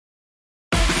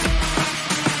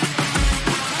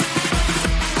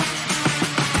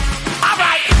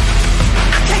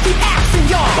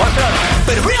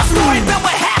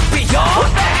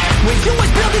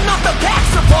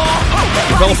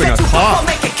Developing a cough.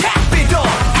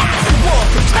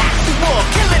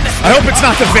 I hope it's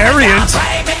not the variant.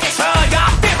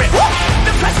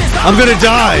 I'm gonna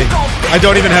die. I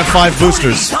don't even have 5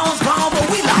 boosters.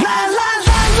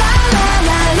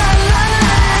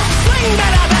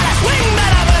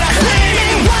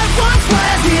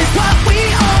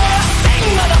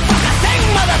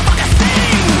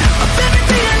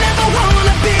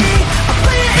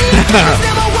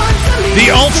 The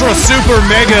ultra super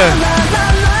mega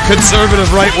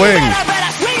conservative right wing.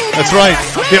 That's right.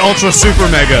 The ultra super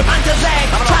mega.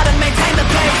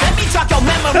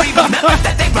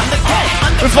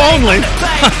 If only.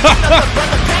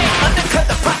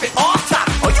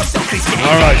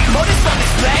 All right.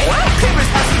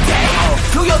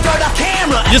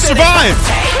 You survived.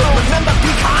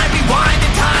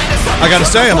 I gotta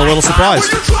say, I'm a little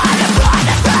surprised.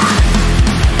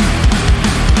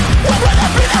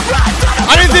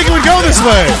 I didn't think it would go this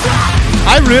way.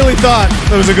 I really thought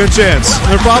there was a good chance.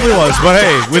 There probably was, but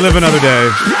hey, we live another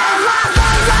day.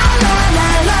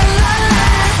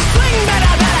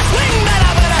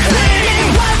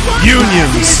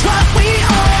 Unions.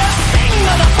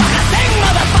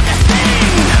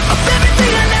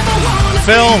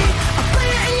 Phil,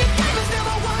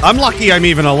 I'm lucky I'm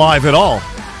even alive at all,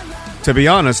 to be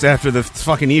honest, after the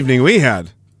fucking evening we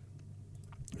had.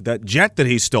 That jet that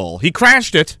he stole, he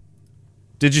crashed it.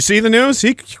 Did you see the news?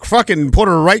 He fucking put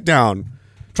her right down.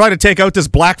 Tried to take out this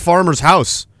black farmer's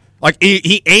house. Like,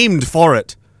 he aimed for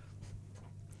it.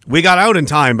 We got out in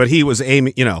time, but he was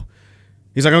aiming, you know.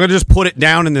 He's like, I'm going to just put it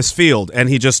down in this field. And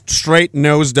he just straight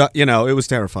nosed up, you know, it was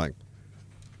terrifying.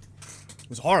 It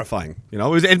was horrifying. You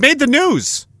know, it made the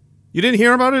news. You didn't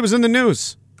hear about it? It was in the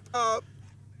news.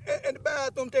 In the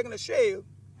bathroom taking a shave,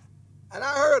 and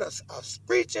I heard a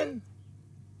screeching,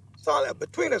 saw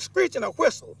between a screech and a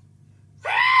whistle. I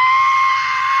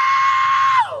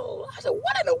said,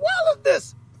 what in the world is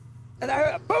this? And I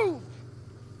heard a boom.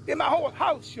 Then my whole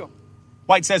house shook.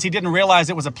 White says he didn't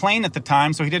realize it was a plane at the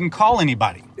time, so he didn't call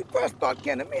anybody. The first thought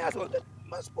came to me, I said,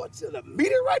 what's a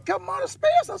meteorite coming out of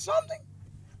space or something?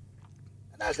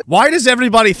 And I said, why does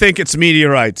everybody think it's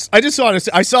meteorites? I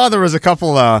saw there was a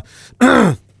couple of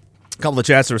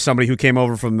chats. There was somebody who came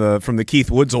over from the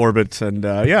Keith Woods orbit, and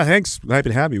yeah, thanks, happy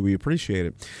to have you. We appreciate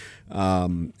it.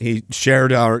 He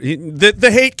shared the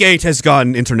hate gate has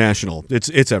gone international.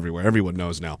 It's everywhere. Everyone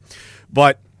knows now.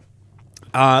 But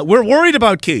we're worried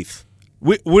about Keith.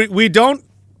 We don't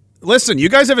listen. You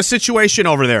guys have a situation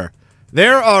over there.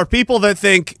 There are people that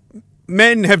think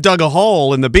men have dug a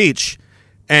hole in the beach,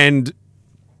 and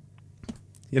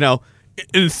you know,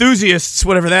 enthusiasts,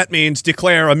 whatever that means,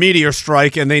 declare a meteor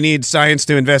strike, and they need science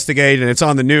to investigate, and it's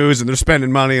on the news, and they're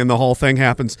spending money, and the whole thing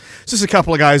happens. It's just a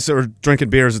couple of guys that are drinking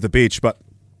beers at the beach, but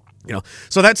you know,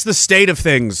 so that's the state of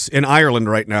things in Ireland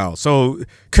right now. So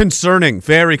concerning,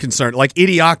 very concerned, like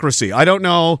idiocracy. I don't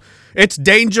know. It's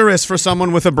dangerous for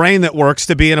someone with a brain that works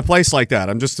to be in a place like that.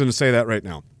 I'm just going to say that right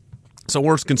now. So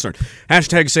we're concerned.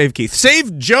 Hashtag save Keith.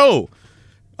 Save Joe.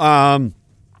 Joe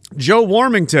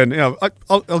Warmington. You know,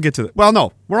 I'll get to that. Well,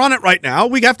 no, we're on it right now.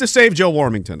 We have to save Joe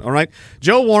Warmington. All right.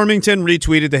 Joe Warmington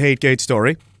retweeted the Hategate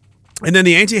story. And then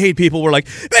the anti-hate people were like,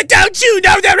 but don't you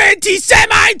know they're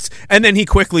anti-Semites? And then he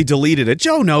quickly deleted it.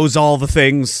 Joe knows all the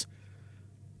things.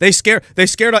 They scared.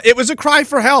 It was a cry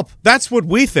for help. That's what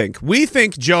we think. We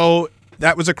think, Joe,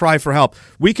 that was a cry for help.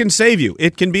 We can save you.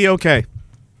 It can be okay.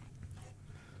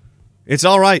 It's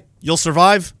all right. You'll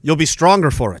survive. You'll be stronger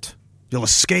for it. You'll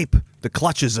escape the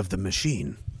clutches of the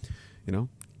machine. You know?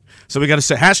 So we got to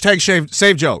say, hashtag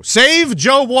save Joe. Save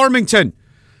Joe Warmington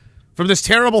from this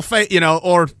terrible fate, you know,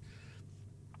 or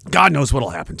God knows what'll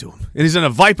happen to him. And he's in a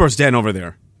viper's den over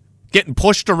there, getting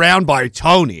pushed around by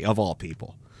Tony, of all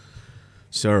people.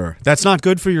 Sir, that's not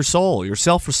good for your soul, your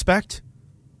self-respect.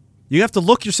 You have to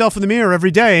look yourself in the mirror every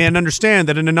day and understand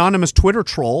that an anonymous Twitter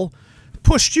troll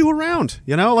pushed you around.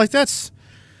 You know, like that's...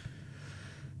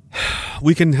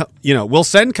 We can, you know, we'll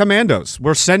send commandos.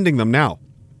 We're sending them now.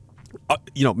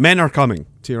 You know, men are coming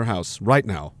to your house right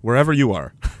now, wherever you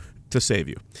are, to save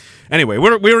you. Anyway,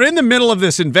 we're in the middle of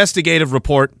this investigative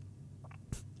report.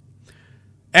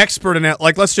 Expert in it,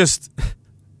 like, let's just...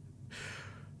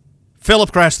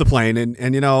 Philip crashed the plane,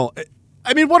 and you know,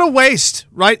 I mean, what a waste,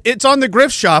 right? It's on the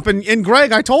Griff shop, and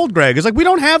Greg, I told Greg, he's like, we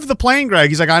don't have the plane, Greg.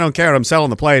 He's like, I don't care, I'm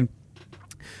selling the plane.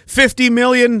 50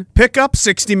 million pickup,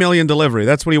 60 million delivery.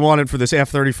 That's what he wanted for this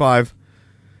F-35.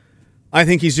 I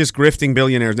think he's just grifting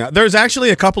billionaires now. There's actually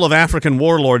a couple of African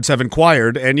warlords have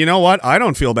inquired, and you know what? I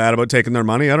don't feel bad about taking their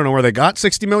money. I don't know where they got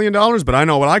 $60 million, but I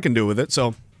know what I can do with it,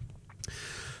 so...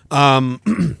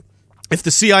 If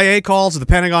the CIA calls, if the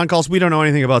Pentagon calls, we don't know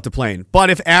anything about the plane. But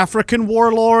if African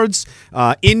warlords,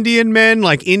 Indian men,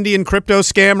 like Indian crypto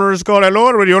scammers go,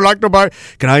 hello, would you like to buy?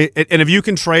 And if you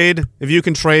can trade,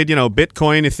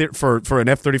 Bitcoin for an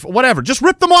F-34, whatever, just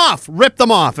rip them off. Rip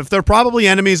them off. If they're probably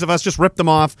enemies of us, just rip them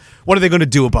off. What are they going to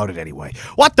do about it anyway?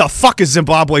 What the fuck is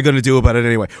Zimbabwe going to do about it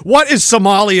anyway? What is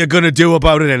Somalia going to do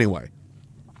about it anyway?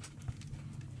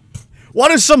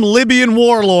 What is some Libyan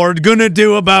warlord going to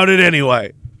do about it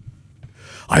anyway?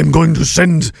 I'm going to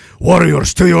send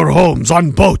warriors to your homes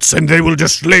on boats, and they will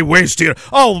just lay waste here.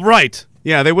 Oh, right.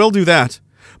 Yeah, they will do that.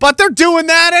 But they're doing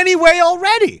that anyway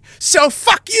already. So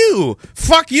fuck you.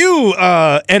 Fuck you,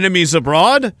 enemies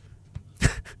abroad.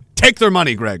 Take their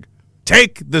money, Greg.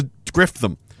 Grift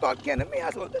them. Start getting me.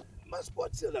 I said,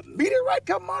 what's a meteorite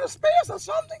coming out of space or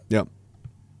something? Yep.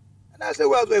 And I said,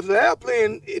 well, if the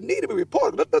airplane, it needed to be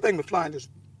reported. But the thing was flying just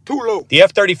too low. The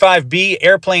F-35B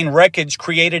airplane wreckage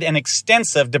created an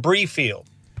extensive debris field.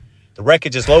 The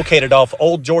wreckage is located off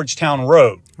Old Georgetown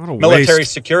Road. Military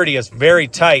security is very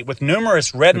tight, with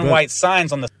numerous red and white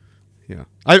signs on the... Yeah,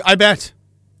 I bet.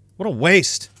 What a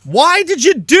waste. Why did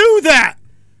you do that?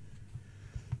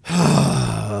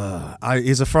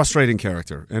 He's a frustrating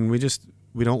character, and we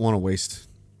don't want to waste...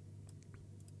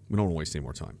 We don't want to waste any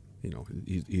more time. You know,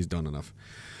 he's done enough.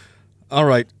 All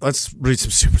right, let's read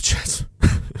some super chats.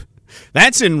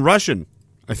 That's in Russian,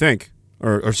 I think,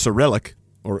 or Cyrillic,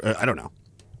 or I don't know.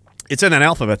 It's in an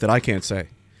alphabet that I can't say.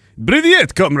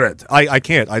 Privyet, comrade. I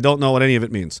can't. I don't know what any of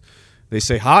it means. They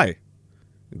say hi.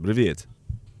 Privyet.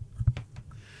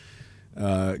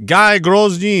 Guy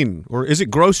Grosjean, or is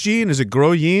it Grosjean? Is it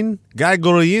Groyin? Guy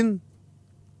Groyin?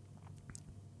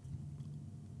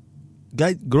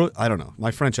 I don't know.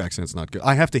 My French accent's not good.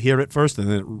 I have to hear it first, and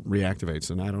then it reactivates,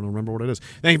 and I don't remember what it is.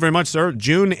 Thank you very much, sir.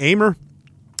 June Amer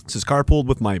says, carpooled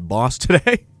with my boss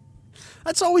today.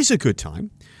 That's always a good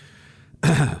time.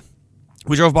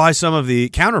 We drove by some of the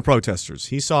counter-protesters.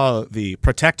 He saw the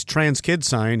Protect Trans Kids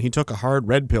sign. He took a hard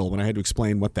red pill when I had to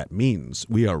explain what that means.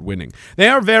 We are winning. They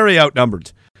are very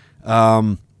outnumbered.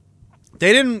 They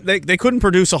couldn't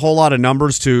produce a whole lot of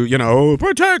numbers to,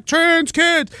 protect trans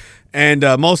kids. And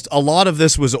a lot of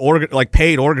this was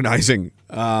paid organizing.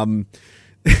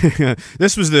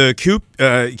 This was the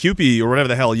CUPE or whatever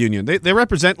the hell union. They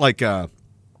represent what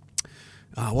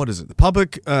is it? The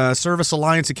Public Service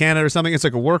Alliance of Canada or something. It's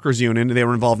like a workers' union. They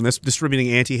were involved in this, distributing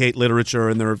anti-hate literature,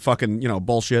 and they're fucking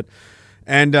bullshit.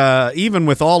 And even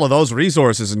with all of those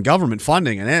resources and government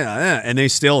funding, and they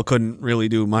still couldn't really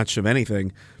do much of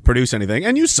anything, produce anything.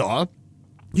 And you saw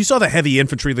the heavy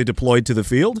infantry they deployed to the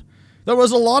field. There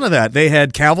was a lot of that. They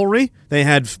had cavalry. They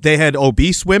had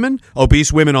obese women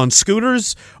on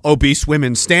scooters, obese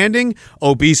women standing,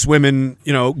 obese women,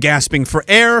 gasping for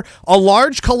air. A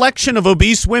large collection of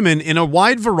obese women in a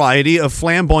wide variety of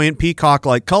flamboyant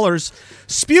peacock-like colors,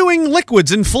 spewing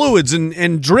liquids and fluids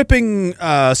and dripping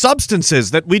substances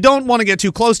that we don't want to get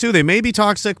too close to. They may be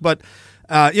toxic, but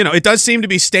it does seem to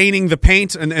be staining the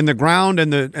paint and the ground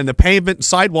and the pavement and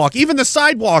sidewalk. Even the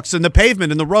sidewalks and the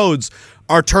pavement and the roads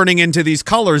are turning into these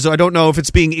colors. I don't know if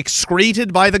it's being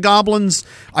excreted by the goblins.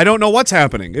 I don't know what's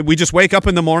happening. We just wake up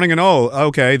in the morning and,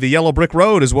 okay, the yellow brick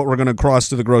road is what we're going to cross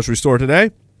to the grocery store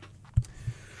today.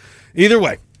 Either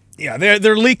way, yeah,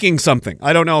 they're leaking something.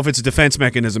 I don't know if it's a defense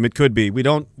mechanism. It could be. We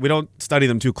don't study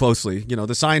them too closely.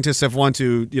 The scientists have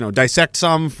wanted to, dissect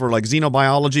some for like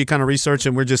xenobiology kind of research,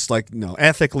 and we're just like, no,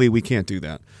 ethically we can't do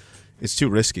that. It's too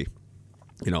risky.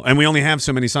 And we only have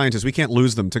so many scientists. We can't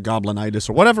lose them to goblinitis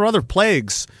or whatever other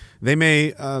plagues they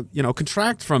may,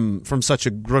 contract from such a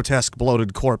grotesque,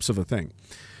 bloated corpse of a thing.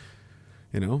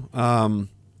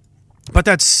 But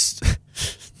that's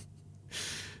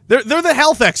they're the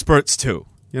health experts too.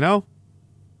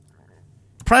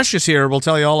 Precious here will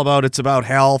tell you all about it's about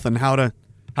health and how to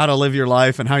live your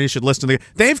life and how you should listen to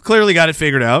they've clearly got it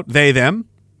figured out. They, them.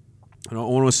 I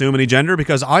don't want to assume any gender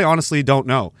because I honestly don't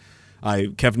know. I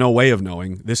have no way of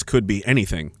knowing. This could be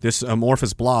anything. This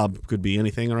amorphous blob could be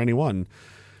anything or anyone.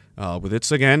 With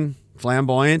its, again,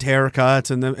 flamboyant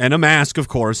haircut and a mask, of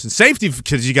course. And safety,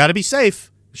 because you got to be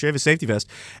safe. You should have a safety vest.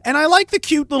 And I like the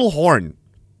cute little horn.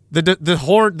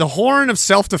 The horn of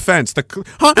self-defense.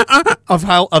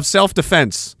 Of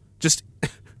self-defense. Just,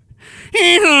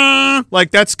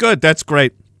 like, that's good. That's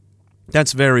great.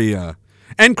 That's very,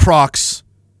 and Crocs.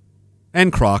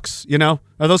 And Crocs,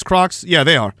 Are those Crocs? Yeah,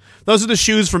 they are. Those are the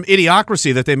shoes from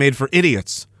Idiocracy that they made for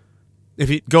idiots. If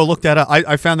you go look that up,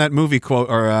 I found that movie quote,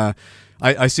 or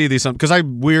I see these, because on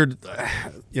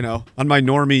my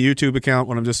normie YouTube account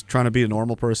when I'm just trying to be a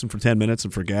normal person for 10 minutes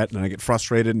and forget, and I get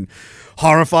frustrated and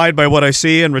horrified by what I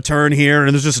see and return here,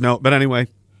 and there's just no, but anyway.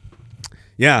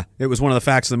 Yeah, it was one of the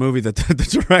facts of the movie that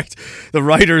the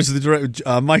writers,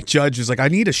 Mike Judge was like, I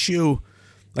need a shoe,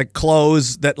 like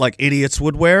clothes that like idiots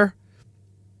would wear.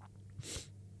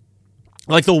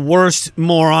 Like the worst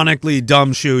moronically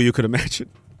dumb shoe you could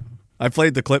imagine. I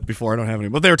played the clip before. I don't have any.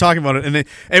 But they were talking about it, and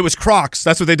it was Crocs.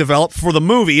 That's what they developed for the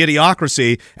movie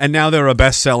Idiocracy, and now they're a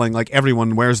best-selling, like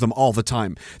everyone wears them all the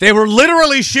time. They were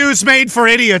literally shoes made for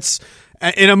idiots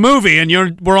in a movie,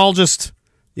 and we're all just,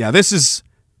 yeah, this is...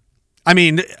 I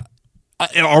mean,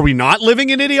 are we not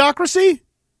living in Idiocracy?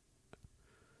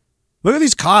 Look at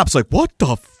these cops, like, what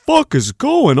the fuck is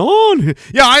going on?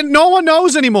 Yeah, no one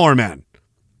knows anymore, man.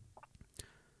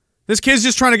 This kid's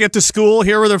just trying to get to school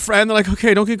here with her friend. They're like,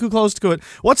 okay, don't get too close to it.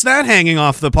 What's that hanging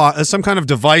off the pot? Some kind of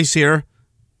device here.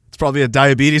 It's probably a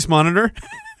diabetes monitor.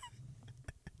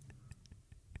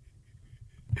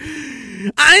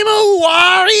 I'm a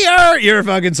warrior. You're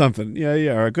fucking something. Yeah,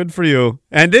 you are. Good for you.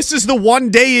 And this is the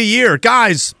one day a year.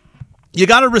 Guys, you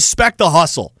got to respect the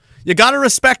hustle. You got to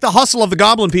respect the hustle of the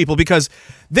goblin people because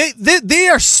they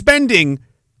are spending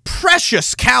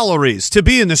precious calories to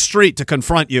be in the street to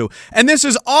confront you. And this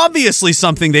is obviously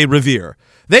something they revere.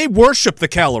 They worship the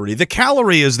calorie. The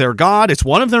calorie is their god. It's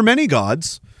one of their many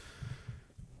gods.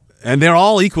 And they're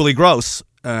all equally gross.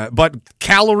 But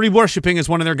calorie worshipping is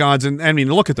one of their gods, and I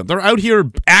mean, look at them. They're out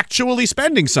here actually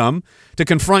spending some to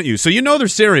confront you. So you know they're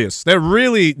serious. They're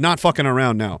really not fucking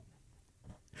around now.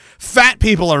 Fat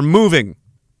people are moving.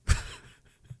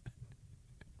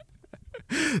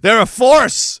 They're a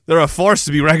force. They're a force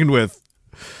to be reckoned with.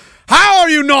 How are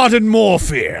you not in more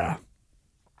fear?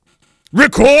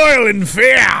 Recoil in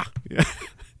fear.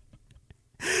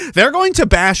 They're going to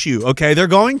bash you, okay? They're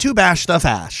going to bash the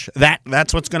fash.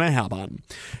 That's what's going to happen.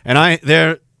 And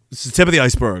it's the tip of the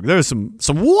iceberg. There's some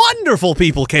wonderful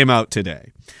people came out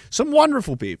today. Some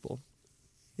wonderful people,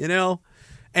 you know?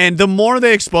 And the more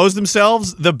they expose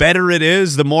themselves, the better it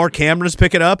is. The more cameras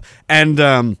pick it up.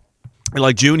 And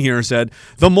like June here said,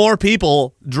 the more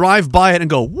people drive by it and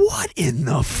go, what in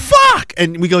the fuck?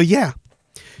 And we go, yeah,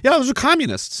 those are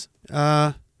communists.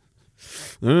 They're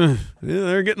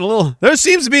getting a little... There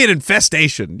seems to be an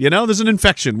infestation, you know? There's an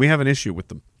infection. We have an issue with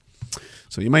them.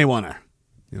 So you may want to,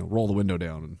 roll the window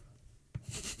down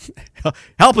and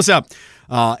help us out.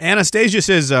 Anastasia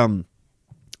says,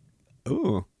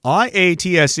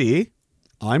 IATSE,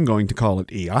 I'm going to call it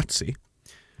IATSE.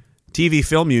 TV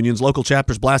film unions, local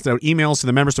chapters blasted out emails to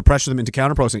the members to pressure them into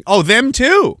counterposting. Oh, them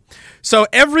too! So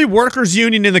every workers'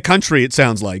 union in the country, it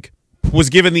sounds like, was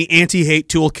given the anti-hate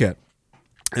toolkit.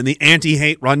 And the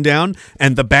anti-hate rundown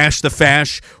and the bash the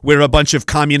fash, we're a bunch of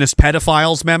communist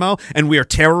pedophiles memo, and we are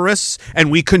terrorists,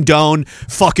 and we condone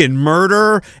fucking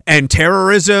murder and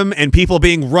terrorism and people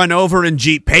being run over in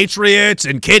Jeep Patriots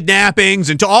and kidnappings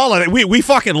and to all of it. We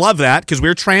fucking love that because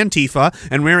we're Trantifa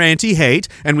and we're anti-hate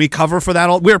and we cover for that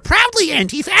all. We're proudly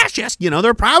anti-fascist.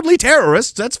 They're proudly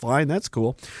terrorists. That's fine. That's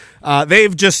cool.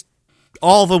 They've just...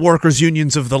 All the workers'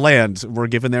 unions of the land were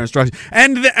given their instructions.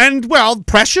 And well,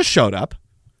 Precious showed up.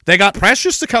 They got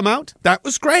Precious to come out. That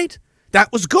was great.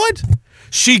 That was good.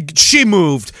 She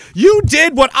moved. You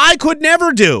did what I could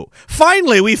never do.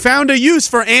 Finally, we found a use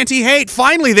for anti-hate.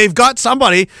 Finally, they've got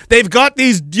somebody. They've got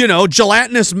these,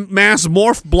 gelatinous mass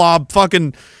morph blob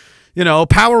fucking,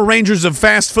 Power Rangers of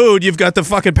fast food. You've got the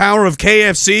fucking power of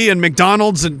KFC and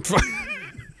McDonald's and...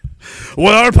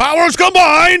 With our powers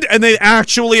combined, and they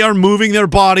actually are moving their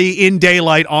body in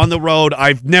daylight on the road.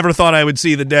 I've never thought I would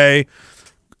see the day.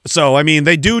 So, I mean,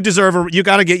 they do deserve you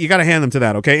gotta hand them to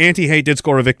that, okay? Anti-hate did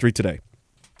score a victory today.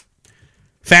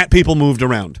 Fat people moved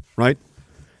around, right?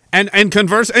 And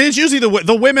converse, and it's usually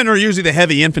the women are usually the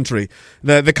heavy infantry.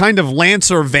 The kind of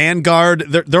Lancer vanguard,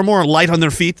 they're more light on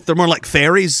their feet. They're more like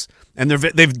fairies, and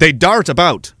they dart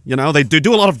about, they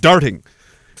do a lot of darting.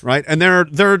 Right, and they're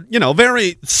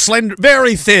very slender,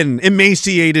 very thin,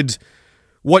 emaciated,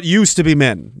 what used to be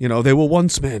men. They were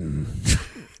once men,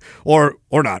 or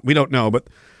not. We don't know, but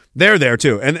they're there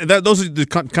too. And those are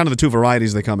kind of the two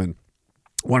varieties they come in,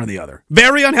 one or the other.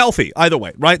 Very unhealthy, either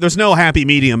way. Right? There's no happy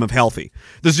medium of healthy.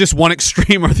 There's just one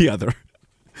extreme or the other.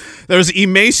 There's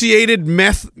emaciated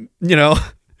methed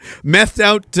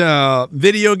out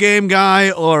video game guy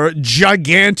or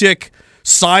gigantic.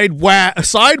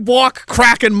 Sidewalk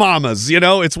cracking mamas,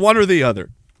 it's one or the other.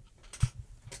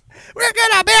 We're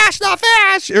gonna bash the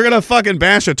fash. You're gonna fucking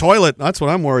bash a toilet. That's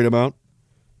what I'm worried about.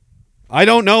 I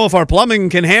don't know if our plumbing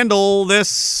can handle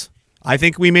this. I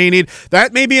think we may need...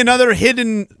 That may be another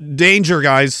hidden danger,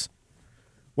 guys.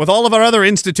 With all of our other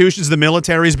institutions, the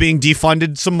military is being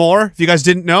defunded some more. If you guys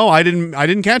didn't know, I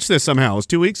didn't catch this somehow. It was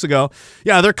 2 weeks ago.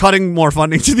 Yeah, they're cutting more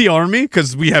funding to the army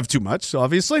because we have too much,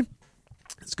 obviously.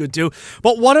 It's good too.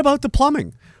 But what about the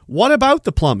plumbing? What about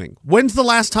the plumbing? When's the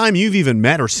last time you've even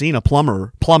met or seen a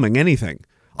plumber plumbing anything?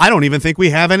 I don't even think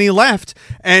we have any left.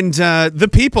 And the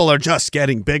people are just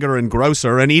getting bigger and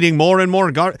grosser and eating more and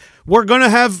more. We're going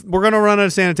to run out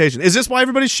of sanitation. Is this why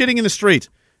everybody's shitting in the street?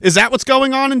 Is that what's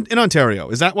going on in Ontario?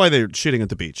 Is that why they're shitting at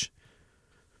the beach?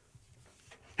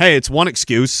 Hey, it's one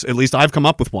excuse. At least I've come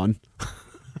up with one.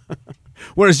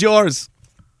 Where's yours?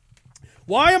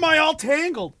 Why am I all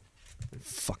tangled?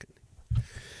 Fucking.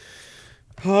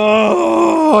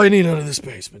 Oh, I need out of this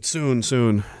basement. Soon.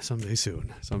 Someday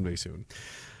soon.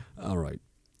 All right.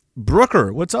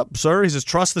 Brooker, what's up, sir? He says,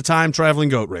 trust the time traveling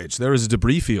goat rage. There is a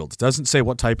debris field. Doesn't say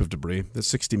what type of debris. The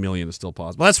 60 million is still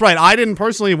possible. That's right. I didn't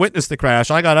personally witness the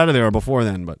crash. I got out of there before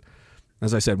then, but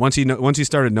as I said, once he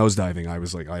started nosediving, I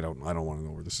was like, I don't want to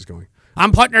know where this is going.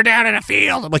 I'm putting her down in a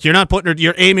field. I'm like, you're not putting her,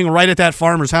 you're aiming right at that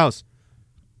farmer's house.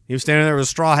 He was standing there with a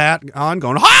straw hat on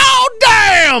going, oh,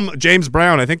 damn! James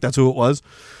Brown, I think that's who it was.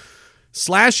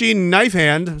 Slashy Knife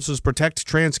Hand says, protect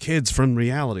trans kids from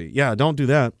reality. Yeah, don't do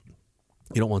that.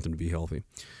 You don't want them to be healthy.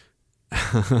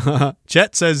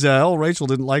 Chet says, Rachel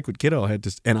didn't like what Kiddo had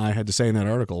to say in that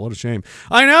article. What a shame.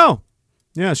 I know.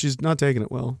 Yeah, she's not taking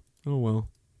it well. Oh, well.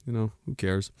 Who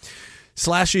cares?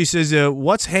 Slashy says,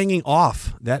 what's hanging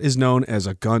off? That is known as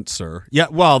a gunt, sir. Yeah,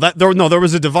 well, there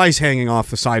was a device hanging off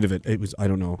the side of it. It was, I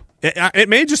don't know. It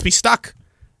may just be stuck.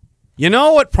 You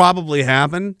know what probably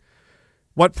happened?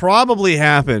 What probably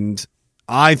happened,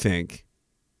 I think.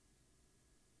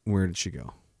 Where did she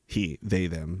go? He, they,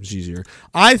 them. It's easier.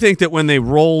 I think that when they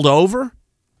rolled over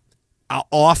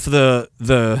off the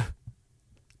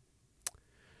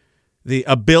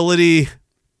ability,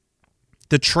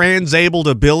 the transabled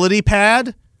ability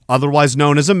pad, otherwise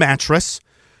known as a mattress,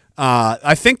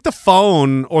 I think the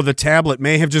phone or the tablet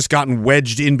may have just gotten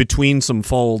wedged in between some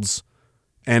folds,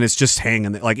 and it's just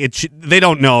hanging. Like they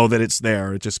don't know that it's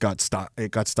there. It just got stuck.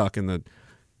 It got stuck in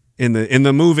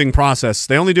the moving process.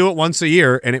 They only do it once a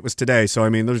year, and it was today. So I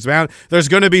mean, there's going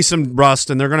to be some rust,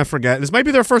 and they're going to forget. This might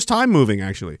be their first time moving.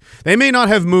 Actually, they may not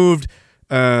have moved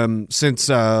since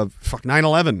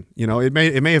 9/11.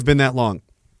 It may have been that long.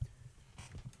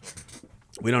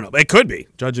 We don't know. It could be,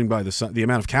 judging by the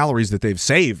amount of calories that they've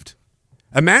saved.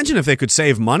 Imagine if they could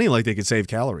save money like they could save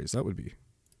calories. That would be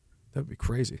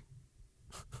crazy.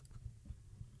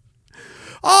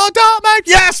 Oh, don't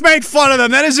make fun of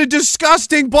them. That is a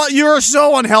disgusting, but you're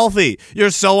so unhealthy. You're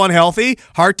so unhealthy.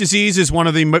 Heart disease is one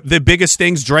of the biggest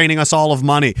things draining us all of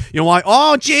money. You know why?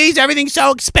 Oh, geez, everything's so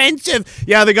expensive.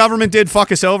 Yeah, the government did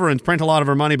fuck us over and print a lot of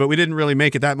our money, but we didn't really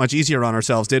make it that much easier on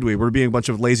ourselves, did we? We're being a bunch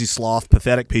of lazy, sloth,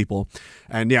 pathetic people.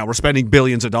 And yeah, we're spending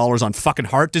billions of dollars on fucking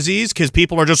heart disease because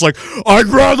people are just like, I'd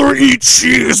rather eat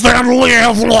cheese than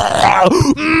live.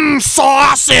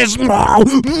 Sauces,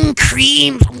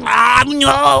 creams,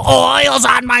 no oils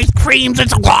on my creams.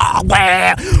 It's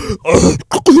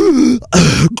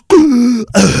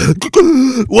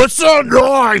what's that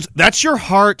noise? That's your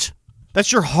heart.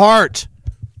 That's your heart.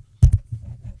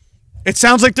 It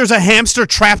sounds like there's a hamster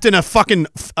trapped in a fucking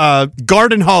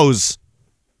garden hose.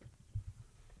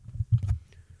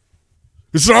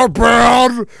 Is that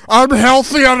bad? I'm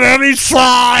healthy on any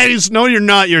size. No, you're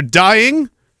not. You're dying.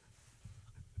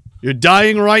 You're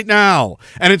dying right now.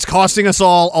 And it's costing us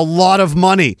all a lot of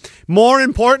money. More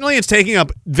importantly, it's taking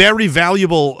up very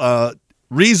valuable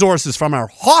resources from our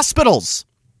hospitals.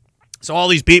 So all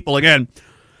these people, again,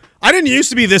 I didn't used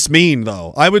to be this mean,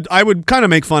 though. I would kind of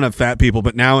make fun of fat people,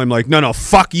 but now I'm like, no,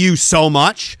 fuck you so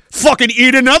much. Fucking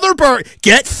eat another burger.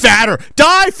 Get fatter.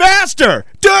 Die faster.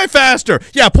 Die faster.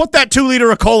 Yeah, put that 2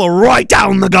 liter of cola right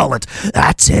down the gullet.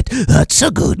 That's it. That's a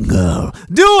good girl.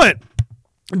 Do it.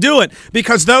 Do it.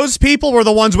 Because those people were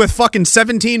the ones with fucking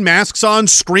 17 masks on,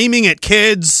 screaming at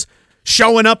kids,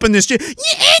 showing up in this gym.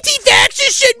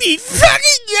 Anti-vaxxers should be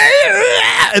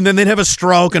fucking... And then they'd have a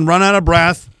stroke and run out of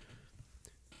breath.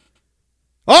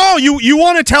 Oh, you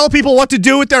want to tell people what to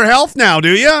do with their health now, do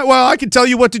you? Well, I can tell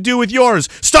you what to do with yours.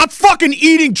 Stop fucking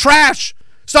eating trash.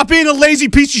 Stop being a lazy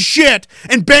piece of shit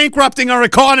and bankrupting our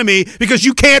economy because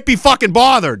you can't be fucking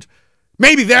bothered.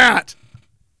 Maybe that.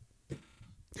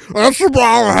 That's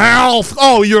about health.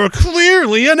 Oh, you're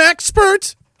clearly an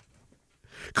expert.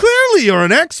 Clearly you're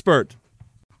an expert.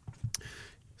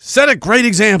 Set a great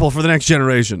example for the next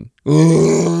generation.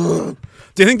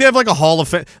 Do you think they have like a Hall of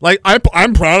Fame? Like,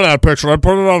 I'm proud of that picture. I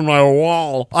put it on my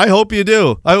wall. I hope you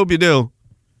do. I hope you do.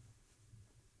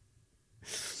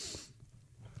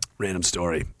 Random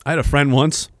story. I had a friend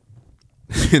once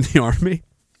in the Army.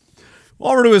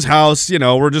 Over to his house,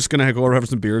 we're just going to go over have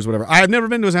some beers, whatever. I had never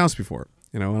been to his house before,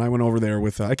 and I went over there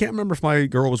with, I can't remember if my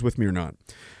girl was with me or not.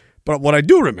 But what I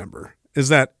do remember is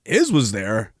that Iz was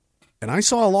there, and I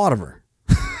saw a lot of her.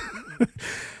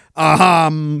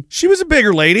 She was a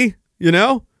bigger lady,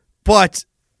 but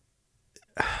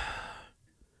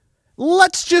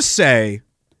let's just say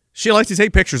she liked to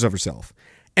take pictures of herself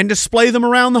and display them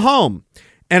around the home.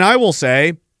 And I will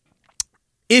say,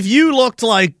 if you looked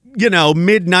like,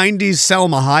 mid-90s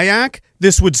Selma Hayek,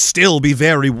 this would still be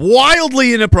very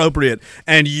wildly inappropriate,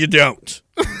 and you don't.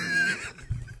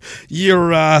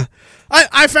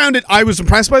 I found it, I was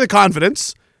impressed by the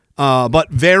confidence, but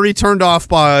very turned off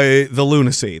by the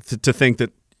lunacy to think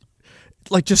that,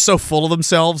 just so full of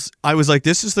themselves. I was like,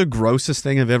 this is the grossest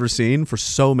thing I've ever seen for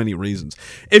so many reasons.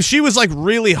 If she was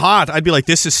really hot, I'd be like,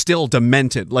 this is still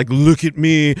demented. Look at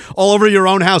me all over your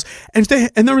own house. And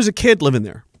there was a kid living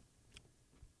there.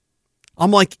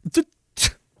 I'm like,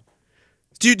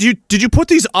 did you put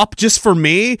these up just for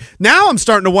me? Now I'm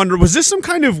starting to wonder, was this some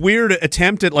kind of weird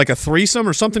attempt at a threesome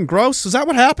or something gross? Is that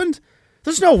what happened?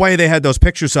 There's no way they had those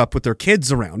pictures up with their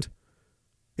kids around.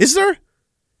 Is there?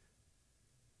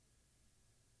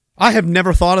 I have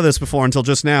never thought of this before until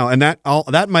just now, and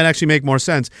that might actually make more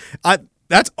sense.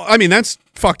 That's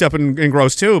fucked up and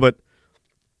gross too, but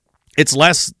it's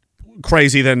less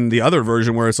crazy than the other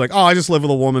version where it's like, oh, I just live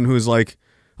with a woman who's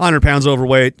 100 pounds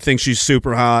overweight, thinks she's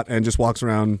super hot, and just walks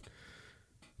around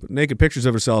with naked pictures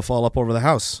of herself all up over the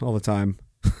house all the time.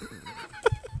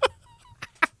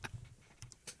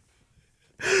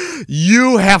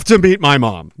 You have to meet my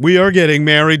mom. We are getting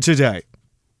married today.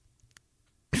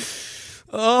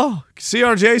 Oh,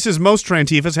 CRJ says most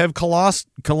Trantifas have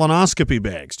colonoscopy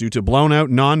bags due to blown out,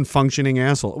 non-functioning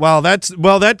asshole.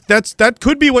 That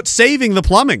could be what's saving the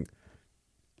plumbing.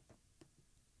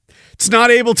 It's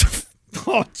not able to.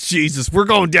 Oh Jesus, we're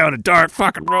going down a dark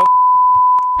fucking road.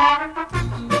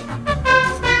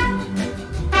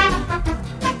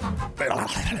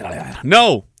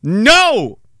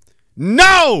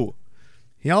 No.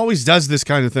 He always does this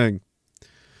kind of thing.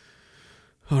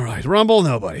 All right, Rumble,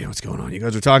 nobody. What's going on? You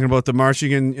guys are talking about the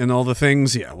marching and all the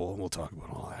things. Yeah, we'll talk about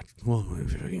all that.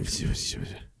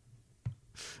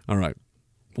 All right,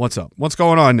 what's up? What's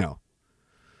going on now?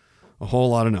 A whole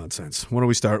lot of nonsense. What do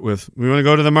we start with? We want to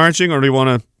go to the marching, or do we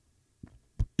want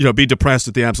to, be depressed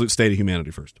at the absolute state of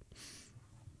humanity first?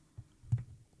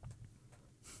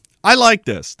 I like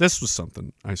this. This was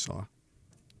something I saw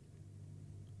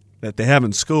that they have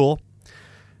in school.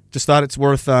 Just thought it's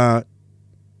worth. I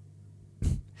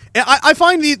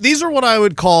find these are what I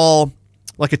would call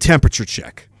a temperature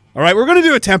check. All right, we're going to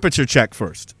do a temperature check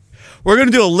first. We're going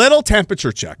to do a little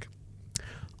temperature check.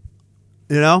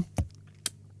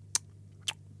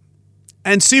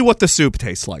 And see what the soup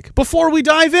tastes like before we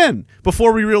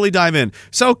really dive in.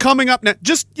 So coming up next,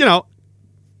 just,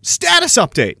 status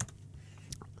update.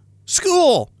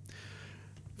 School.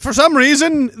 For some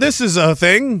reason, this is a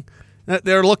thing that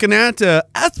they're looking at.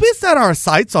 As we set our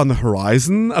sights on the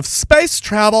horizon of space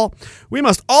travel, we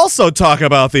must also talk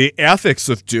about the ethics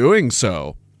of doing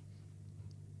so.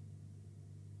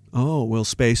 Oh, will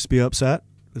space be upset?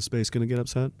 Is space going to get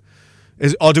upset?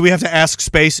 Do we have to ask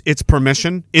space its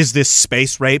permission? Is this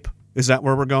space rape? Is that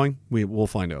where we're going? We'll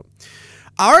find out.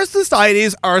 Our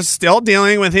societies are still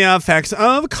dealing with the effects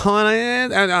of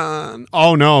colonization.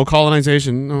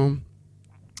 No.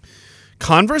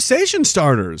 Conversation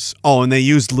starters. Oh, and they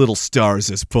used little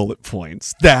stars as bullet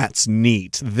points. That's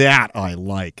neat. That I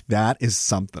like. That is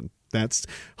something. That's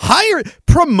higher.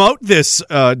 Promote this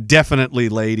definitely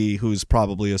lady who's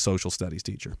probably a social studies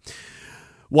teacher.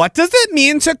 What does it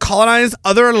mean to colonize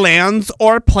other lands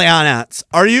or planets?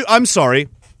 I'm sorry.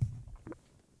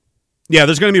 Yeah,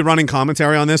 there's going to be running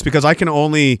commentary on this because I can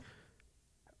only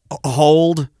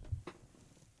hold.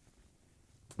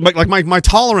 My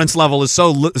tolerance level is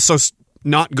so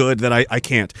not good that I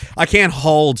can't. I can't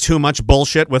hold too much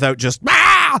bullshit without just.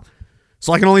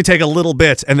 So I can only take a little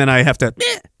bit and then I have to.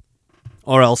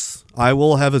 Or else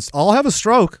I'll have a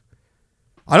stroke.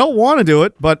 I don't want to do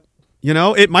it, but.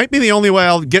 It might be the only way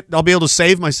I'll be able to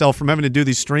save myself from having to do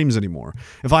these streams anymore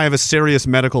if I have a serious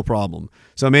medical problem.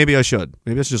 So maybe I should.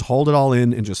 Maybe I should just hold it all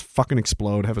in and just fucking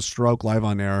explode, have a stroke live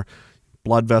on air,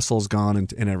 blood vessels gone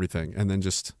and everything, and then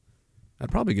just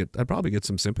I'd probably get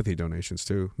some sympathy donations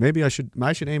too. Maybe I should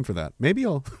aim for that. Maybe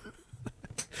I'll.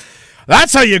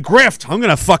 That's how you grift. I'm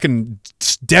gonna fucking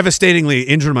devastatingly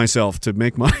injure myself to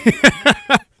make money.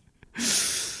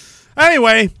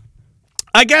 Anyway.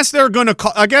 I guess they're going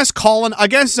to. I guess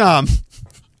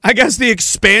the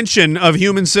expansion of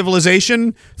human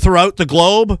civilization throughout the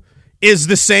globe is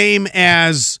the same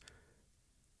as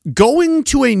going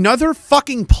to another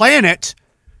fucking planet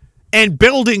and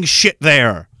building shit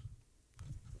there.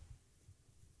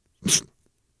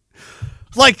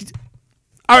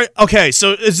 All right, okay,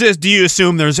 so do you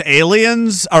assume there's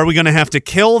aliens? Are we going to have to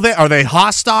kill them? Are they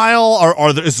hostile?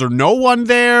 Is there no one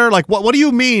there? Like, what do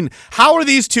you mean? How are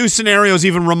these two scenarios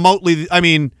even remotely, I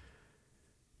mean,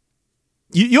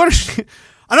 you understand?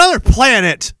 Another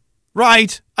planet,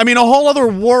 right? I mean, a whole other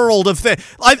world of things.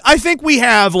 I think we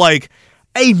have, like,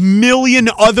 a million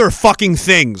other fucking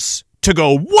things to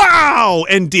go, wow,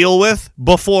 and deal with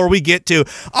before we get to,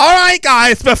 all right,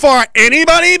 guys, before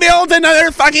anybody builds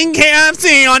another fucking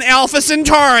KFC on Alpha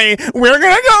Centauri, we're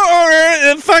going to go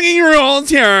over the fucking rules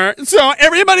here. So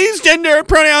everybody's gender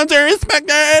pronouns are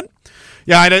respected.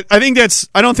 Yeah, I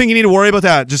don't think you need to worry about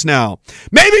that just now.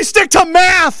 Maybe stick to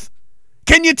math.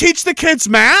 Can you teach the kids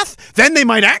math? Then they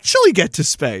might actually get to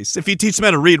space. If you teach them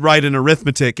how to read, write, and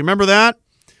arithmetic. Remember that?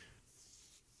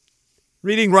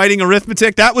 Reading, writing,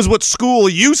 arithmetic, that was what school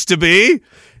used to be.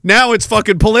 Now it's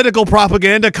fucking political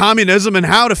propaganda, communism, and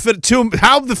how to fit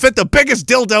the biggest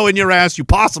dildo in your ass you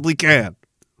possibly can.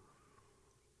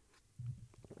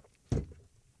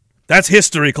 That's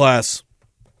history class.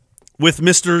 With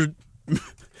Mr.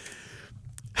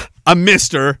 a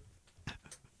Mr.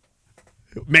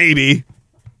 Maybe.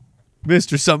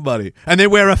 Mr. Somebody. And they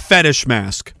wear a fetish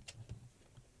mask.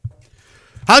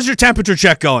 How's your temperature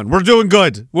check going? We're doing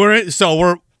good. We're in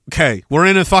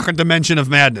a fucking dimension of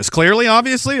madness. Clearly,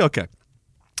 obviously? Okay.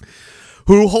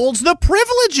 Who holds the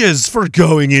privileges for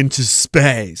going into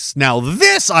space? Now,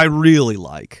 this I really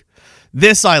like.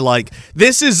 This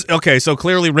is, okay, so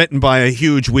clearly written by a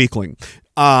huge weakling.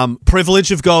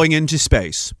 Privilege of going into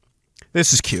space.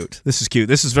 This is cute. This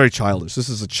is very childish. This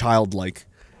is a childlike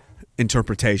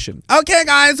interpretation. Okay,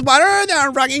 guys, what are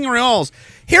the fucking rules?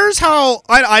 Here's how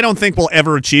I don't think we'll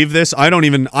ever achieve this.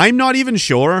 I'm not even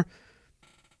sure,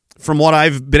 from what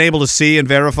I've been able to see and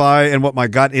verify and what my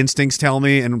gut instincts tell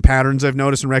me and patterns I've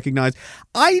noticed and recognized.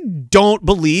 I don't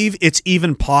believe it's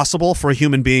even possible for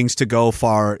human beings to go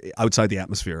far outside the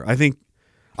atmosphere. I think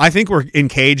we're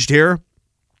encaged here,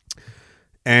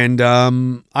 and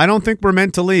I don't think we're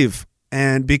meant to leave.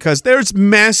 And because there's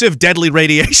massive deadly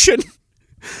radiation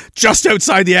just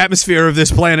outside the atmosphere of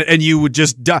this planet, and you would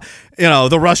just die. You know,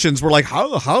 the Russians were like,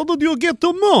 how did you get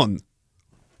to moon?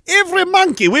 Every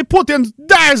monkey we put in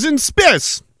dies in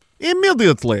space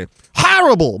immediately.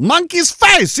 Horrible. Monkey's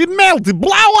face, it melted,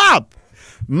 blow up.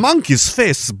 Monkey's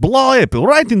face blow up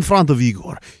right in front of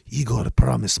Igor. Igor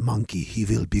promised monkey he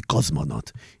will be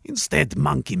cosmonaut. Instead,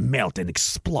 monkey melt and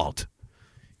explode.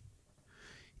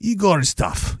 Igor is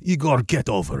tough. Igor get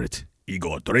over it.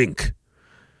 Igor drink.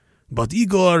 But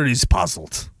Igor is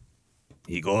puzzled.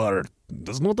 Igor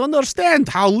does not understand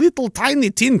how little tiny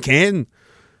tin can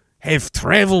have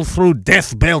traveled through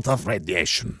death belt of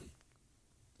radiation.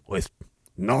 With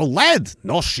no lead,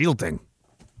 no shielding.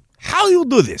 How you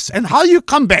do this and how you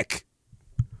come back?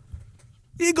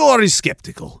 Igor is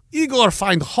skeptical. Igor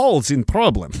find holes in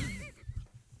problem.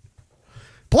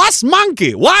 Plus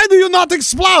monkey, why do you not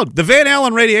explode? The Van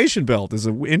Allen radiation belt is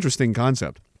an interesting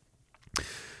concept.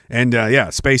 And,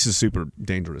 space is super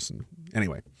dangerous. And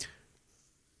anyway,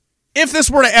 if this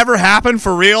were to ever happen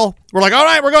for real, we're like, all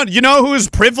right, we're going. You know whose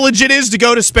privilege it is to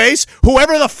go to space?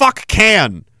 Whoever the fuck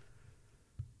can.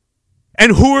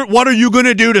 And what are you going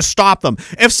to do to stop them?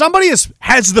 If somebody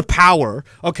has the power,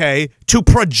 okay, to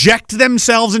project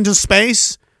themselves into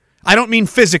space, I don't mean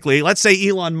physically. Let's say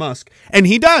Elon Musk. And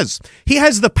he does. He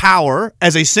has the power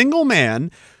as a single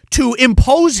man to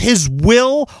impose his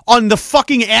will on the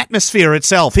fucking atmosphere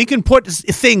itself. He can put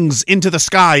things into the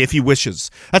sky if he wishes.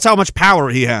 That's how much power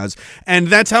he has. And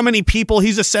that's how many people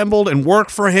he's assembled and work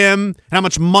for him, and how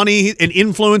much money and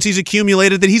influence he's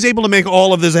accumulated that he's able to make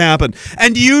all of this happen.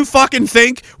 And do you fucking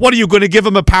think, what are you going to give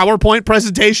him a PowerPoint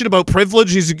presentation about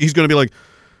privilege? He's going to be like,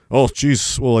 oh,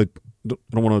 geez, well, I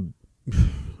don't want to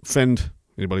offend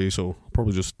anybody, so I'll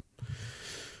probably just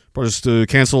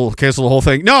cancel the whole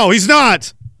thing. No, he's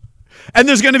not. And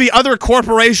there's going to be other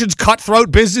corporations,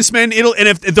 cutthroat businessmen. And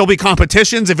if there'll be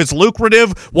competitions, if it's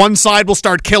lucrative, one side will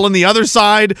start killing the other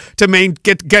side to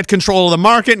get control of the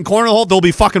market and corner the whole. There'll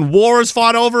be fucking wars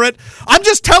fought over it. I'm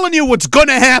just telling you what's going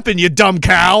to happen, you dumb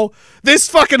cow. This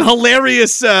fucking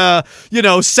hilarious,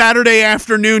 Saturday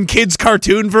afternoon kids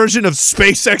cartoon version of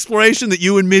space exploration that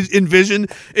you envision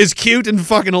is cute and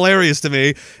fucking hilarious to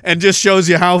me, and just shows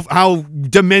you how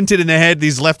demented in the head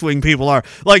these left-wing people are.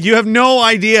 Like, you have no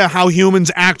idea how humans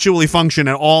actually function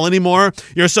at all anymore.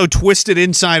 You're so twisted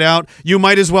inside out. You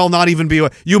might as well not even be.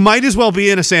 You might as well be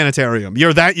in a sanitarium.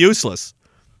 You're that useless.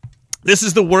 This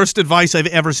is the worst advice I've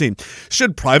ever seen.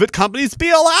 Should private companies be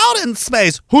allowed in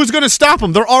space? Who's going to stop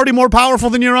them? They're already more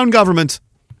powerful than your own government.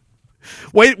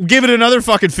 Wait, give it another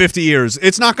fucking 50 years.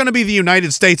 It's not going to be the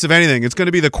United States of anything. It's going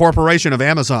to be the corporation of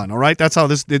Amazon, all right? That's how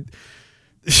this...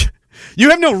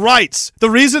 You have no rights. The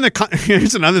reason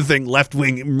here's another thing,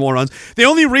 left-wing morons. The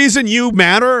only reason you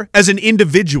matter as an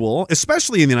individual,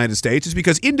 especially in the United States, is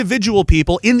because individual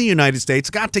people in the United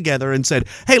States got together and said,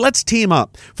 hey, let's team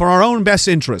up for our own best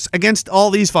interests against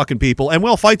all these fucking people, and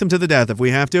we'll fight them to the death if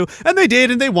we have to. And they did,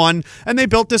 and they won, and they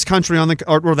built this country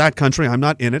or that country. I'm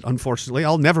not in it, unfortunately.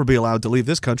 I'll never be allowed to leave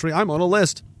this country. I'm on a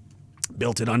list.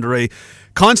 Built it under a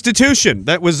constitution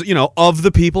that was, of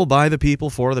the people, by the people,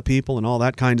 for the people, and all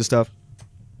that kind of stuff.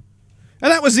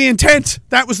 And that was the intent.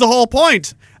 That was the whole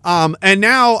point. And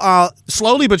now,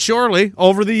 slowly but surely,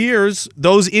 over the years,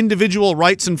 those individual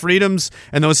rights and freedoms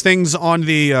and those things on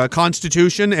the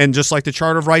Constitution, and just like the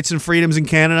Charter of Rights and Freedoms in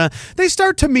Canada, they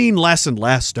start to mean less and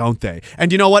less, don't they?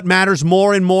 And you know what matters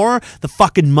more and more? The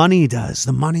fucking money does.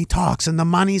 The money talks, and the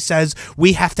money says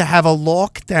we have to have a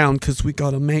lockdown because we got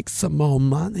to make some more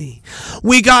money.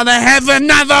 We got to have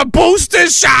another booster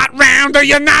shot round or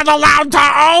you're not allowed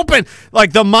to open.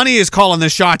 Like, the money is calling the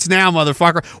shots now,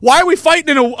 motherfucker. Why are we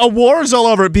fighting in a wars all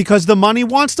over it? Because the money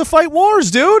wants to fight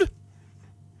wars, dude.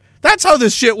 That's how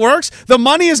this shit works. The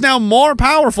money is now more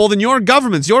powerful than your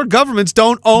governments. Your governments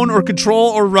don't own or control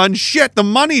or run shit. The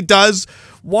money does.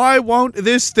 Why won't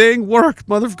this thing work,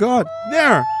 mother of God?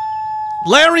 There.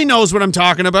 Larry knows what I'm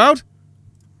talking about.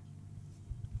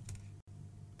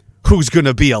 Who's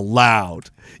gonna be allowed?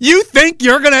 You think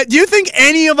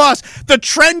any of us, the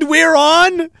trend we're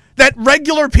on, that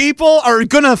regular people are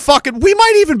gonna we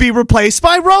might even be replaced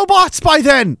by robots by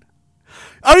then.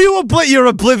 Are you're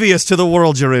oblivious to the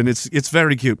world you're in. It's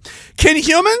very cute. Can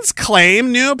humans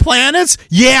claim new planets?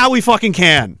 Yeah, we fucking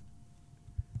can.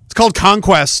 It's called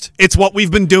conquest. It's what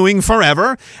we've been doing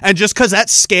forever. And just because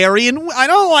that's scary and I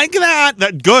don't like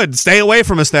that good. Stay away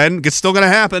from us then. It's still gonna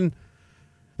happen.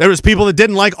 There was people that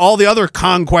didn't like all the other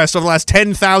conquests over the last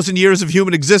 10,000 years of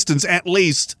human existence at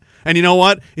least. And you know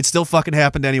what? It still fucking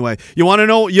happened anyway. You want to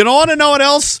know? You don't want to know what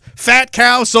else? Fat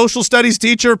cow, social studies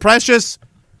teacher, Precious.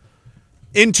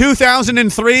 In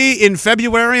 2003, in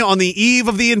February, on the eve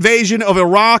of the invasion of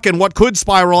Iraq and what could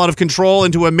spiral out of control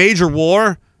into a major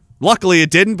war, luckily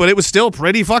it didn't, but it was still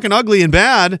pretty fucking ugly and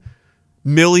bad.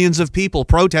 Millions of people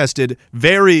protested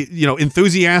very,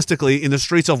 enthusiastically in the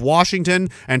streets of Washington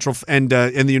and in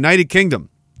the United Kingdom,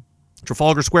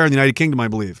 Trafalgar Square in the United Kingdom, I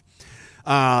believe.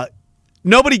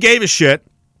 Nobody gave a shit,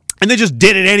 and they just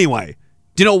did it anyway.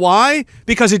 Do you know why?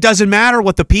 Because it doesn't matter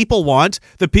what the people want.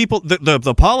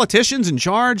 The politicians in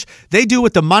charge, they do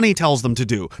what the money tells them to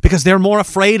do because they're more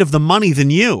afraid of the money than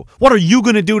you. What are you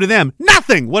going to do to them?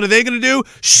 Nothing. What are they going to do?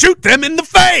 Shoot them in the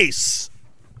face.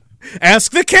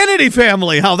 Ask the Kennedy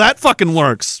family how that fucking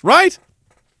works, right?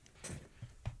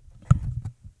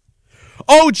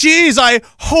 Oh, geez, I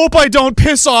hope I don't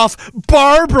piss off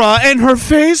Barbara and her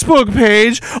Facebook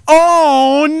page.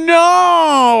 Oh,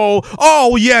 no.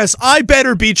 Oh, yes, I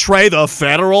better betray the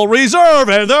Federal Reserve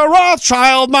and the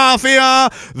Rothschild Mafia.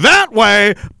 That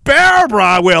way,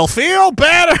 Barbara will feel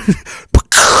better.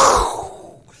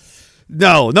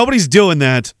 No, nobody's doing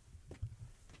that.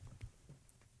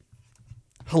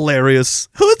 Hilarious.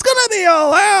 Who's gonna be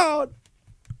allowed?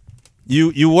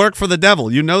 You work for the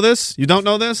devil. You know this? You don't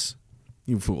know this?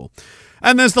 You fool.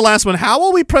 And there's the last one. How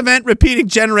will we prevent repeating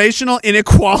generational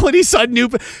inequalities on new...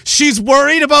 She's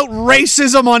worried about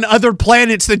racism on other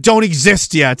planets that don't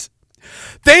exist yet.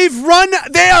 They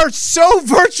are so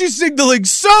virtue signaling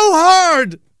so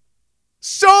hard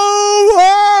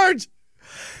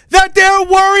that they're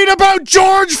worried about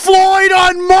George Floyd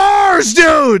on Mars,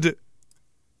 dude.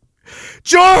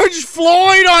 George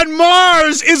Floyd on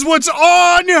Mars is what's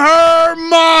on her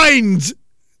mind.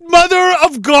 Mother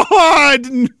of God,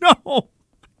 no. I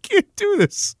can't do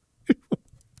this.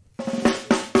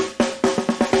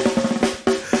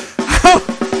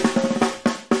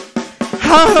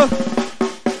 How?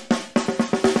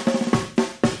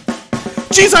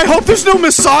 Jeez, I hope there's no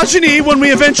misogyny when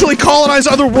we eventually colonize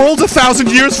other worlds 1,000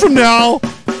 years from now.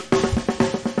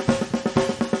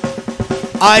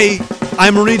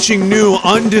 I'm reaching new,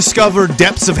 undiscovered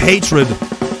depths of hatred.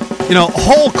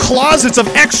 Whole closets of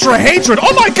extra hatred.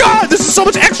 Oh my God, this is so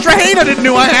much extra hate I didn't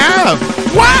know I have.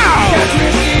 Wow!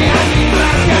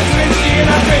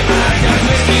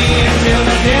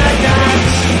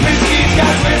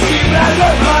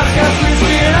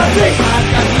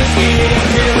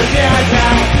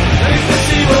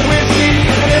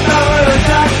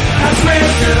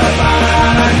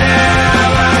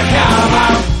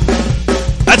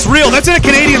 That's real. That's in a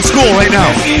Canadian school right now.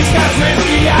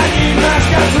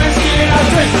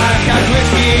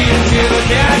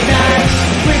 that night.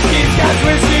 Whiskey's got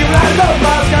whiskey, right?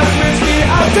 Low-ball's got whiskey.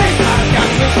 I'll take my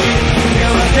got whiskey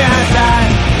till the day I die.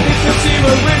 If the sea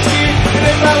was whiskey, and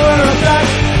if I were a Dutch,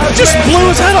 just blew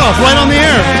his head off right on the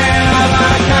air.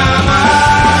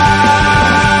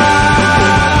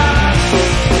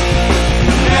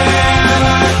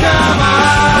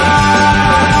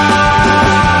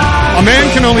 A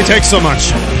man can only take so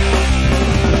much.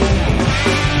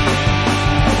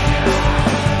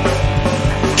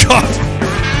 God.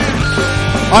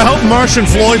 I hope Martian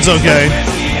Floyd's okay.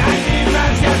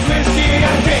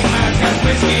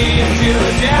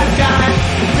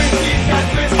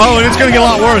 Oh, and it's going to get a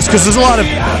lot worse because there's a lot of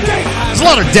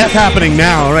death happening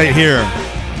now right here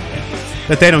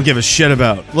that they don't give a shit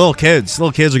about. Little kids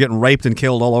are getting raped and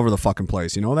killed all over the fucking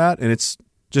place. You know that? And it's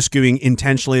just being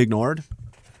intentionally ignored.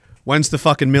 When's the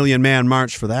fucking Million Man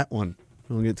March for that one?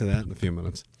 We'll get to that in a few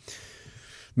minutes.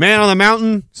 Man on the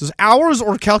Mountain says hours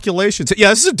or calculations. Yeah,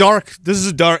 this is a dark,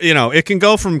 it can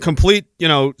go from complete,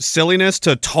 silliness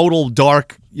to total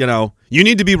dark, you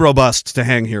need to be robust to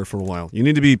hang here for a while. You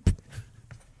need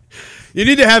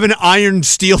to have an iron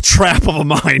steel trap of a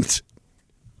mind.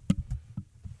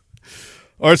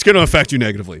 Or it's going to affect you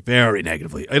negatively, very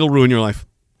negatively. It'll ruin your life.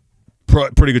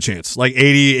 Pretty good chance. Like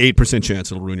 88%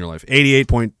 chance it'll ruin your life.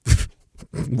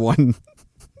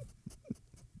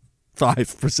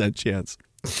 88.15% chance.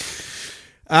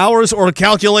 Hours or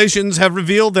calculations have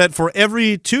revealed that for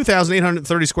every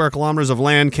 2,830 square kilometers of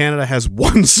land, Canada has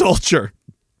one soldier.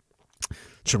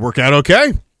 Should work out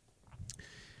okay.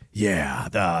 Yeah,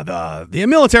 the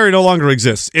military no longer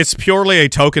exists. It's purely a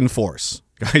token force,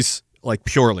 guys. Like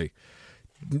purely.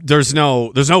 There's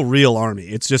no real army.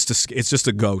 It's just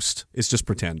a ghost. It's just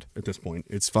pretend at this point.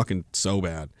 It's fucking so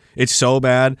bad. It's so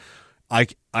bad. I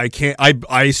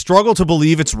struggle to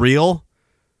believe it's real.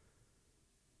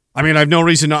 I mean, I have no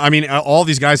reason to. I mean, all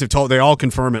these guys they all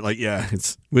confirm it. Like, yeah,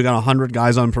 we got 100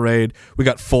 guys on parade. We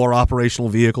got 4 operational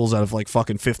vehicles out of like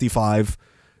fucking 55.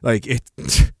 Like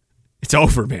it's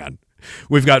over, man.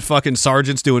 We've got fucking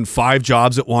sergeants doing 5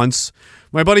 jobs at once.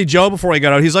 My buddy Joe, before he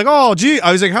got out, he's like, oh, gee.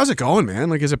 I was like, how's it going, man?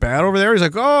 Like, is it bad over there? He's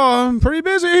like, oh, I'm pretty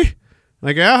busy.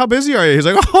 Like, yeah, how busy are you? He's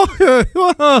like,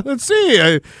 oh, let's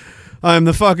see. I'm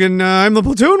the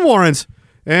platoon warrant,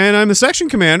 and I'm the section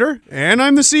commander, and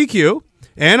I'm the CQ,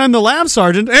 and I'm the lab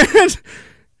sergeant,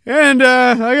 and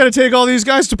I got to take all these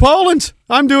guys to Poland.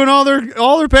 I'm doing all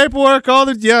their paperwork,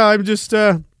 I'm just,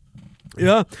 yeah.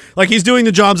 Like, he's doing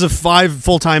the jobs of 5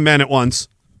 full-time men at once.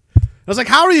 I was like,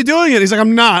 how are you doing it? He's like,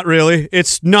 I'm not really.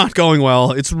 It's not going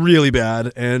well. It's really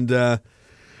bad. And I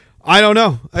don't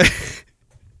know.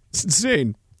 It's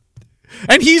insane.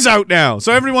 And he's out now.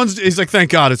 So he's like, thank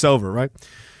God it's over, right?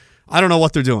 I don't know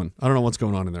what they're doing. I don't know what's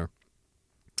going on in there.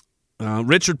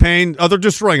 Richard Payne, they're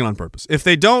destroying it on purpose. If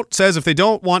they don't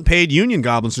want paid union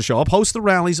goblins to show up, host the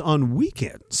rallies on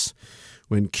weekends.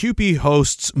 When CUPE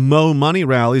hosts Mo Money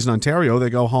rallies in Ontario, they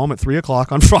go home at 3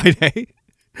 o'clock on Friday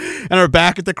and are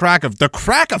back at the crack of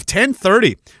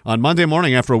 10:30 on Monday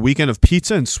morning after a weekend of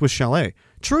pizza and Swiss chalet.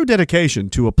 True dedication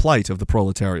to a plight of the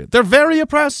proletariat. They're very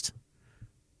oppressed.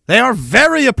 They are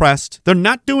very oppressed. They're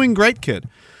not doing great, kid.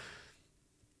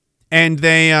 And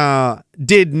they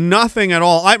did nothing at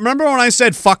all. I remember when I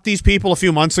said fuck these people a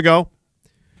few months ago,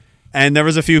 and there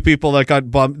was a few people that got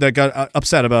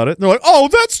upset about it. They're like, oh,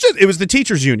 it was the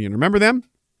teachers union. Remember them?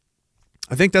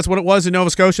 I think that's what it was in Nova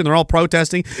Scotia, and they're all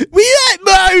protesting. We want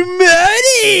more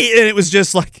money! And it was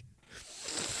just like,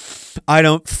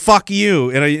 fuck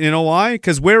you. And you know why?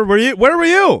 Because where were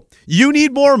you? You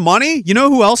need more money? You know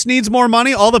who else needs more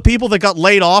money? All the people that got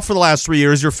laid off for the last 3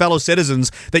 years, your fellow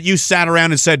citizens that you sat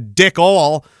around and said dick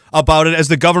all about it as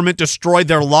the government destroyed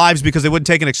their lives because they wouldn't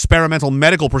take an experimental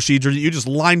medical procedure that you just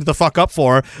lined the fuck up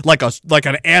for like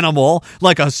an animal,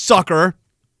 like a sucker.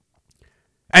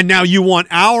 And now you want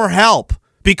our help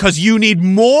because you need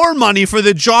more money for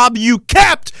the job you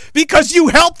kept because you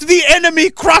helped the enemy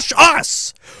crush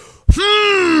us.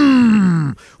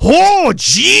 Oh,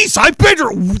 jeez.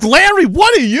 Larry,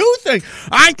 what do you think?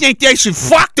 I think they should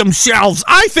fuck themselves.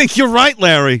 I think you're right,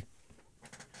 Larry.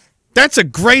 That's a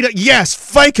great,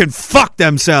 yes, they can fuck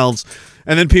themselves.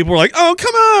 And then people were like, oh,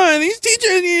 come on, these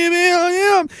teachers,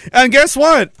 yeah. And guess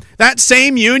what? That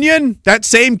same union, that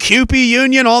same CUPE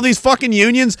union, all these fucking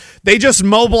unions, they just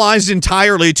mobilized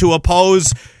entirely to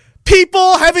oppose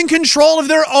people having control of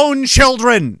their own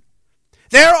children.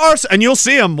 There are, and you'll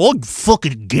see them, we'll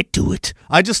fucking get to it.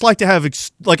 I just like to have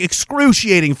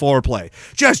excruciating foreplay.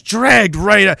 Just dragged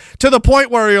right to the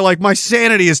point where you're like, my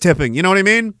sanity is tipping. You know what I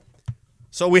mean?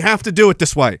 So we have to do it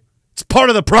this way. It's part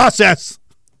of the process.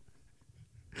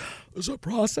 There's a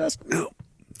process? No,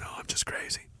 I'm just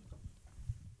crazy.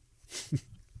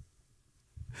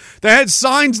 They had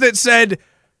signs that said,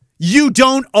 "You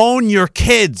don't own your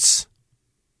kids."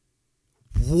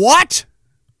 What?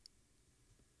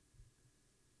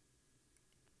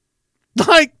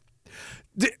 Like,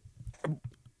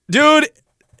 dude,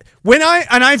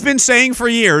 I've been saying for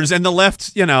years, and the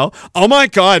left, oh my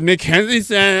God, Mackenzie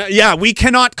said, yeah, we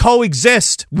cannot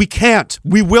coexist. We can't.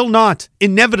 We will not.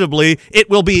 Inevitably, it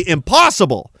will be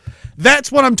impossible.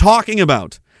 That's what I'm talking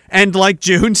about. And like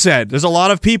June said, there's a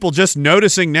lot of people just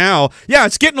noticing now, yeah,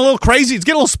 it's getting a little crazy. It's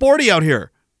getting a little sporty out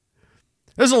here.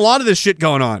 There's a lot of this shit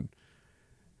going on.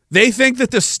 They think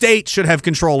that the state should have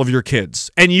control of your kids,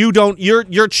 and you don't.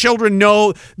 Your children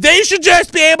know they should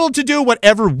just be able to do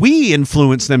whatever we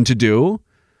influence them to do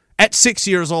at 6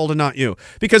 years old and not you.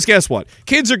 Because guess what?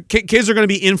 Kids are going to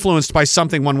be influenced by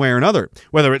something one way or another,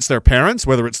 whether it's their parents,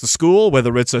 whether it's the school,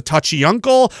 whether it's a touchy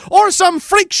uncle, or some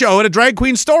freak show at a drag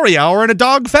queen story hour in a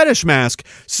dog fetish mask.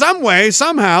 Some way,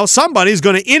 somehow, somebody's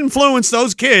going to influence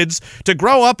those kids to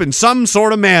grow up in some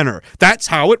sort of manner. That's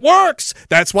how it works.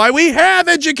 That's why we have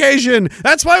education.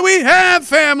 That's why we have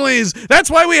families.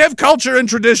 That's why we have culture and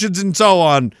traditions and so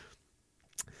on.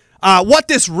 What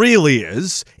this really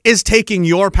is taking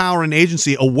your power and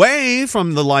agency away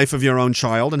from the life of your own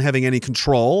child and having any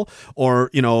control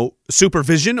or,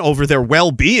 supervision over their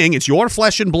well-being. It's your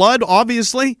flesh and blood,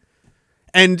 obviously.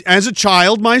 And as a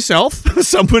child myself,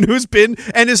 someone who's been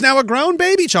and is now a grown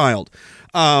baby child,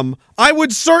 I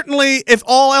would certainly, if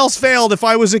all else failed, if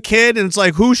I was a kid and it's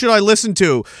like, who should I listen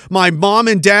to? My mom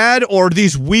and dad or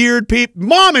these weird people?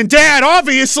 Mom and dad,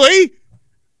 obviously.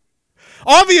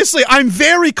 Obviously, I'm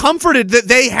very comforted that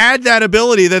they had that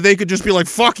ability, that they could just be like,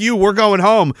 fuck you, we're going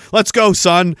home. Let's go,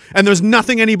 son. And there's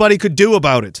nothing anybody could do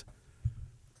about it.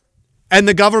 And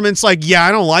the government's like, yeah,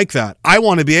 I don't like that. I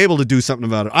want to be able to do something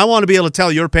about it. I want to be able to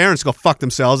tell your parents to go fuck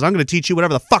themselves, and I'm going to teach you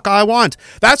whatever the fuck I want.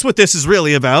 That's what this is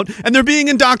really about. And they're being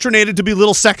indoctrinated to be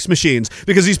little sex machines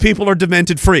because these people are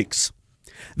demented freaks.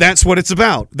 That's what it's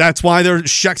about. That's why they're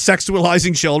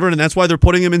sexualizing children, and that's why they're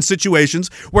putting them in situations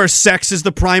where sex is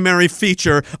the primary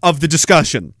feature of the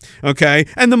discussion. Okay?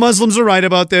 And the Muslims are right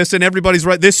about this, and everybody's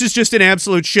right. This is just an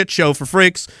absolute shit show for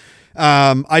freaks.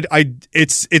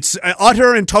 It's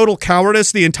utter and total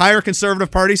cowardice. The entire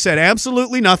Conservative Party said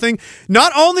absolutely nothing.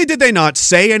 Not only did they not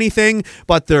say anything,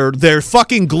 but their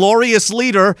fucking glorious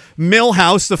leader,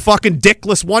 Milhouse, the fucking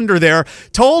dickless wonder there,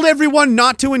 told everyone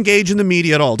not to engage in the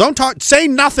media at all. Don't talk, say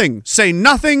nothing,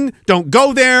 don't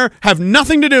go there, have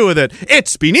nothing to do with it.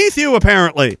 It's beneath you,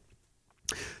 apparently.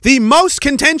 The most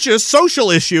contentious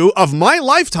social issue of my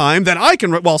lifetime that I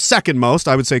can, second most,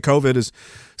 I would say COVID is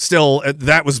still,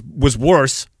 that was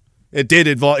worse. It did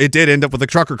end up with a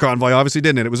trucker convoy, obviously,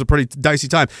 didn't it? It was a pretty dicey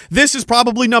time. This is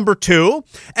probably number 2,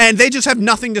 and they just have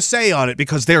nothing to say on it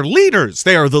because they're leaders.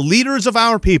 They are the leaders of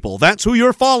our people. That's who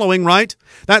you're following, right?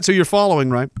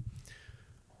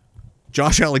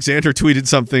 Josh Alexander tweeted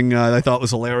something I thought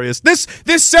was hilarious. This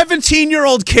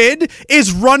 17-year-old kid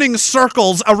is running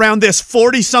circles around this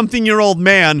 40-something-year-old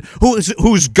man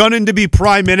who's gunning to be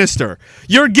prime minister.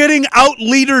 You're getting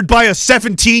out-leadered by a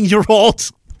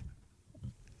 17-year-old.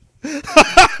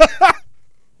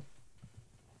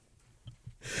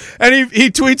 And he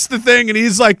tweets the thing, and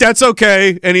he's like, that's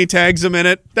okay. And he tags him in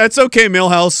it. That's okay,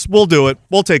 Milhouse. We'll do it.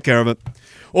 We'll take care of it.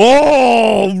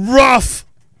 Oh, rough.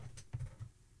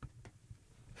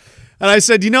 And I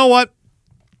said, you know what?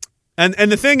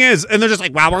 And the thing is, and they're just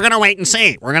like, well, we're going to wait and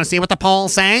see. We're going to see what the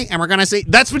polls say, and we're going to see.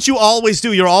 That's what you always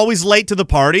do. You're always late to the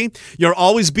party. You're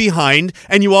always behind,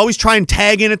 and you always try and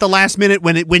tag in at the last minute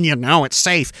when you know it's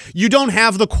safe. You don't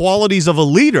have the qualities of a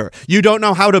leader. You don't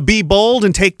know how to be bold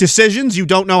and take decisions. You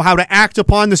don't know how to act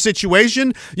upon the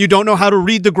situation. You don't know how to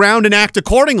read the ground and act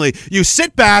accordingly. You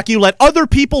sit back, you let other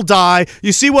people die,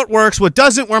 you see what works, what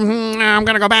doesn't work. I'm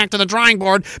going to go back to the drawing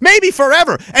board, maybe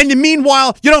forever. And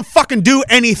meanwhile, you don't fucking do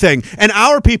anything. And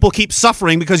our people keep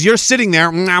suffering because you're sitting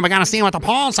there, we gotta see what the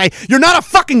polls say. You're not a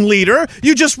fucking leader.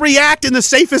 You just react in the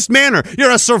safest manner.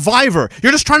 You're a survivor.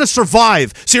 You're just trying to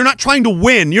survive. So you're not trying to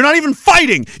win. You're not even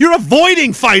fighting. You're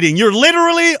avoiding fighting. You're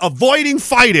literally avoiding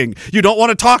fighting. You don't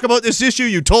want to talk about this issue.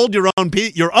 You told your own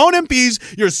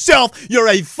MPs yourself, you're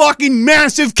a fucking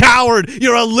massive coward.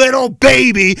 You're a little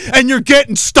baby, and you're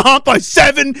getting stomped by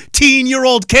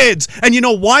 17-year-old kids. And you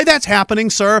know why that's happening,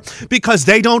 sir? Because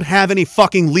they don't have any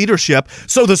fucking leadership leadership,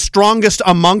 so the strongest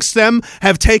amongst them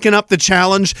have taken up the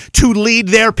challenge to lead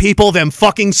their people them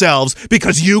fucking selves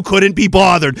because you couldn't be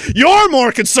bothered. You're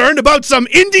more concerned about some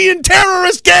Indian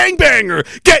terrorist gangbanger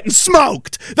getting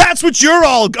smoked. That's what you're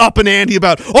all up and andy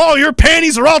about. Oh, your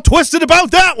panties are all twisted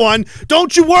about that one.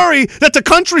 Don't you worry that the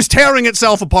country's tearing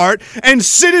itself apart and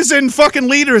citizen fucking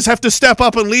leaders have to step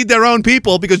up and lead their own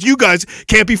people because you guys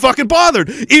can't be fucking bothered,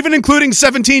 even including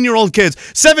 17-year-old kids.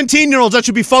 17-year-olds that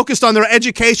should be focused on their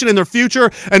education and their future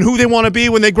and who they want to be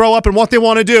when they grow up and what they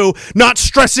want to do, not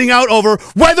stressing out over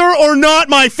whether or not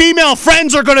my female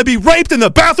friends are going to be raped in the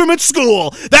bathroom at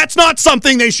school. That's not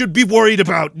something they should be worried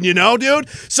about, you know, dude?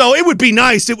 So it would be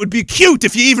nice, it would be cute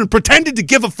if you even pretended to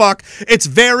give a fuck. It's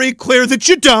very clear that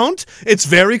you don't. It's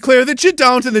very clear that you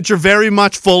don't and that you're very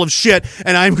much full of shit,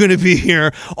 and I'm going to be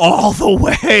here all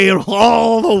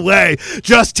the way,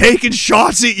 just taking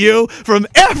shots at you from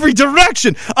every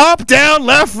direction. Up, down,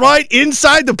 left, right,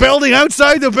 inside the building,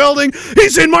 outside the building.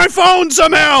 He's in my phone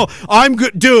somehow. I'm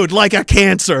good, dude, like a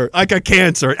cancer. I'm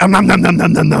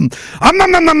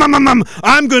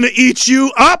going to eat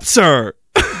you up, sir.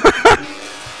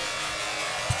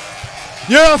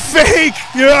 You're a fake.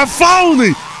 You're a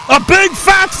phony. A big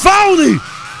fat phony.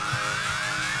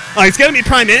 Oh, he's going to be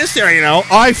prime minister, you know.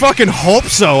 I fucking hope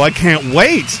so. I can't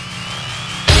wait.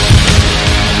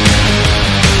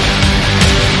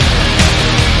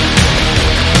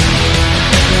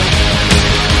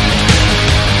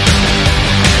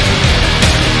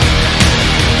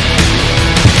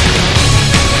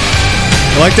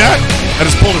 You like that? I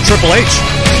just pulled a Triple H.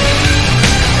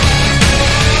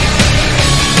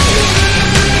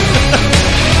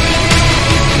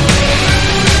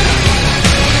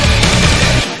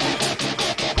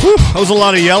 Whew, that was a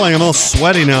lot of yelling. I'm all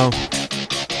sweaty now.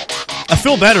 I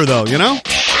feel better, though, you know?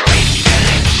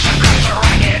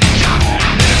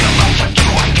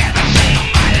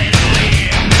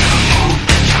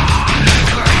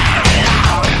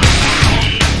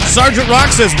 Sergeant Rock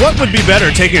says, what would be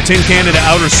better, taking a tin can into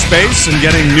outer space and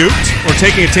getting nuked, or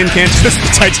taking a tin can to the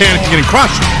Titanic and getting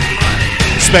crushed?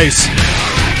 Space.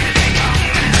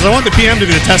 Because I want the PM to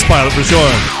be the test pilot for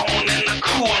sure.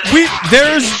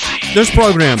 There's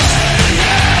programs.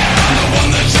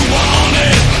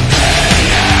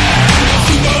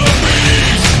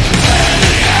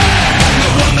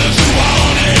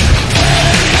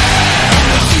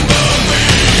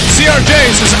 CRJ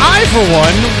says, I, for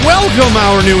one, welcome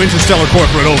our new interstellar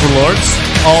corporate overlords.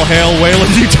 All hail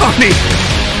Wayland Yutani.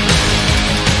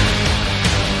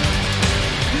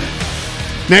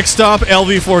 Next stop,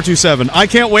 LV-427. I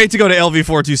can't wait to go to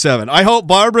LV-427. I hope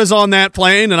Barbara's on that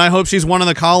plane, and I hope she's one of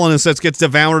the colonists that gets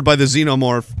devoured by the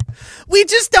xenomorph. We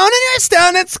just don't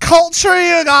understand its culture,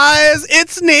 you guys.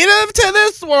 It's native to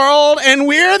this world, and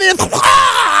we're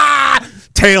the...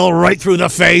 Tail right through the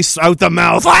face, out the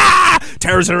mouth.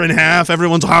 Tears her in half.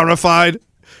 Everyone's horrified.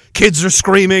 Kids are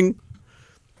screaming.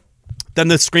 Then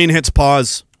the screen hits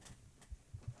pause.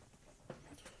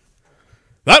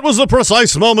 That was the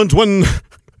precise moment when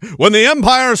the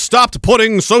Empire stopped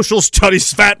putting social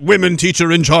studies fat women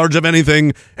teacher in charge of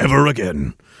anything ever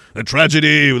again. A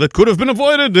tragedy that could have been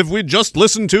avoided if we'd just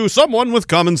listened to someone with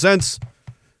common sense.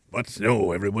 But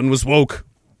no, everyone was woke.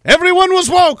 Everyone was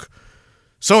woke!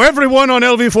 So everyone on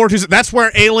LV-427, that's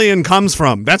where Alien comes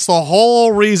from. That's the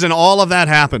whole reason all of that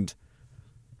happened.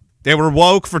 They were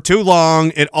woke for too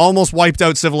long. It almost wiped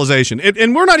out civilization.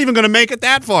 And we're not even going to make it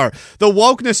that far. The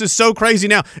wokeness is so crazy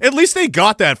now. At least they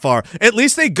got that far. At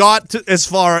least they got to as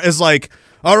far as like,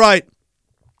 all right,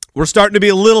 we're starting to be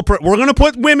a little... we're going to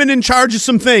put women in charge of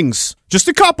some things. Just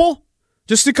a couple.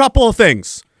 Just a couple of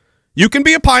things. You can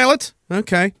be a pilot.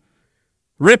 Okay.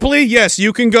 Ripley, yes,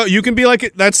 you can go. You can be like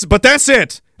it. But that's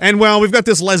it. And well, we've got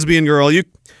this lesbian girl.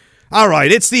 All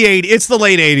right, it's the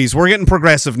late 80s. We're getting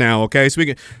progressive now, okay? So we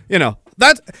can,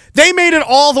 that they made it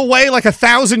all the way like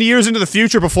 1,000 years into the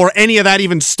future before any of that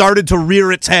even started to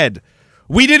rear its head.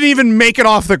 We didn't even make it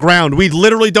off the ground. We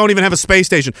literally don't even have a space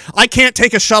station. I can't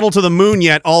take a shuttle to the moon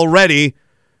yet already,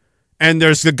 and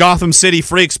there's the Gotham City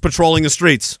freaks patrolling the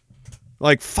streets.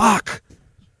 Like, fuck.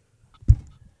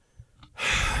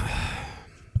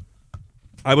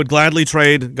 I would gladly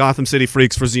trade Gotham City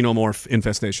freaks for xenomorph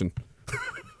infestation.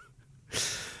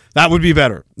 That would be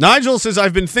better. Nigel says,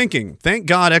 I've been thinking, thank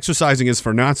God exercising is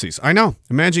for Nazis. I know.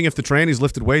 Imagine if the trannies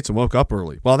lifted weights and woke up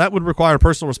early. Well, that would require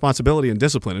personal responsibility and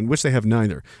discipline, in which they have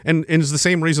neither. And it's the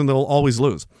same reason they'll always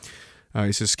lose.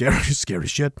 He says, scary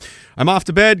shit. I'm off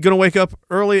to bed, gonna wake up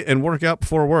early and work out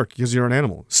before work because you're an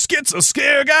animal.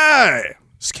 Schizo-scare guy.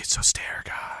 Schizo-stare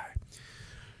guy.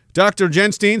 Dr.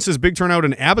 Jenstein says, big turnout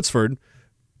in Abbotsford.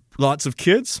 Lots of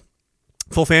kids.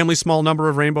 Full family, small number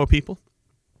of rainbow people.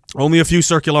 Only a few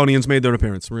Circulonians made their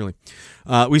appearance, really.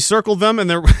 We circled them, and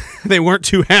they weren't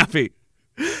too happy.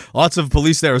 Lots of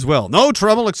police there as well. No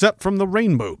trouble except from the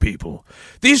rainbow people.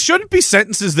 These shouldn't be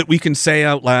sentences that we can say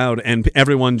out loud, and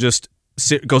everyone just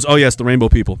goes, oh, yes, the rainbow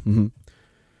people. Mm-hmm.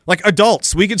 Like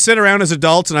adults. We could sit around as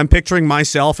adults, and I'm picturing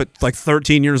myself at like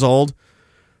 13 years old.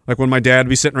 Like when my dad would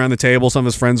be sitting around the table, some of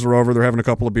his friends were over, they're having a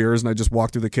couple of beers, and I just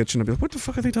walk through the kitchen and be like, what the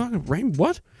fuck are they talking about?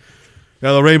 What?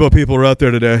 Yeah, the rainbow people were out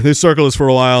there today. They circled us for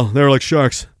a while. They were like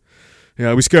sharks.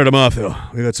 Yeah, we scared them off, though.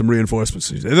 We got some reinforcements.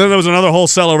 And then there was another whole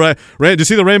cellar. Did you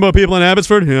see the rainbow people in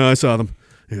Abbotsford? Yeah, I saw them.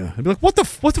 Yeah. I'd be like, what the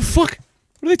fuck? What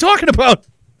are they talking about?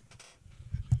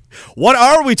 What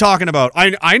are we talking about?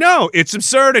 I know. It's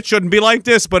absurd. It shouldn't be like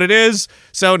this, but it is.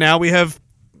 So now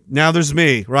there's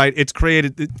me, right? It's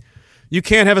created. You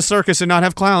can't have a circus and not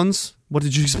have clowns. What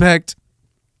did you expect?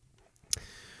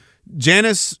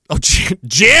 Janice. Oh,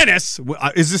 Janice.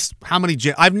 Is this how many?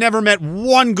 I've never met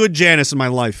one good Janice in my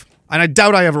life, and I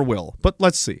doubt I ever will. But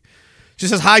let's see. She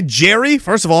says, "Hi, Jerry.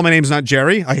 First of all, my name's not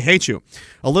Jerry. I hate you.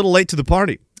 A little late to the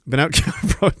party. Been out."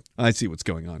 I see what's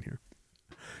going on here.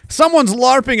 Someone's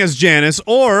LARPing as Janice,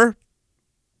 or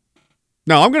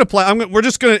no, I'm gonna play. We're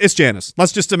just gonna. It's Janice.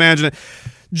 Let's just imagine it.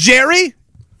 Jerry,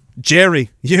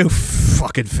 you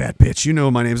fucking fat bitch. You know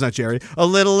my name's not Jerry. A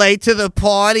little late to the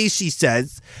party, she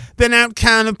says. Been out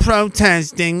kind of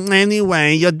protesting.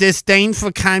 Anyway, your disdain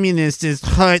for communists is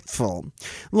hurtful.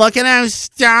 Look at how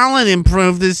Stalin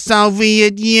improved the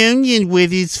Soviet Union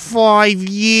with his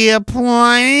 5-year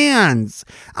plans.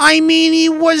 I mean, he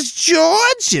was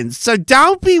Georgian, so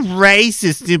don't be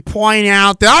racist and point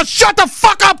out that... Oh, shut the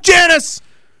fuck up, Janice!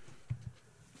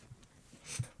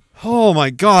 Oh, my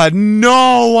God.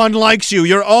 No one likes you.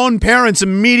 Your own parents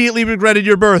immediately regretted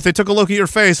your birth. They took a look at your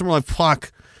face and were like,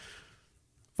 fuck.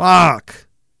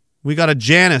 We got a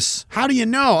Janice. How do you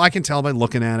know? I can tell by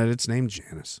looking at it. It's named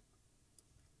Janice.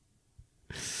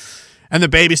 And the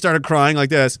baby started crying like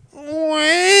this.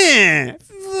 And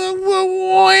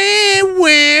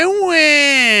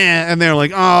they're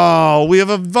like, oh, we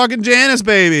have a fucking Janice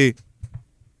baby.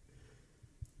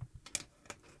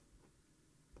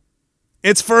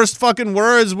 Its first fucking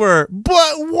words were,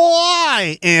 but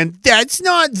why? And that's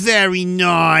not very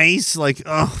nice. Like,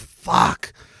 oh,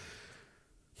 fuck.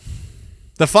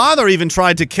 The father even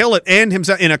tried to kill it and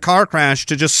himself in a car crash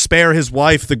to just spare his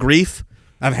wife the grief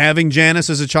of having Janice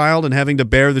as a child and having to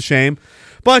bear the shame.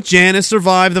 But Janice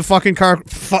survived the fucking car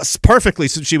perfectly.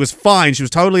 So she was fine. She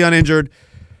was totally uninjured.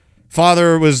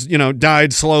 Father was,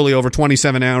 died slowly over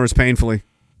 27 hours painfully.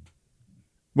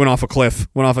 Went off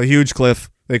a huge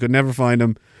cliff. They could never find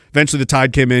him. Eventually the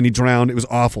tide came in. He drowned. It was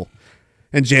awful.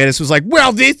 And Janice was like,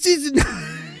 well, this isn't...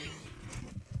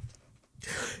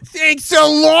 Thanks a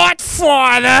lot,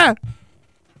 Father.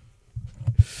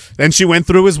 Then she went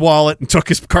through his wallet and took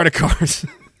his card of cards.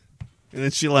 And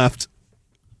then she left.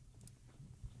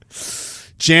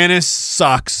 Janice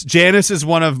sucks. Janice is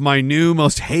one of my new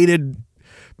most hated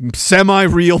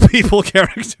semi-real people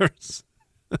characters.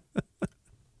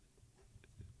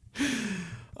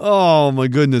 Oh, my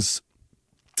goodness.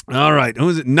 All right. Who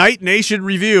is it? Night Nation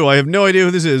Review. I have no idea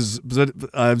who this is, but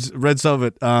I've read some of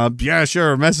it. Yeah,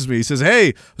 sure. Message me. He says, hey,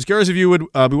 I was curious if you would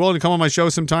be willing to come on my show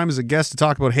sometime as a guest to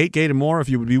talk about Hategate and more. If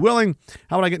you would be willing,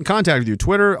 how would I get in contact with you?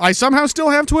 Twitter. I somehow still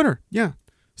have Twitter. Yeah. It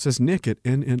says Nick at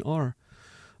NNR.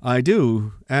 I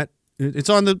do. It's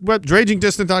on the web,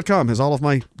 ragingdistant.com. Has all of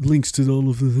my links to all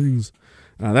of the things.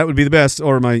 That would be the best,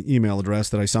 or my email address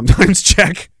that I sometimes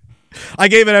check. I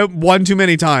gave it out one too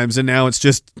many times, and now it's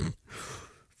just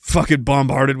fucking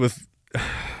bombarded with,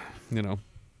 the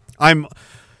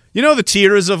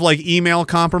tiers of like email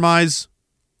compromise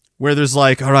where there's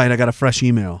like, all right, I got a fresh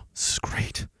email. This is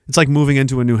great. It's like moving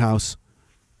into a new house.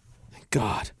 Thank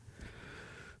God.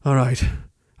 All right.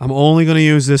 I'm only going to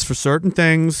use this for certain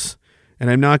things, and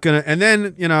I'm not going to, and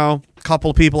then, a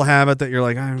couple of people have it that you're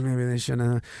like, oh, maybe they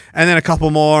shouldn't. And then a couple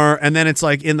more, and then it's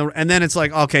like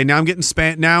okay, now I'm getting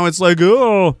spam. Now it's like,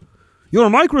 oh, your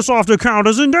Microsoft account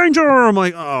is in danger. I'm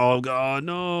like, oh God,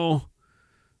 no.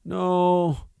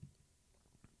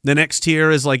 The next tier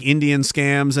is like Indian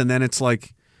scams, and then it's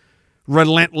like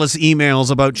relentless emails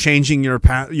about changing your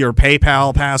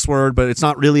PayPal password, but it's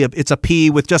not really it's a P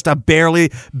with just a barely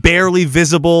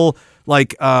visible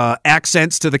like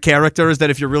accents to the characters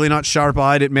that if you're really not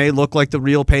sharp-eyed, it may look like the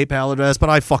real PayPal address, but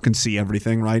I fucking see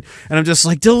everything, right? And I'm just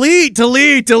like, delete,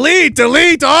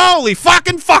 holy fuck.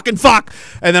 And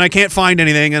then I can't find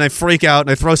anything, and I freak out, and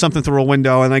I throw something through a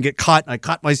window, and I get cut, and I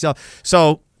cut myself.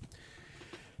 So,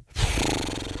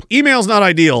 email's not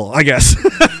ideal, I guess.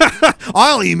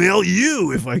 I'll email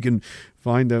you if I can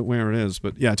find out where it is.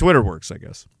 But yeah, Twitter works, I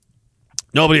guess.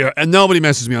 Nobody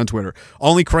messes me on Twitter.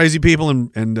 Only crazy people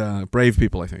and brave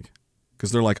people, I think,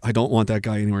 because they're like, I don't want that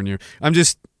guy anywhere near. I'm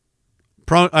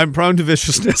prone to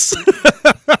viciousness.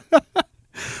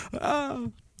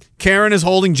 Karen is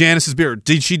holding Janice's beer.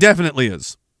 She definitely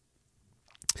is.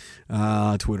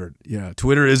 Twitter. Yeah,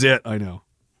 Twitter is it. I know.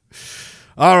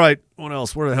 All right. What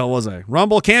else? Where the hell was I?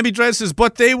 Rumble. Canby dresses,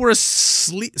 but they were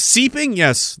seeping?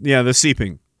 Yes. Yeah, the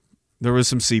seeping. There was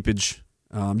some seepage.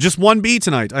 Just one bee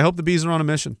tonight. I hope the bees are on a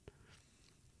mission.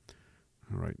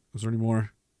 All right. Was there any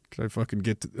more? Did I fucking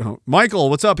get to... Oh. Michael,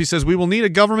 what's up? He says, we will need a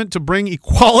government to bring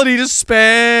equality to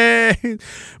space.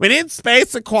 We need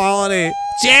space equality.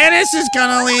 Janice is going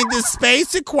to lead the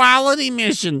space equality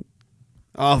mission.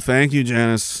 Oh, thank you,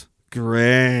 Janice.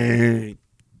 Great.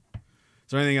 Is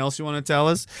there anything else you want to tell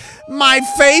us? My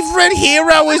favorite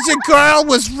hero as a girl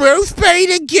was Ruth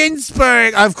Bader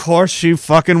Ginsburg. Of course she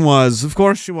fucking was. Of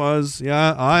course she was.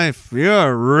 Yeah,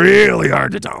 you're really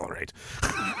hard to tolerate.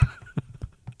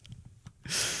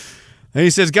 And he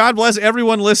says, God bless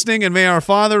everyone listening, and may our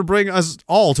Father bring us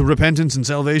all to repentance and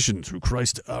salvation through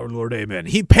Christ our Lord. Amen.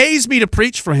 He pays me to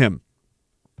preach for him.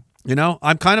 You know,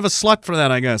 I'm kind of a slut for that,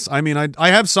 I guess. I mean, I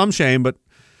have some shame, but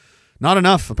not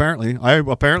enough, apparently. I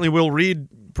will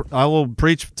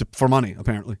preach for money,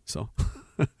 apparently. So,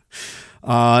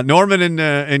 Norman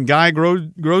and Guy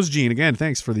Grosjean, again,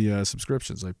 thanks for the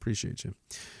subscriptions. I appreciate you.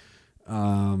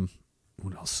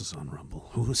 What else is on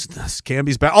Rumble? Who is this?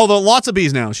 Camby's back. Although lots of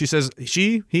bees now. She says,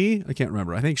 he? I can't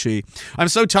remember. I think she. I'm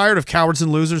so tired of cowards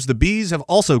and losers. The bees have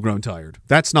also grown tired.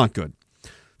 That's not good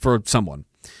for someone.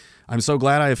 I'm so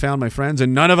glad I have found my friends,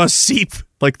 and none of us seep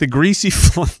like the greasy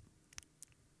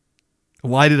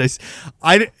Why did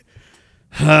I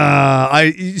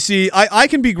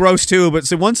can be gross too, but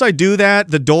see, once I do that,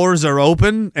 the doors are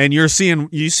open, and you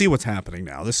see what's happening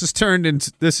now. This is turned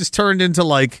into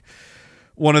like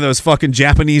one of those fucking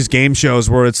Japanese game shows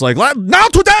where it's like, now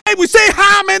today we say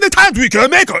how many times we can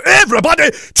make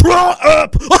everybody throw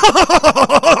up.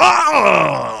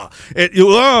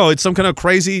 It's some kind of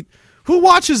crazy. Who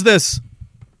watches this?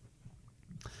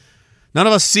 None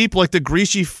of us seep like the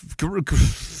greasy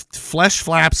flesh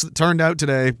flaps that turned out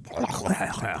today.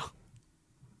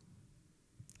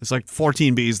 It's like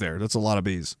 14 bees there. That's a lot of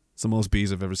bees. It's the most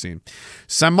bees I've ever seen.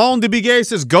 Simone de Biguet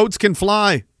says goats can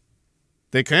fly.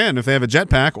 They can if they have a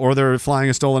jetpack or they're flying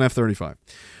a stolen F-35.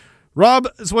 Rob,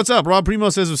 what's up? Rob Primo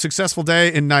says a successful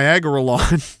day in Niagara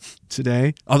Lawn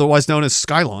today, otherwise known as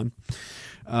Skylon.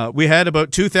 We had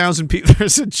about 2,000 people.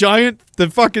 There's a giant, the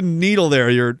fucking needle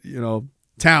there,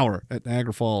 tower at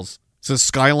Niagara Falls. It says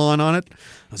Skylon on it.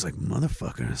 I was like,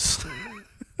 motherfuckers.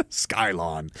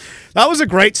 Skylon. That was a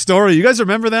great story. You guys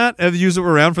remember that? Have you used it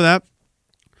around for that?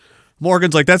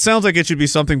 Morgan's like, that sounds like it should be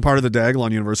something part of the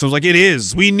Daglon universe. I was like, it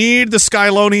is. We need the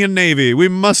Skylonian Navy. We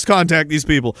must contact these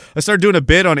people. I started doing a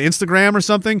bit on Instagram or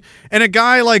something, and a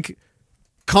guy, like,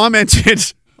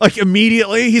 commented, like,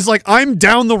 immediately. He's like, I'm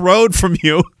down the road from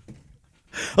you.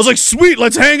 I was like, sweet,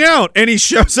 let's hang out. And he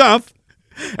shows up,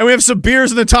 and we have some beers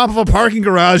in the top of a parking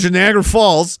garage in Niagara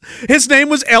Falls. His name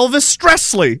was Elvis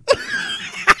Stressley.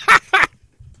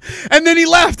 And then he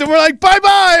left, and we're like,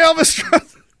 bye-bye, Elvis Stressley.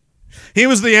 He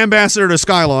was the ambassador to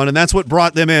Skylon, and that's what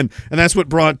brought them in. And that's what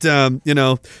brought,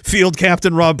 Field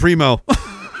Captain Rob Primo.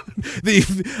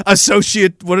 The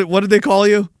associate, what did they call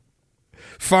you?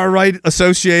 Far-right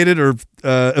associated or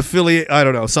affiliate, I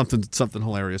don't know, something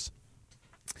hilarious.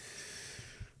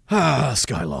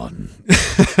 Skylon.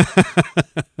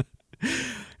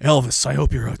 Elvis, I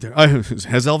hope you're out there.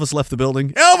 Has Elvis left the building?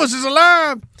 Elvis is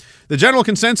alive! The general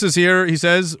consensus here,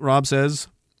 Rob says,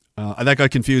 that got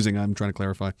confusing. I'm trying to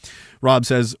clarify. Rob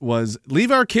says was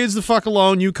leave our kids the fuck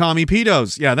alone, you commie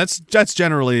pedos. Yeah, that's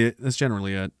generally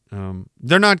it.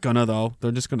 They're not gonna though.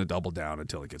 They're just gonna double down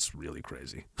until it gets really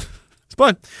crazy.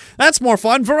 But that's more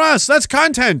fun for us. That's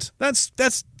content. That's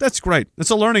great. It's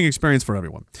a learning experience for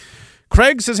everyone.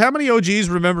 Craig says, how many OGs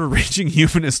remember Raging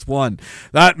Humanist 1?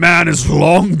 That man is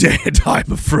long dead,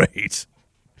 I'm afraid.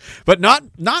 But not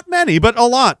many, but a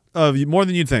lot of you, more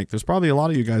than you'd think. There's probably a lot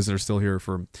of you guys that are still here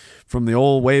from the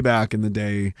old way back in the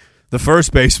day, the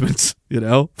first basements,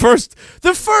 the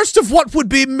first of what would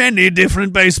be many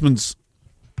different basements.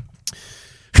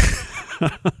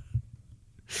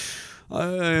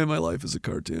 My life is a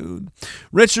cartoon.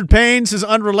 Richard Payne says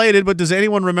unrelated, but does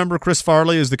anyone remember Chris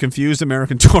Farley as the confused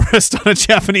American tourist on a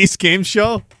Japanese game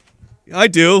show? I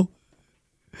do.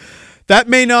 That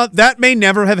may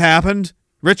never have happened.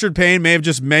 Richard Payne may have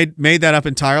just made that up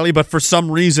entirely, but for some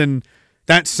reason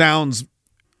that sounds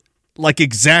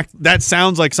like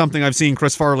something I've seen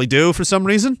Chris Farley do for some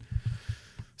reason.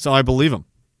 So I believe him.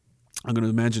 I'm going to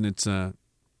imagine it's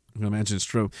I imagine it's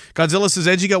true. Godzilla says,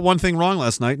 Edgy got one thing wrong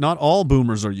last night. Not all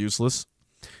boomers are useless.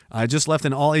 I just left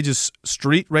an all-ages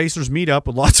street racers meetup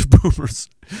with lots of boomers.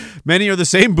 Many are the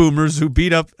same boomers who beat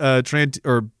the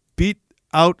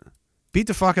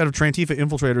fuck out of Trantifa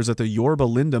infiltrators at the Yorba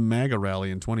Linda MAGA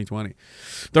rally in 2020.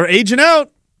 They're aging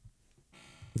out.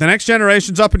 The next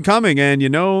generation's up and coming, and you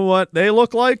know what they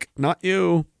look like? Not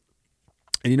you.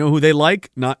 And you know who they like?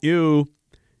 Not you.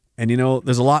 And you know,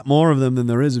 there's a lot more of them than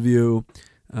there is of you.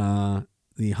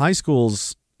 The high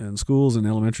schools and schools and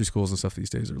elementary schools and stuff these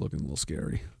days are looking a little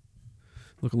scary.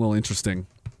 Looking a little interesting.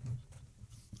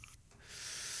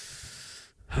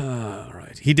 All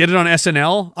right. He did it on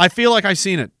SNL. I feel like I've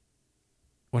seen it.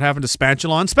 What happened to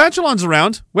Spatulon? Spatulon's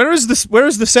around. Where is this? Where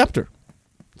is the scepter?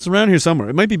 It's around here somewhere.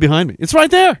 It might be behind me. It's right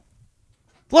there.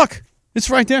 Look. It's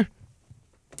right there.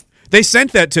 They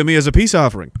sent that to me as a peace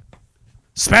offering.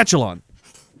 Spatulon.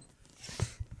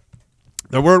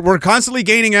 We're constantly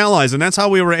gaining allies, and that's how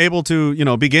we were able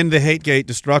to, begin the Hategate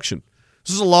destruction.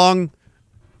 This is a long...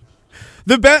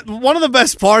 One of the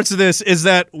best parts of this is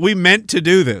that we meant to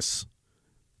do this.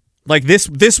 Like, this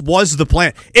was the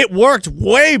plan. It worked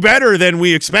way better than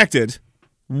we expected.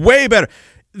 Way better.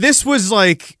 This was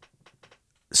like...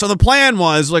 So the plan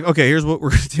was, like, okay, here's what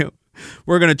we're going to do.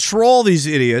 We're going to troll these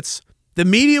idiots. The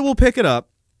media will pick it up.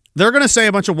 They're going to say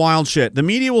a bunch of wild shit. The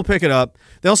media will pick it up.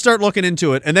 They'll start looking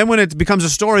into it. And then when it becomes a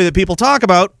story that people talk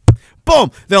about,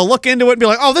 boom, they'll look into it and be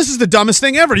like, oh, this is the dumbest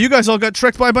thing ever. You guys all got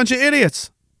tricked by a bunch of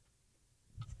idiots.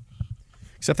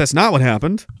 Except that's not what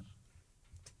happened.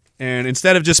 And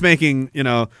instead of just making,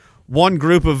 one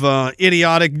group of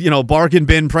idiotic, bargain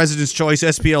bin President's Choice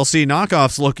SPLC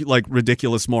knockoffs look like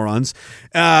ridiculous morons,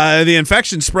 the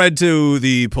infection spread to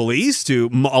the police, to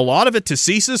a lot of it to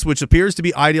CSIS, which appears to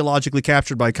be ideologically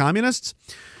captured by communists,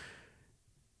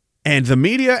 and the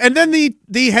media, and then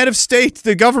the head of state,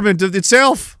 the government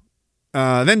itself,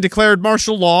 then declared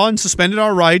martial law and suspended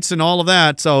our rights and all of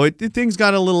that. So things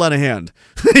got a little out of hand.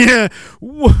 Yeah,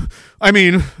 I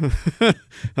mean,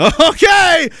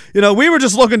 okay. We were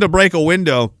just looking to break a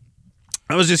window.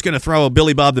 I was just going to throw a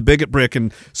Billy Bob the Bigot brick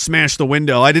and smash the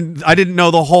window. I didn't know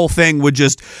the whole thing would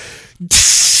just...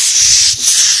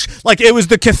 Like it was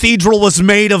the cathedral was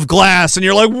made of glass, and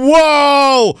you're like,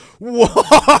 whoa,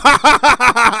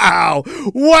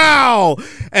 wow.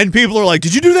 And people are like,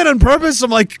 did you do that on purpose?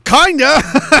 I'm like, kinda.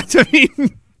 I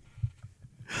mean,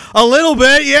 a little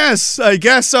bit, yes, I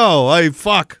guess so.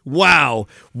 Wow.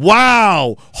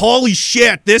 Holy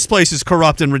shit, this place is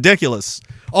corrupt and ridiculous.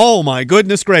 Oh my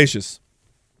goodness gracious.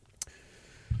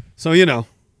 So,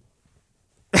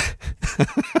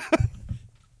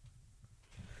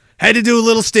 had to do a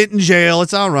little stint in jail.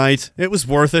 It's all right. It was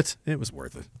worth it.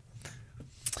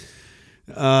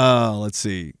 Let's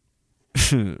see.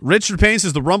 Richard Payne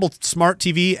says the Rumble Smart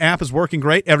TV app is working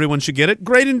great. Everyone should get it.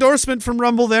 Great endorsement from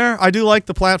Rumble there. I do like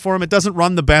the platform. It doesn't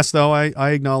run the best, though.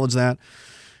 I acknowledge that.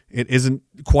 It isn't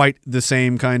quite the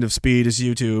same kind of speed as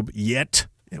YouTube yet.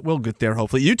 It will get there,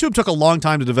 hopefully. YouTube took a long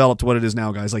time to develop to what it is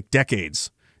now, guys, like decades.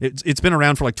 It's been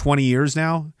around for like 20 years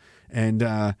now,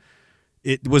 and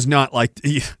it was not like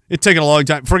it taken a long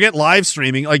time. Forget live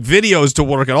streaming, like videos to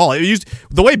work at all.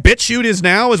 The way BitChute is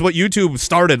now is what YouTube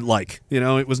started like.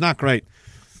 It was not great.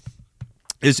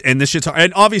 And this shit's hard.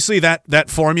 And obviously that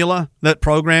formula, that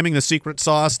programming, the secret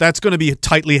sauce, that's going to be a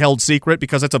tightly held secret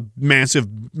because that's a massive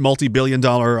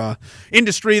multi-billion-dollar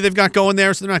industry they've got going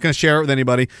there. So they're not going to share it with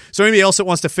anybody. So anybody else that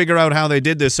wants to figure out how they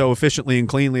did this so efficiently and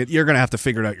cleanly, you're going to have to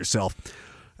figure it out yourself.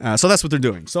 So that's what they're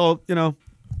doing. So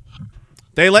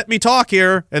they let me talk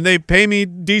here, and they pay me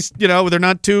decent. They're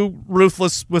not too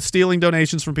ruthless with stealing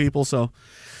donations from people, so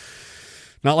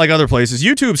not like other places.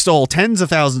 YouTube stole tens of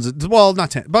thousands. Well,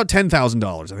 not about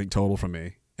 $10,000, I think, total from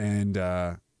me, and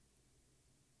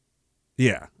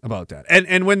yeah, about that.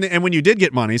 And when you did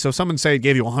get money, so if someone say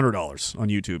gave you $100 on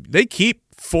YouTube, they keep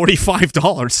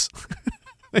 $45.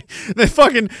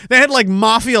 they had like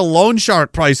mafia loan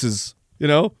shark prices,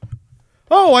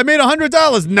 Oh, I made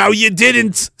 $100. No, you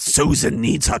didn't. Susan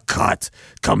needs a cut.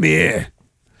 Come here.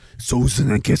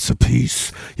 Susan gets a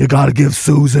piece. You gotta give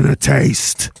Susan a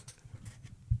taste.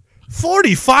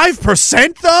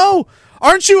 45%, though?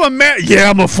 Aren't you a Yeah,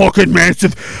 I'm a fucking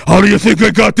massive. How do you think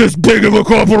I got this big of a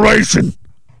corporation?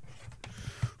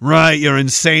 Right, you're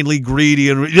insanely greedy.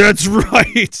 That's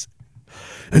right.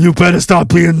 And you better stop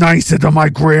being nicer to my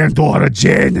granddaughter,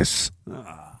 Janice.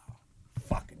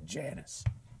 Fucking Janice.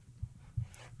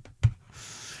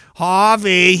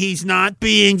 Harvey, he's not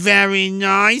being very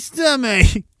nice to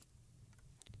me.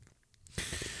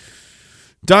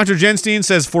 Dr. Genstein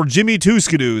says, for Jimmy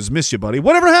Two-Skidoos, miss you, buddy.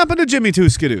 Whatever happened to Jimmy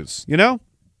Two-Skidoos,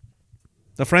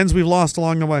 The friends we've lost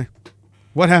along the way.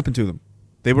 What happened to them?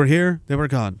 They were here, they were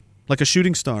gone. Like a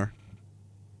shooting star.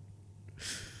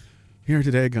 Here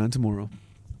today, gone tomorrow.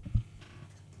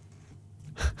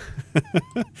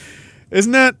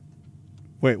 Isn't that...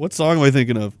 Wait, what song am I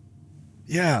thinking of?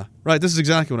 Yeah, right, this is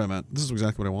exactly what I meant. This is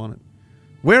exactly what I wanted.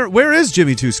 Where is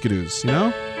Jimmy Two Skidoos, you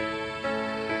know?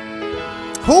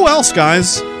 Who else,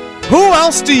 guys? Who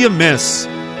else do you miss?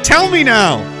 Tell me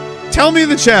now. Tell me in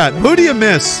the chat. Who do you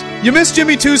miss? You miss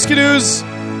Jimmy Two Skidoos?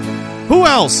 Who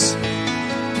else?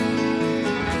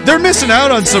 They're missing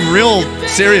out on some real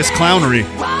serious clownery.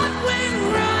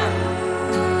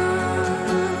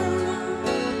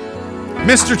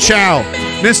 Mr. Chow.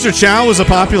 Mr. Chow was a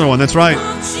popular one, that's right.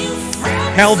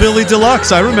 Hellbilly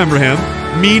Deluxe, I remember him.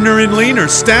 Meaner and Leaner.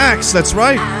 Stax, that's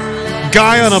right.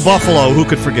 Guy on a Buffalo, who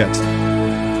could forget?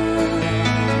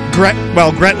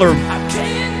 Gretler.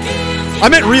 I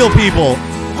meant real people.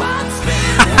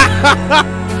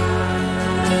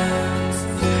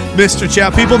 Mr. Chow.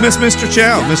 People miss Mr.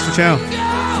 Chow. Mr. Chow.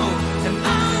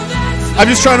 I'm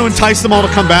just trying to entice them all to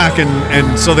come back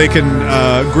and so they can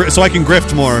so I can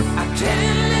grift more.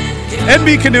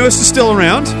 NB Canoeist is still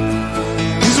around.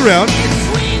 He's around.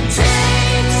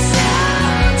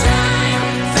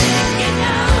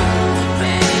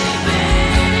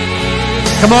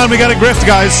 Come on, we got to grift,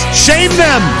 guys. Shame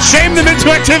them. Shame them into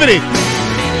activity.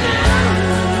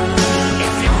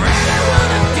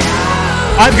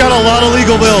 I've got a lot of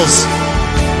legal bills.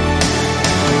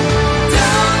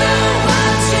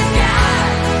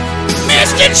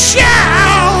 Mr.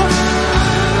 Chow!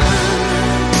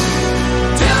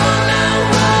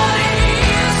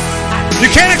 You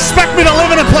can't expect me to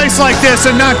live in a place like this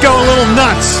and not go a little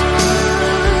nuts.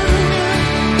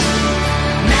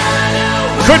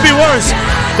 Could be worse.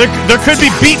 There could be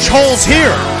beach holes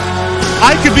here.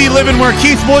 I could be living where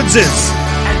Keith Woods is,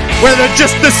 where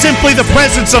simply the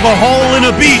presence of a hole in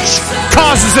a beach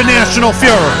causes a national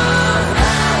furor.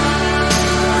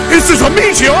 This is a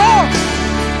meteor!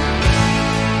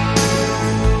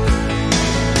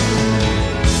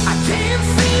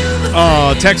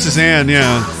 Oh, Texas Ann,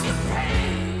 yeah.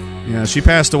 Yeah, she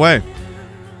passed away.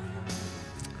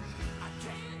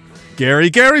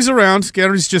 Gary's around.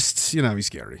 Gary's just, he's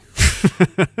Gary.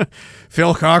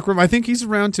 Phil Cockrum, I think he's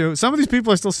around too. Some of these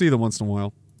people I still see them once in a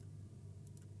while.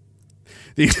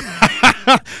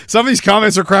 Some of these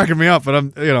comments are cracking me up, but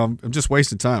I'm just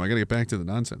wasting time. I got to get back to the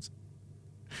nonsense.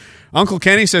 Uncle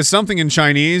Kenny says something in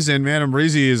Chinese, and Madame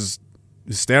Breezy is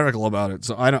hysterical about it.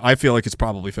 So I feel like it's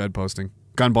probably Fed posting.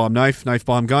 Gun bomb knife, knife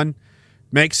bomb gun.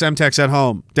 Make Semtex at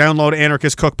home. Download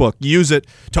Anarchist Cookbook. Use it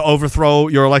to overthrow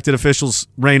your elected officials'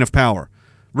 reign of power.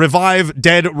 Revive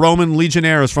dead Roman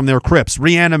legionnaires from their crypts.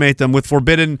 Reanimate them with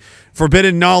forbidden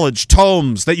knowledge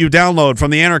tomes that you download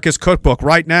from the Anarchist Cookbook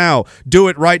right now. Do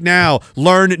it right now.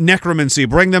 Learn necromancy.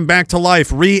 Bring them back to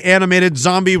life. Reanimated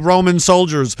zombie Roman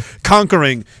soldiers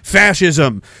conquering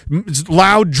fascism.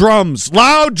 Loud drums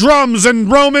and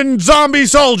Roman zombie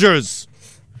soldiers.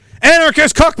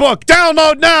 Anarchist Cookbook.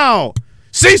 Download now.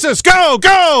 Ceases.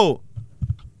 Go.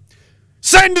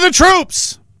 Send the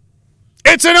troops.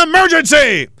 It's an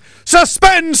emergency!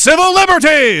 Suspend civil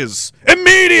liberties!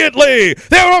 Immediately!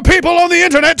 There are people on the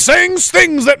internet saying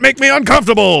things that make me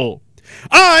uncomfortable.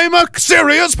 I'm a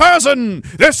serious person.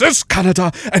 This is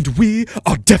Canada, and we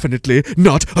are definitely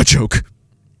not a joke.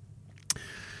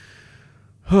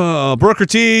 Brooker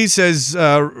T says,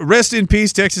 rest in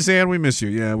peace, Texas Ann. We miss you.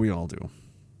 Yeah, we all do.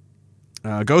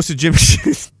 Ghost of Jimmy...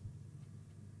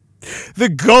 The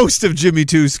ghost of Jimmy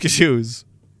Two Shoes.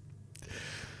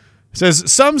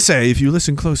 Says, some say if you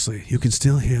listen closely, you can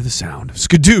still hear the sound of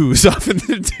skidoos off in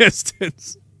the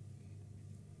distance.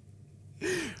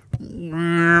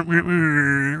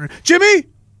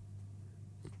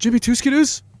 Jimmy Two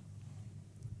Skidoos?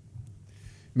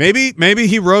 Maybe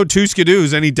he rode two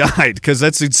skidoos and he died, because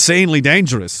that's insanely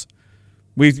dangerous.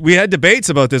 We had debates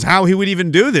about this, how he would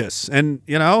even do this. And,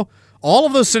 all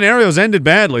of those scenarios ended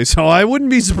badly, so I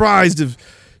wouldn't be surprised if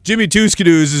Jimmy Two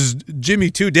Skidoos is Jimmy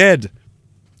Two dead.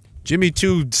 Jimmy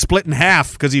Two split in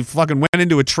half because he fucking went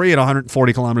into a tree at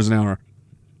 140 kilometers an hour.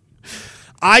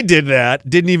 I did that.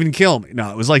 Didn't even kill me.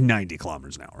 No, it was like 90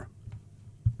 kilometers an hour.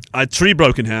 A tree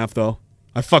broke in half, though.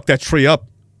 I fucked that tree up.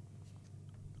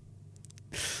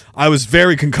 I was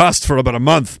very concussed for about a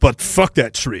month, but fuck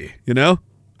that tree, Now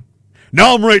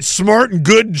I'm right smart and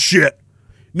good and shit.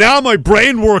 Now my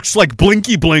brain works like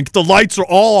Blinky Blink. The lights are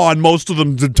all on most of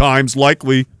them times,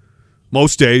 likely.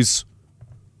 Most days.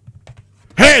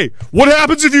 Hey, what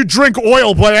happens if you drink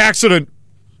oil by accident?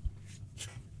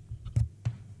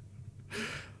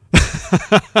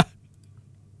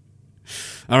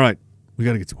 All right, we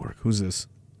got to get to work. Who's this?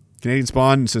 Canadian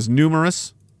Spawn says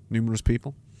numerous. Numerous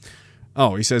people.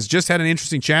 Oh, he says, just had an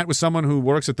interesting chat with someone who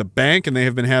works at the bank, and they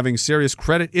have been having serious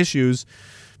credit issues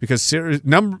because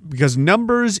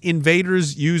numbers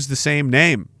invaders use the same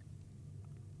name.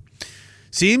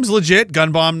 Seems legit.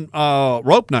 Gun bomb,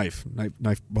 rope knife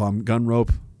bomb, gun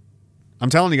rope. I'm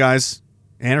telling you guys,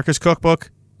 Anarchist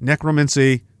Cookbook,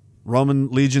 necromancy, Roman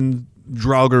Legion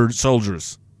Draugr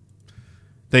soldiers.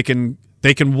 They can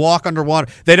walk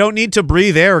underwater. They don't need to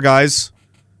breathe air, guys.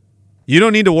 You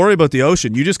don't need to worry about the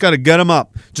ocean. You just got to get them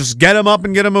up. Just get them up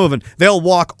and get them moving. They'll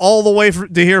walk all the way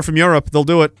to here from Europe. They'll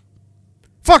do it.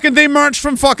 Fucking, they marched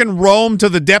from fucking Rome to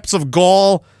the depths of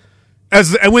Gaul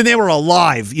and when they were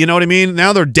alive. You know what I mean?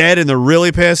 Now they're dead and they're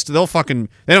really pissed. They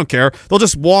don't care. They'll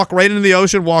just walk right into the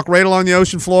ocean, walk right along the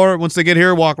ocean floor. Once they get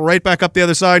here, walk right back up the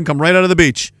other side and come right out of the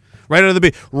beach. Right out of the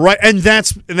beach. Right, and then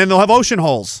they'll have ocean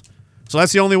holes. So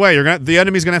that's the only way. The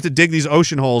enemy's going to have to dig these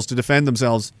ocean holes to defend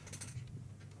themselves.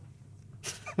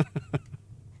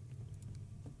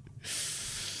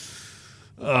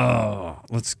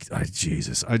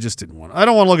 Jesus, I just didn't want. I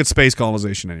don't want to look at space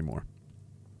colonization anymore.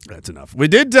 That's enough. We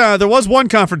did. There was one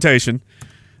confrontation.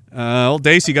 Old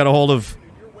Dacey got a hold of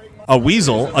a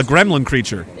weasel, a gremlin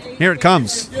creature. Here it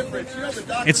comes.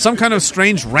 It's some kind of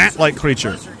strange rat-like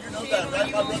creature.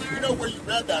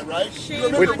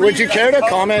 Would you care to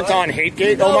comment on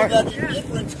Hategate, Omar?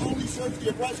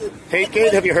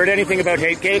 Hategate? Have you heard anything about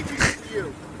Hategate?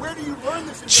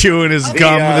 Chewing his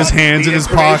gum with his hands in his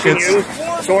pockets.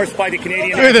 Sourced by the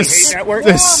Canadian Look at Hate Network.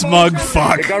 this smug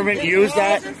fuck. The government used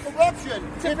that to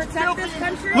protect this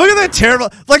country. Look at that terrible.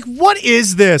 Like, what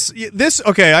is this?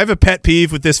 Okay, I have a pet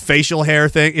peeve with this facial hair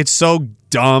thing. It's so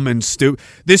dumb and stupid.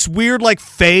 This weird, like,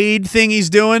 fade thing he's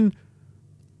doing.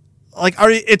 Like,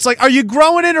 are you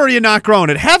growing it or are you not growing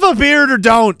it? Have a beard or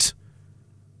don't.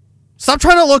 Stop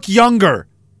trying to look younger.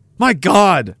 My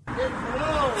God.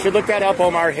 Should look that up,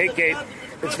 Omar. Hategate.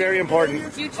 It's very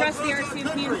important. Do you trust the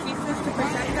RCMP and CSIS to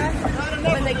protect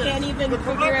us when they can't even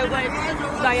figure out what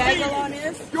diagolon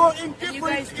is? You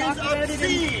guys talk about it.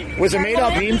 It was a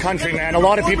made-up meme country, man. A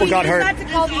lot of people got hurt. Had to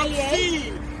call the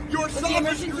EA with the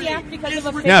Emergency Act because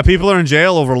of a Yeah, people are in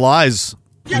jail over lies.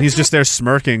 And he's just there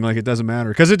smirking like it doesn't matter.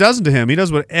 Because it doesn't to him. He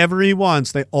does whatever he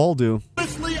wants. They all do.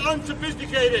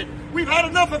 Unsophisticated. We've had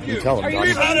enough of you. We've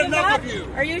had enough of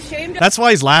you. Are you ashamed of That's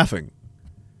why he's laughing.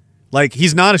 Like,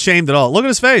 he's not ashamed at all. Look at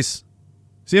his face.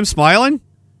 See him smiling?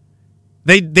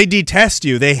 They detest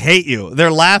you. They hate you.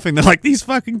 They're laughing. They're like, these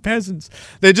fucking peasants.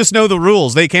 They just know the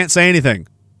rules. They can't say anything.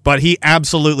 But he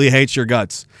absolutely hates your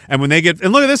guts. And when they get...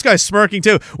 And look at this guy smirking,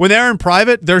 too. When they're in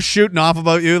private, they're shooting off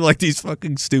about you like these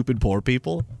fucking stupid poor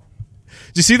people.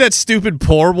 Did you see that stupid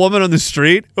poor woman on the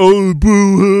street? Oh,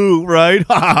 boo-hoo, right?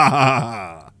 Ha, ha,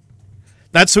 ha.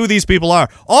 That's who these people are.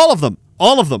 All of them.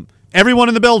 All of them. Everyone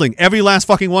in the building. Every last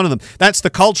fucking one of them. That's the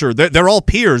culture. They're all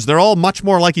peers. They're all much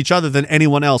more like each other than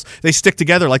anyone else. They stick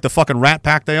together like the fucking rat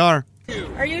pack they are.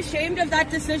 Are you ashamed of that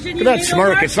decision? Look at that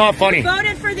smirk. It's not funny. You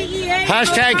voted for the EA.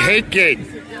 Hashtag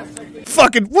Hategate.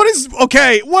 Fucking, what is...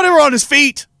 Okay, whatever on his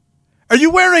feet. Are you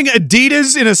wearing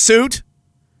Adidas in a suit?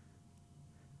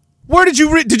 Where did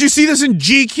you see this in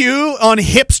GQ on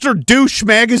Hipster Douche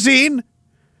magazine?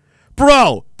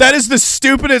 Bro, that is the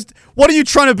stupidest... What are you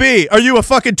trying to be? Are you a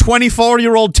fucking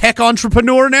 24-year-old tech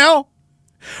entrepreneur now?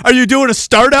 Are you doing a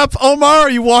startup, Omar? Are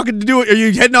you walking to do it? Are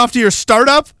you heading off to your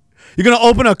startup? You're going to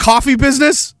open a coffee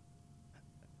business?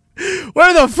 Who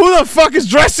the fuck is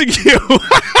dressing you?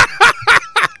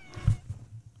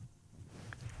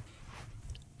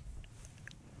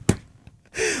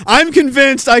 I'm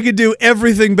convinced I could do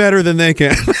everything better than they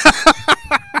can.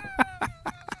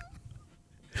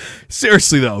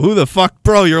 Seriously, though, who the fuck?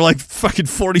 Bro, you're like fucking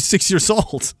 46 years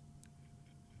old.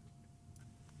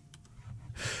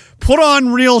 Put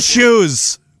on real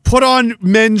shoes. Put on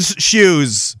men's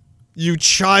shoes, you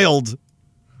child.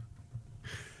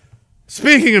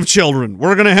 Speaking of children,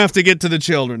 we're going to have to get to the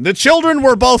children. The children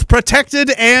were both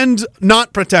protected and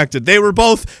not protected. They were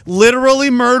both literally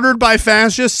murdered by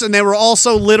fascists, and they were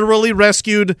also literally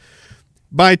rescued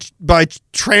by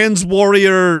trans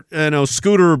warrior,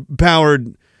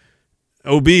 scooter-powered,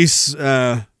 obese,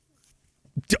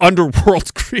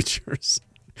 underworld creatures.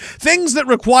 Things that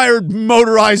required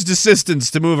motorized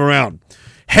assistance to move around.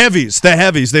 The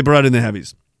heavies. They brought in the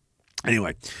heavies.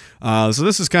 Anyway, so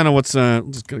this is kind of what's...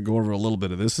 I'm just going to go over a little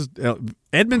bit of this. This is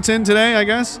Edmonton today, I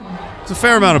guess. There's a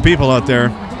fair amount of people out there.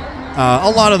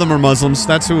 A lot of them are Muslims.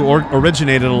 That's who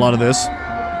originated a lot of this.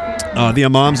 The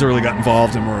imams really got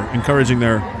involved and were encouraging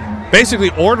their... Basically,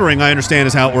 ordering, I understand,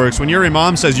 is how it works. When your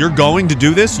imam says you're going to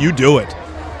do this, you do it.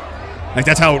 Like,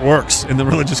 that's how it works in the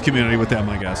religious community with them,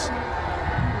 I guess.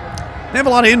 They have a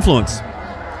lot of influence.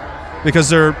 because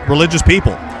they're religious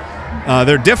people.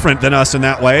 They're different than us in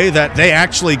that way, that they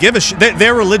actually give a shit.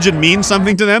 Their religion means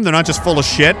something to them. They're not just full of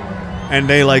shit, and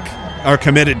they like are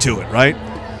committed to it, right?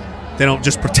 They don't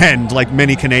just pretend like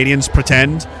many Canadians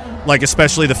pretend, like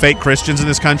especially the fake Christians in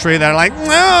this country that are like,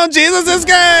 no, Jesus is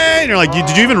gay. And you're like,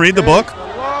 did you even read the book?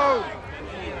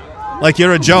 Like,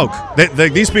 you're a joke.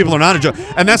 These people are not a joke.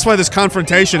 And that's why this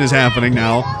confrontation is happening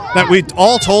now that we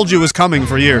all told you was coming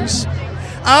for years.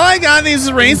 Oh my God, these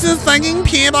racist fucking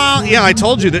people. Yeah, I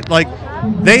told you that, like,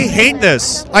 they hate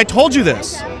this. I told you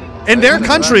this. In their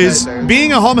countries,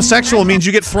 being a homosexual means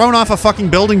you get thrown off a fucking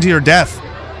building to your death.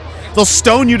 They'll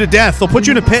stone you to death. They'll put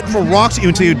you in a pit and throw rocks at you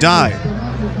until you die.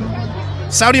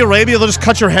 Saudi Arabia, they'll just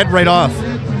cut your head right off.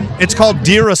 It's called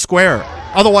Dira Square,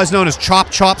 otherwise known as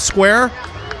Chop Chop Square.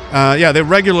 Yeah, they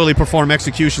regularly perform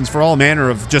executions for all manner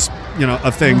of just,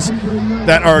 of things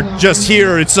that are just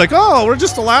here. It's like, oh, we're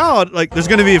just allowed. Like, there's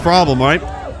going to be a problem, right?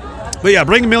 But yeah,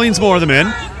 bring millions more of them in.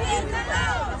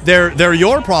 They're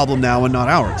your problem now and not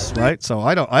ours, right? So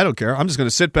I don't care. I'm just going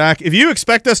to sit back. If you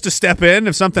expect us to step in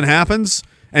if something happens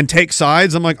and take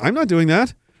sides, I'm like, I'm not doing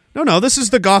that. No, this is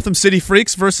the Gotham City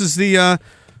Freaks versus the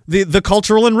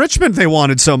cultural enrichment they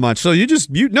wanted so much. So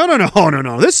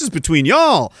no. This is between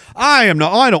y'all. I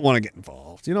don't want to get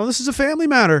involved. This is a family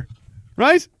matter,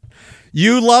 right?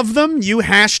 You love them. You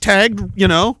hashtagged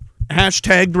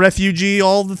refugee,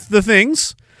 all the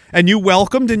things, and you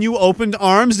welcomed and you opened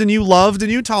arms and you loved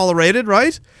and you tolerated,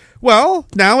 right? Well,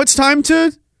 now it's time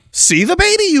to see the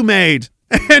baby you made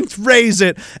and raise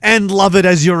it and love it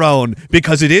as your own,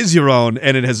 because it is your own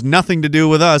and it has nothing to do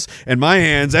with us. And my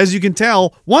hands, as you can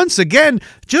tell, once again,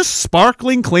 just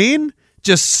sparkling clean,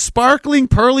 just sparkling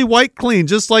pearly white clean,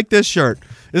 just like this shirt.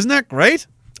 Isn't that great?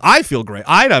 I feel great.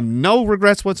 I have no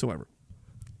regrets whatsoever.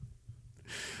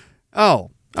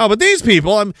 Oh, but these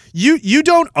people, you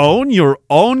don't own your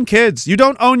own kids. You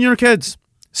don't own your kids,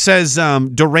 says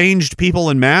deranged people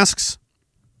in masks.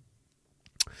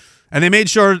 And they made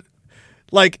sure,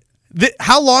 like,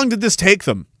 how long did this take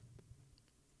them?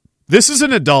 This is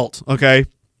an adult, okay,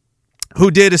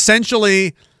 who did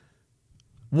essentially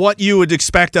what you would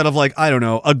expect out of, like, I don't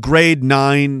know, a grade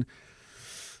 9,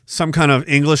 some kind of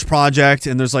English project,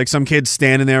 and there's, like, some kids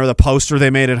standing there with a poster they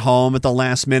made at home at the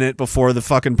last minute before the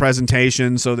fucking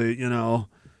presentation, so they, and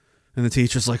the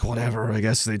teacher's like, whatever, I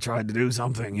guess they tried to do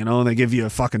something, and they give you a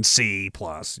fucking C+.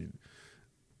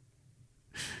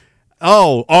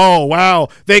 Oh, wow.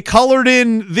 They colored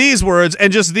in these words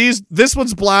and just this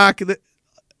one's black.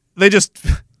 They did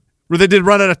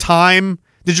run out of time.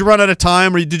 Did you run out of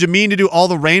time, or did you mean to do all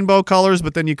the rainbow colors,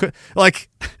 but then you could, like,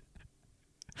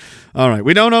 all right,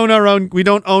 we don't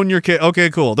own your kid.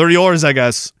 Okay, cool. They're yours, I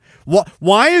guess.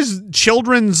 Why is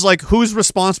children's, like, who's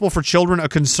responsible for children a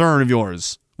concern of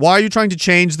yours? Why are you trying to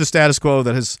change the status quo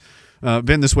that has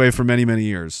been this way for many, many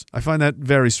years? I find that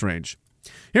very strange.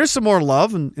 Here's some more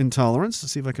love and intolerance.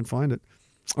 Let's see if I can find it.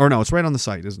 Or no, it's right on the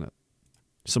site, isn't it?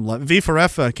 Some love.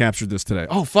 V4F captured this today.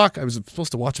 Oh, fuck. I was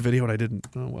supposed to watch a video and I didn't.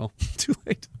 Oh, well. Too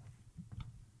late.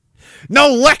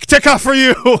 No Lectica for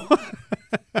you!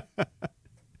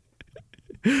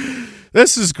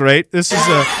 This is great. This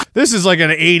is like an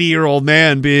 80-year-old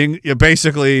man being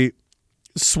basically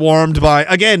swarmed by,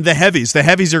 again, the heavies. The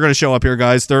heavies are going to show up here,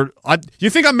 guys. You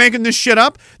think I'm making this shit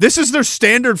up? This is their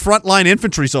standard frontline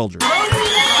infantry soldier.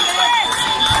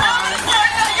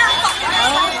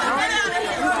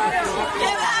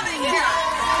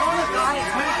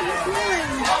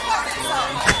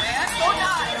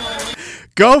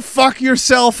 Go fuck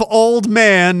yourself, old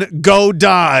man. Go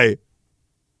die.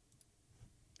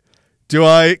 Do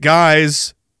I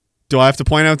have to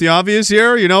point out the obvious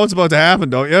here? You know what's about to happen,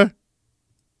 don't you?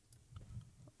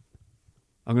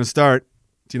 I'm going to start.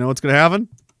 Do you know what's going to happen?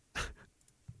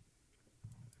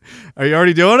 Are you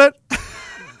already doing it?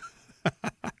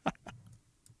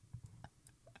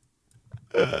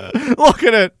 Look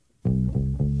at it.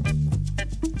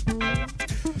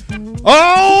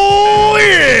 Oh,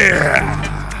 yeah!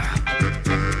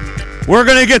 We're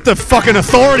going to get the fucking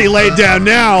authority laid down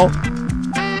now.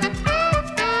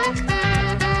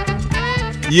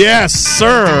 Yes,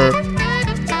 sir.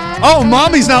 Oh,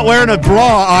 mommy's not wearing a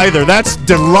bra either. That's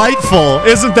delightful.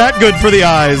 Isn't that good for the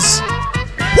eyes?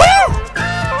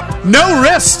 Woo! No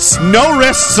wrists. No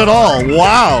wrists at all.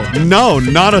 Wow. No,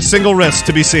 not a single wrist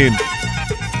to be seen.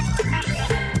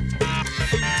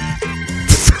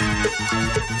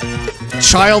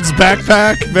 Child's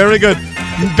backpack. Very good.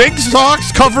 Big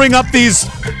socks covering up these.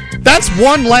 That's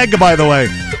one leg, by the way.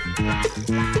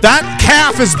 That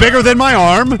calf is bigger than my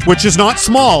arm, which is not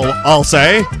small, I'll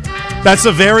say. That's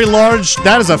a very large,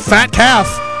 that is a fat calf.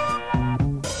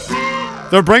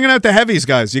 They're bringing out the heavies,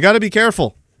 guys. You got to be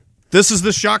careful. This is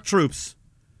the shock troops.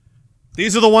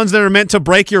 These are the ones that are meant to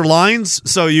break your lines,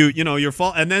 so you're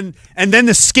fall, and then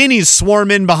the skinnies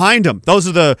swarm in behind them. Those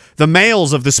are the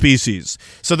males of the species.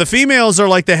 So the females are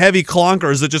like the heavy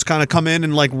clonkers that just kind of come in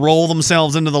and like roll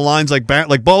themselves into the lines like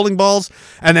bowling balls,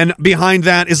 and then behind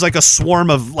that is like a swarm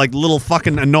of like little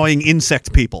fucking annoying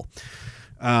insect people.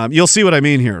 You'll see what I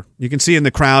mean here. You can see in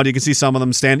the crowd. You can see some of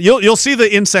them stand. You'll see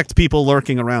the insect people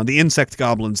lurking around. The insect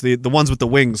goblins, the ones with the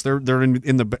wings. They're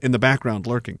in the background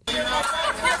lurking.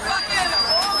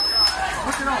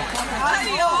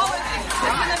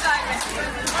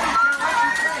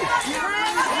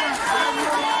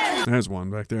 There's one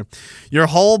back there. Your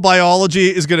whole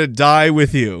biology is going to die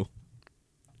with you.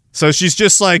 So she's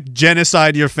just like,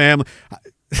 genocide your family.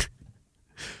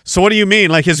 So what do you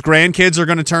mean? Like his grandkids are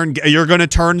going to turn, you're going to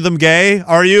turn them gay?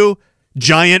 Are you?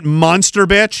 Giant monster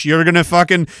bitch? You're going to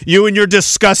fucking, you and your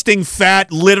disgusting fat,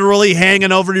 literally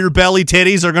hanging over your belly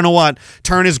titties are going to what?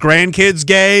 Turn his grandkids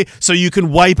gay so you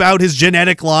can wipe out his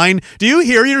genetic line? Do you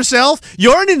hear yourself?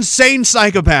 You're an insane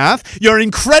psychopath. You're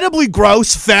incredibly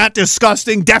gross, fat,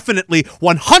 disgusting, definitely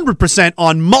 100%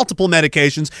 on multiple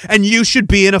medications, and you should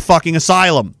be in a fucking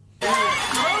asylum.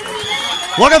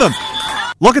 Look at them.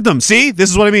 Look at them. See? This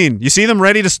is what I mean. You see them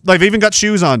ready to, they've even got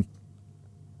shoes on.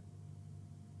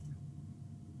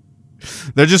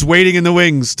 They're just waiting in the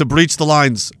wings to breach the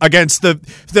lines against the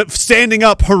standing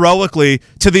up heroically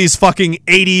to these fucking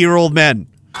 80-year-old men.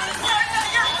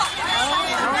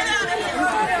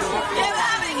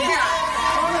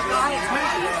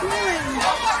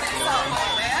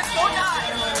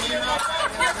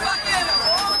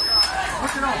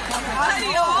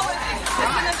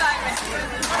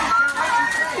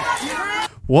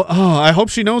 Well, I hope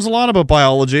she knows a lot about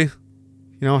biology. You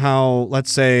know how,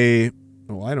 let's say,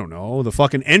 I don't know, the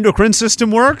fucking endocrine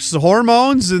system works, the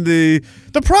hormones, and the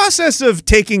process of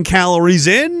taking calories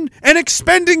in and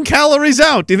expending calories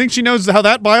out. Do you think she knows how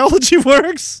that biology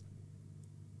works?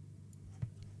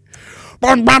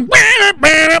 That's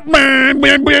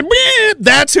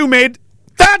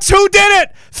who did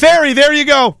it! Fairy, there you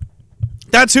go.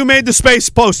 That's who made the space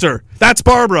poster. That's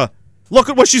Barbara. Look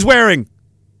at what she's wearing.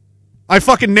 I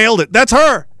fucking nailed it. That's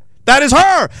her. That is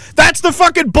her. That's the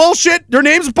fucking bullshit. Her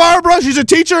name's Barbara. She's a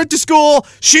teacher at the school.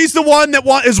 She's the one that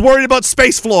is worried about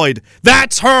Space Floyd.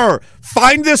 That's her.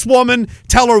 Find this woman.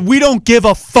 Tell her we don't give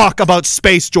a fuck about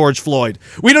Space George Floyd.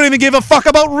 We don't even give a fuck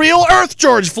about real Earth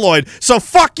George Floyd. So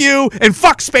fuck you and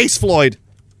fuck Space Floyd.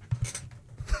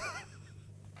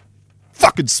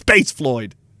 Fucking Space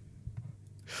Floyd.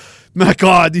 My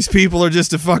God, these people are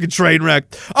just a fucking train wreck.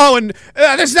 Oh, and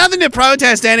there's nothing to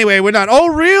protest anyway. We're not. Oh,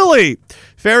 really?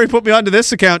 Fairy put me onto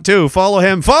this account, too. Follow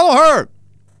him. Follow her.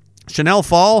 Chanel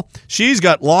Fall. She's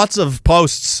got lots of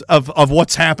posts of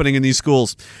what's happening in these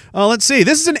schools. Let's see.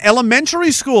 This is an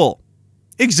elementary school.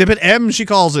 Exhibit M, she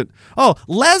calls it. Oh,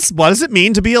 what does it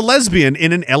mean to be a lesbian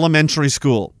in an elementary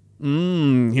school?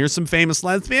 Here's some famous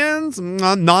lesbians.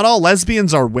 Not all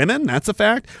lesbians are women. That's a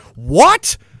fact.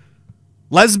 What?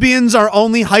 Lesbians are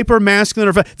only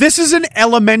hyper-masculine. This is an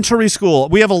elementary school.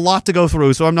 We have a lot to go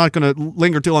through, so I'm not going to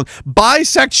linger too long.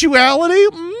 Bisexuality?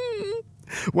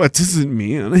 What does it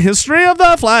mean? History of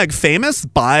the flag. Famous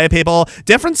bi people.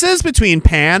 Differences between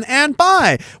pan and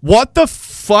bi. What the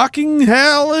fucking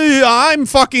hell? I'm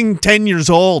fucking 10 years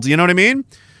old. You know what I mean?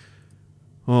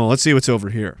 Oh, let's see what's over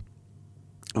here.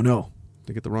 Oh, no.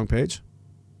 Did I get the wrong page?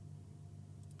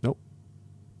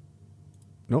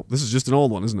 Nope, this is just an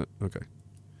old one, isn't it? Okay.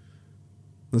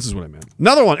 This is what I meant.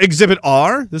 Another one, Exhibit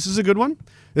R. This is a good one.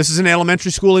 This is an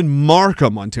elementary school in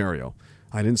Markham, Ontario.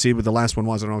 I didn't see what the last one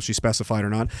was. I don't know if she specified or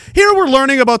not. Here we're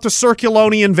learning about the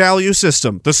Circulonian value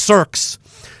system, the Circs.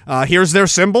 Here's their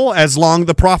symbol, as long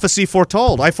the prophecy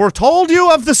foretold. I foretold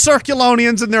you of the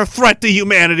Circulonians and their threat to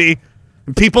humanity.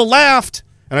 And people laughed.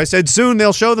 And I said, soon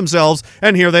they'll show themselves.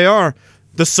 And here they are.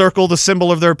 The circle, the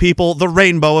symbol of their people, the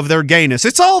rainbow of their gayness.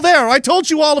 It's all there. I told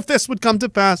you all if this would come to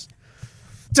pass.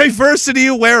 Diversity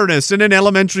awareness in an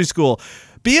elementary school.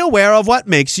 Be aware of what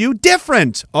makes you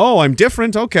different. Oh, I'm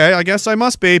different. Okay, I guess I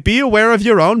must be. Be aware of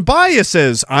your own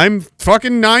biases. I'm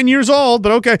fucking 9 years old,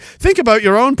 but okay. Think about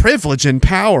your own privilege and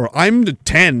power. I'm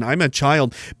 10. I'm a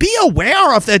child. Be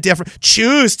aware of the different.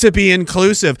 Choose to be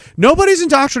inclusive. Nobody's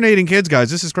indoctrinating kids,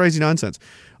 guys. This is crazy nonsense.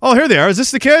 Oh, here they are. Is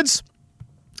this the kids?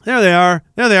 There they are.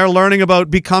 There they are, learning about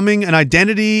becoming an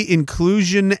identity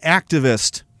inclusion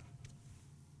activist.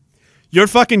 Your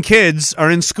fucking kids are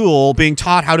in school being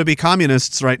taught how to be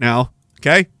communists right now.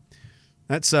 Okay?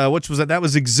 That's, which was that? That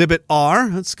was Exhibit R.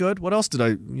 That's good. What else did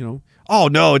I, Oh,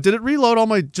 no. Did it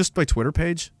reload just my Twitter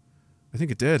page? I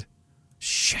think it did.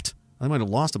 Shit. I might have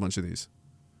lost a bunch of these.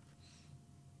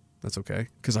 That's okay,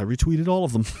 because I retweeted all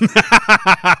of them.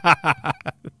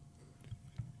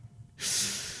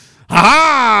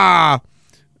 Ha!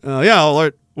 Yeah,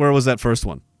 where was that first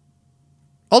one?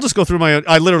 I'll just go through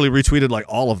I literally retweeted like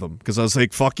all of them because I was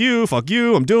like, fuck you,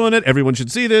 I'm doing it. Everyone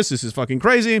should see this. This is fucking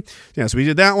crazy. Yeah, so we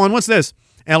did that one. What's this?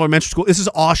 Elementary school. This is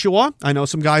Oshawa. I know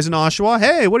some guys in Oshawa.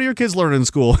 Hey, what are your kids learning in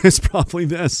school? It's probably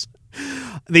this.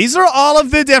 These are all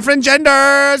of the different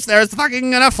genders. There's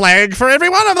fucking a flag for every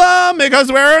one of them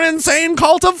because we're an insane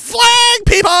cult of flag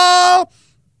people.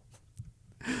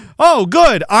 Oh,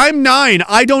 good. I'm 9.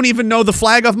 I don't even know the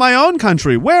flag of my own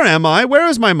country. Where am I? Where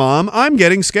is my mom? I'm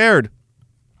getting scared.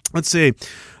 Let's see.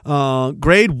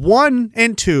 Grade 1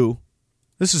 and 2.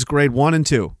 This is grade 1 and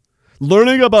 2.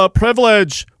 Learning about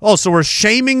privilege. Oh, so we're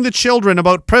shaming the children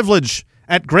about privilege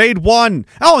at grade 1.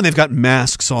 Oh, and they've got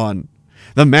masks on.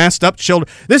 The masked up children.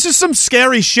 This is some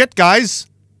scary shit, guys.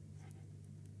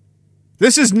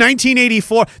 This is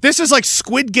 1984. This is like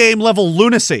Squid Game level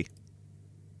lunacy.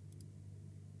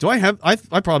 Do I have... I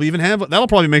probably even have... That'll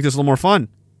probably make this a little more fun.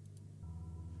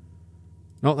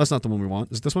 No, that's not the one we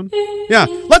want. Is it this one? Yeah.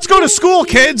 Let's go to school,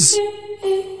 kids!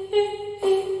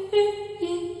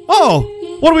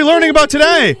 Oh, what are we learning about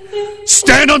today?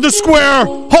 Stand on the square!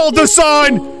 Hold the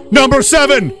sign! Number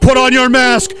 7, put on your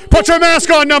mask! Put your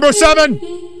mask on, number 7!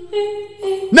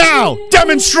 Now,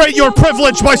 demonstrate your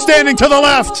privilege by standing to the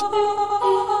left!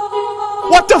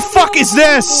 What the fuck is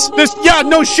this? Yeah,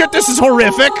 no shit, this is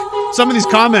horrific. Some of these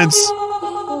comments.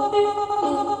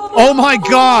 Oh my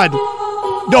god.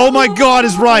 Oh my god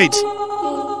is right.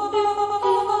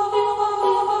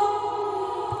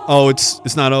 Oh,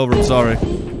 it's not over, I'm sorry.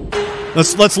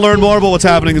 Let's learn more about what's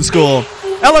happening in school.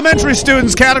 Elementary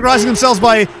students categorizing themselves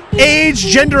by age,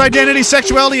 gender identity,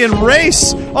 sexuality, and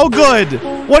race. Oh, good.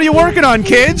 What are you working on,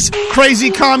 kids?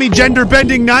 Crazy, commie,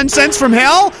 gender-bending nonsense from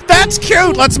hell? That's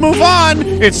cute. Let's move on.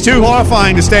 It's too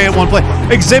horrifying to stay at one place.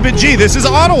 Exhibit G. This is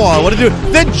Ottawa. What to do?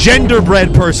 The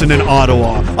genderbread person in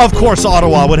Ottawa. Of course,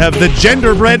 Ottawa would have the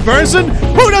genderbread person.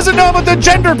 Who doesn't know about the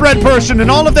genderbread person and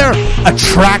all of their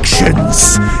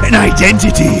attractions and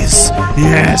identities?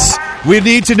 Yes. We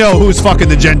need to know who's fucking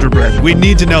the genderbread. We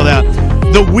need to know that.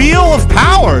 The Wheel of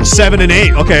Power, 7 and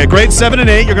 8. Okay, grade 7 and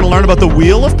 8, you're going to learn about the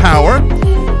Wheel of Power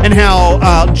and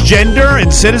how gender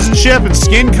and citizenship and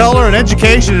skin color and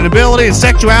education and ability and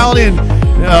sexuality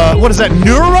and, what is that,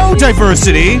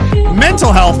 neurodiversity,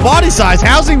 mental health, body size,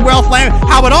 housing, wealth, land,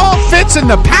 how it all fits in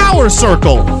the power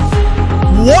circle.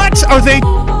 What are they...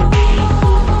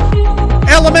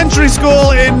 Elementary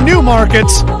school in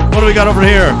Newmarket. What do we got over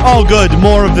here? Oh, good.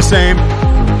 More of the same.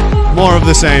 More of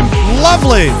the same.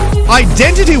 Lovely.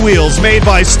 Identity wheels made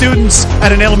by students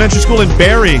at an elementary school in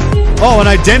Barrie. Oh, an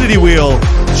identity wheel.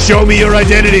 Show me your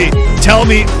identity. Tell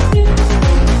me.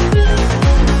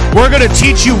 We're going to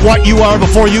teach you what you are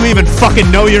before you even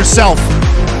fucking know yourself.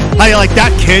 How you like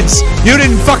that, kids? You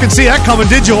didn't fucking see that coming,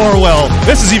 did you, Orwell?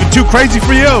 This is even too crazy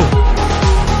for you.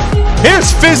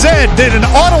 Here's phys ed in an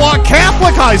Ottawa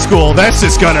Catholic high school. This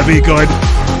is gonna be good.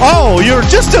 Oh, you're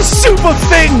just a soup of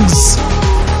things.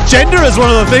 Gender is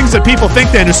one of the things that people think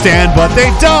they understand, but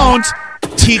they don't.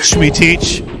 Teach me,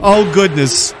 teach. Oh,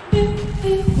 goodness.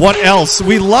 What else?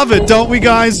 We love it, don't we,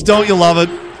 guys? Don't you love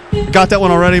it? Got that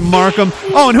one already, Markham.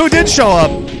 Oh, and who did show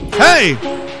up? Hey!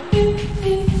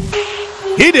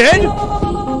 He did?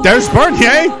 There's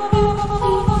Bernier.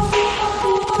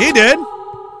 He did.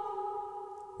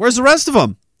 Where's the rest of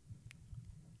them?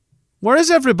 Where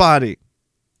is everybody?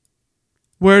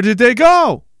 Where did they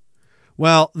go?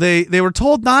 Well, they were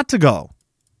told not to go.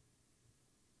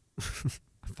 I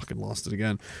fucking lost it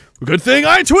again. Good thing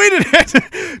I tweeted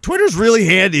it. Twitter's really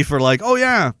handy for like, oh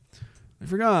yeah, I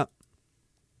forgot.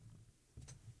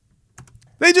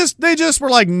 They just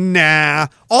were like, nah.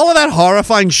 All of that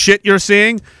horrifying shit you're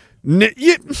seeing.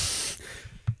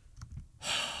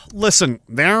 Listen,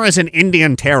 there is an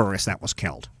Indian terrorist that was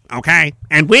killed, okay?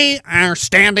 And we are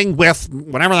standing with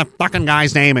whatever the fucking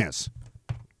guy's name is.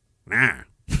 Nah.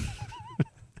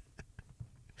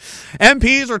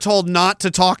 MPs are told not to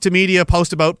talk to media,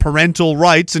 post about parental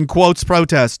rights, and quotes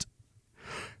protest.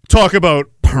 Talk about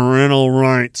parental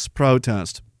rights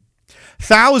protest.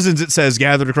 Thousands, it says,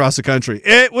 gathered across the country.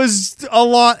 It was a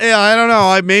lot. Yeah, I don't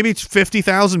know. Maybe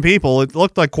 50,000 people. It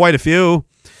looked like quite a few.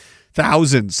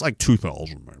 Thousands. Like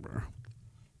 2,000, maybe.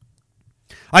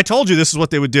 I told you this is what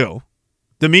they would do.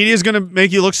 The media is going to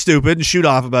make you look stupid and shoot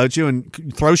off about you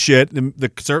and throw shit.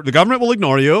 The government will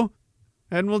ignore you.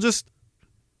 And we'll just...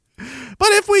 But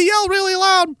if we yell really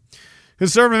loud...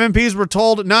 Conservative MPs were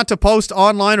told not to post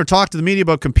online or talk to the media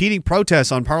about competing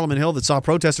protests on Parliament Hill that saw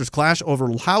protesters clash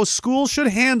over how schools should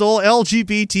handle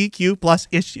LGBTQ plus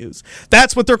issues.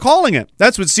 That's what they're calling it.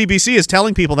 That's what CBC is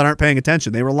telling people that aren't paying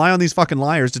attention. They rely on these fucking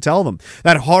liars to tell them.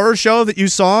 That horror show that you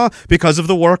saw because of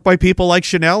the work by people like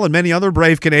Chanel and many other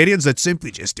brave Canadians that simply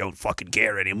just don't fucking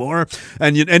care anymore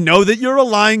and know that you're a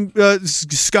lying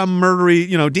scum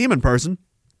murdery, demon person.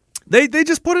 They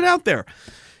just put it out there.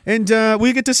 And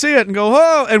we get to see it and go,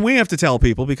 oh, and we have to tell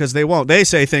people because they won't. They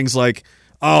say things like,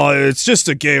 oh, it's just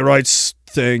a gay rights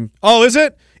thing. Oh, is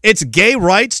it? It's gay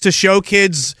rights to show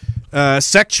kids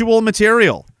sexual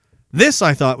material. This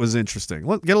I thought was interesting.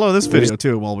 Get a load of this video,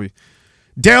 too, while we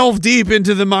delve deep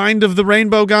into the mind of the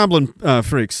Rainbow Goblin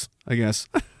freaks, I guess.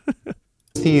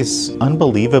 These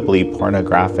unbelievably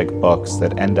pornographic books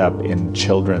that end up in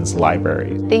children's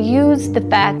libraries. They use the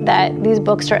fact that these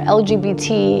books are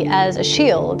LGBT as a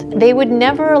shield. They would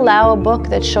never allow a book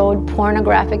that showed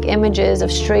pornographic images of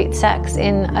straight sex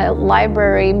in a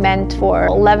library meant for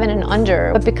 11 and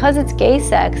under. But because it's gay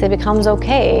sex, it becomes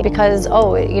okay because, what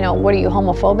are you,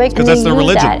 homophobic? Because that's their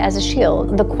religion. Use that as a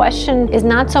shield. The question is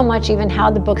not so much even how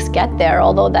the books get there,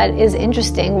 although that is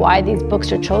interesting why these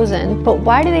books are chosen, but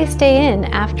why do they stay in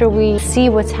after we see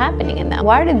what's happening in them?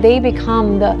 Why did they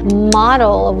become the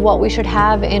model of what we should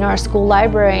have in our school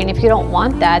library? And if you don't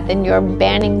want that, then you're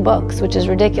banning books, which is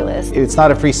ridiculous. It's not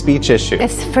a free speech issue.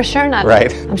 It's for sure not.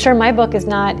 Right. I'm sure my book is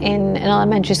not in an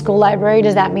elementary school library.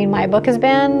 Does that mean my book is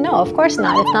banned? No, of course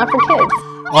not. It's not for kids.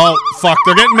 Oh, fuck.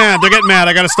 They're getting mad.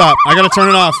 I gotta stop. I gotta turn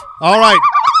it off. All right.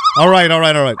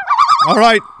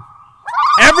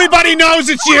 Everybody knows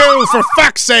it's you, for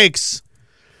fuck's sakes.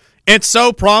 It's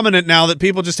so prominent now that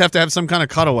people just have to have some kind of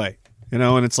cutaway,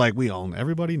 and it's like,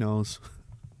 everybody knows.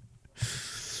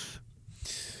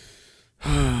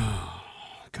 Gun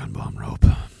bomb rope.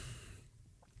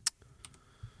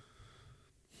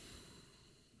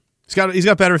 He's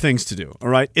got better things to do, all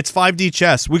right? It's 5D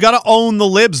chess. We got to own the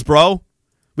libs, bro.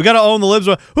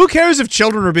 Who cares if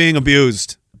children are being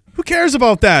abused? Who cares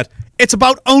about that? It's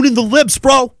about owning the libs,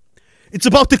 bro. It's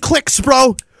about the clicks,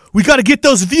 bro. We got to get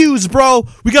those views, bro.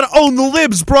 We got to own the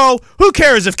libs, bro. Who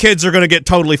cares if kids are going to get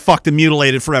totally fucked and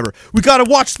mutilated forever? We got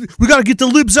to get the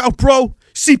libs out, bro.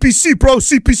 CPC, bro.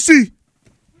 CPC.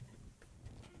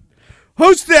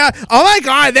 Who's that? Oh my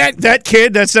God, that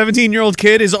kid, that 17-year-old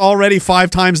kid is already 5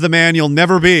 times the man you'll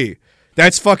never be.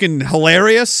 That's fucking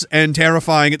hilarious and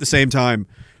terrifying at the same time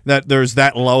that there's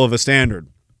that low of a standard.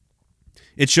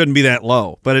 It shouldn't be that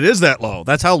low, but it is that low.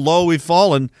 That's how low we've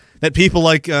fallen. That people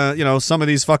like, some of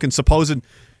these fucking supposed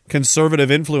conservative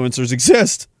influencers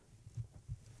exist.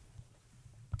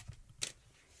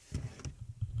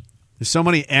 There's so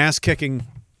many ass-kicking.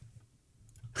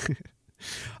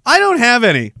 I don't have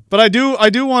any, but I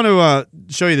do want to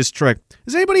show you this trick.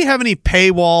 Does anybody have any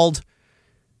paywalled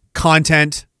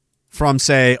content from,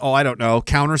 say,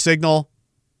 Countersignal?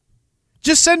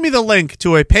 Just send me the link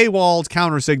to a paywalled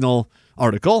Countersignal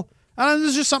article. This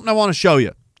is just something I want to show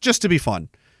you, just to be fun.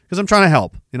 Because I'm trying to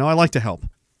help. I like to help.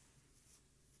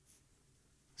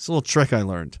 It's a little trick I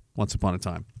learned once upon a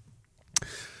time. A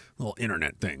little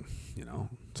internet thing,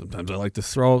 Sometimes I like to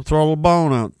throw a little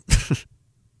bone out.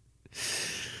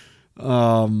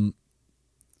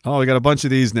 We got a bunch of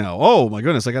these now. Oh, my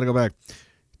goodness, I got to go back.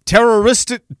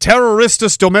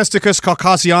 Terroristus domesticus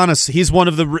Caucasianus. He's one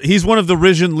of the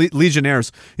Rhodian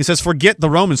legionnaires. He says, forget the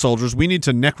Roman soldiers. We need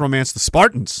to necromance the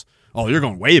Spartans. Oh, you're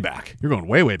going way back. You're going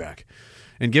way, way back.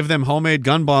 And give them homemade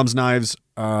gun bombs, knives,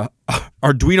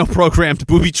 Arduino-programmed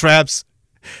booby traps,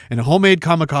 and homemade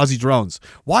kamikaze drones.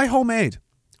 Why homemade?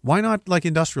 Why not like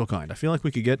industrial kind? I feel like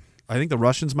we could get. I think the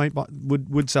Russians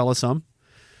would sell us some.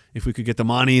 If we could get the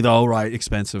money, though, right?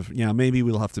 Expensive. Yeah, maybe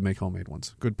we'll have to make homemade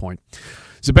ones. Good point.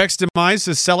 Zebek's Demise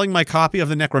is selling my copy of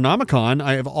the Necronomicon.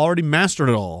 I have already mastered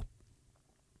it all.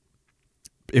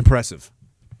 Impressive.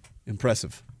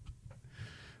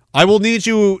 I will need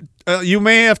you. You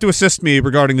may have to assist me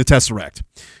regarding the Tesseract.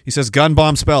 He says gun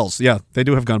bomb spells. Yeah, they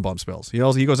do have gun bomb spells. He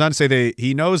goes on to say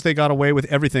he knows they got away with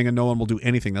everything and no one will do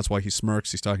anything. That's why he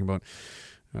smirks. He's talking about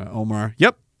Omar.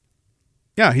 Yep.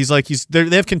 Yeah, he's like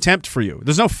they have contempt for you.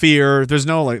 There's no fear. There's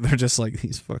no they're just like,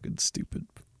 he's fucking stupid.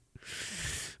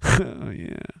 Oh,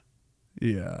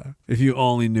 yeah. If you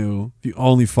only knew. If you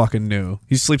only fucking knew.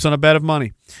 He sleeps on a bed of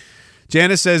money.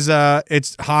 Janice says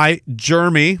hi,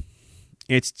 Jeremy.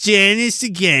 It's Janice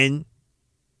again.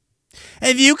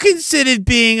 Have you considered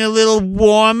being a little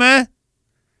warmer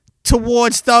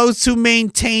towards those who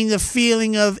maintain the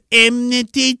feeling of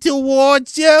enmity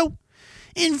towards you?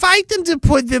 Invite them to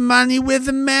put the money where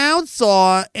the mouths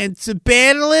are and to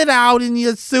battle it out in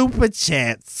your super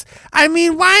chats. I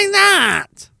mean, why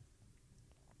not?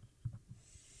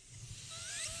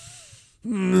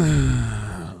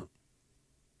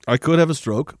 I could have a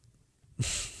stroke.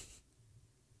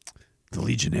 The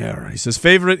Legionnaire. He says,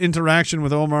 favorite interaction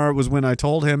with Omar was when I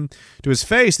told him to his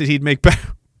face that he'd make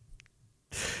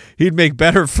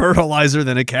better fertilizer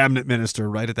than a cabinet minister,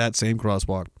 right at that same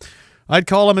crosswalk. I'd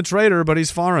call him a traitor, but he's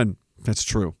foreign. That's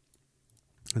true.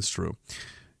 That's true.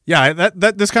 Yeah,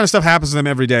 that this kind of stuff happens to them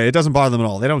every day. It doesn't bother them at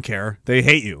all. They don't care. They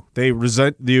hate you. They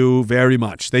resent you very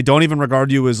much. They don't even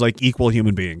regard you as like equal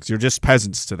human beings. You're just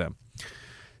peasants to them.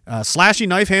 Slashy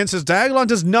Knife Hand says, Diagolon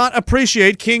does not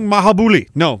appreciate King Mahabuli.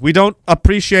 No, we don't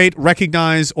appreciate,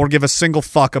 recognize, or give a single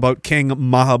fuck about King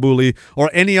Mahabuli or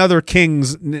any other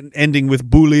kings ending with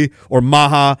Buli or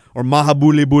Maha or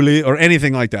Mahabuli Buli or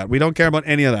anything like that. We don't care about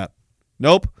any of that.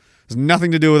 Nope. It's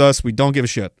nothing to do with us. We don't give a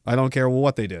shit. I don't care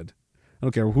what they did. I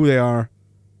don't care who they are.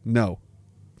 No.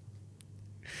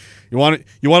 You want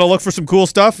to look for some cool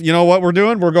stuff? You know what we're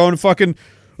doing? We're going fucking,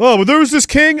 oh, but there was this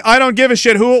king. I don't give a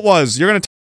shit who it was. You're going to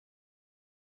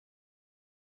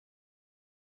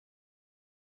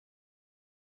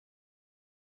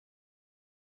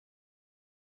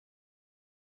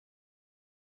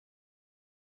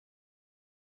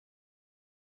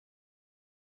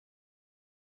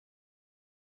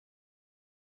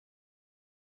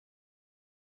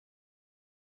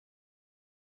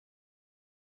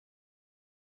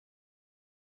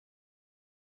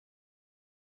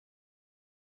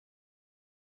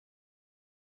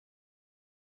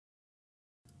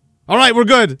All right, we're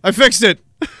good. I fixed it.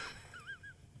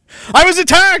 I was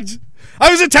attacked.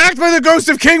 I was attacked by the ghost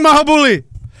of King Mahabuli.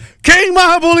 King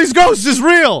Mahabuli's ghost is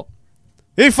real.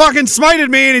 He fucking smited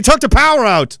me and he took the power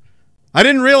out. I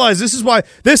didn't realize this is why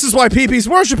PP's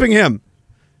worshiping him.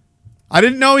 I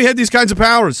didn't know he had these kinds of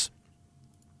powers.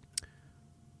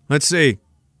 Let's see.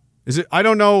 I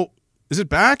don't know. Is it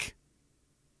back?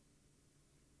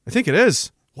 I think it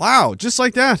is. Wow, just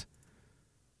like that.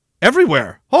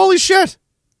 Everywhere. Holy shit.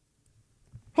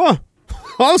 Huh.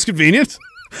 Well, that was convenient.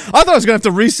 I thought I was going to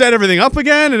have to reset everything up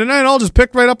again, and then I'll just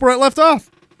pick right up where it left off.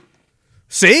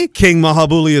 See? King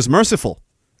Mahabuli is merciful.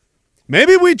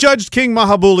 Maybe we judged King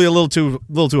Mahabuli a little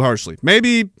too harshly.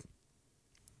 Maybe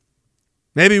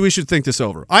we should think this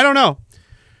over. I don't know.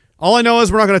 All I know is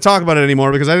we're not going to talk about it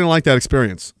anymore because I didn't like that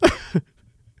experience.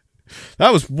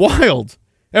 That was wild.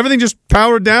 Everything just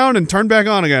powered down and turned back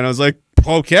on again. I was like,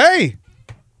 okay.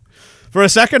 For a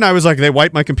second, I was like, they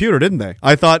wiped my computer, didn't they?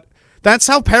 I thought, that's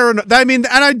how paranoid... I mean,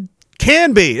 and I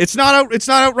can be. It's not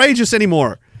outrageous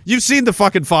anymore. You've seen the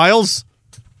fucking files.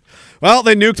 Well,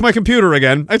 they nuked my computer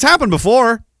again. It's happened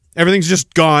before. Everything's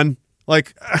just gone.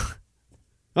 Like,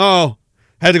 oh,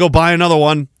 had to go buy another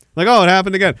one. Like, oh, it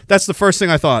happened again. That's the first thing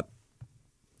I thought.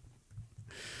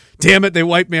 Damn it, they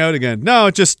wiped me out again. No,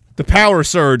 it just, the power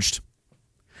surged.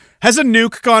 Has a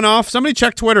nuke gone off? Somebody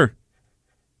check Twitter.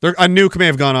 A nuke may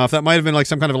have gone off. That might have been like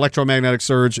some kind of electromagnetic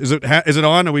surge. Is it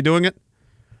on? Are we doing it?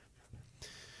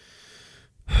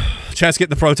 Chat's getting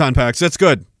the proton packs. That's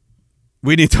good.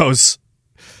 We need those.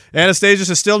 Anastasius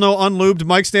is still no unlubed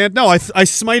mic stand. No, I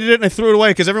smited it and I threw it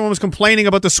away because everyone was complaining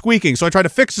about the squeaking. So I tried to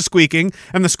fix the squeaking,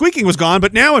 and the squeaking was gone,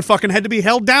 but now it fucking had to be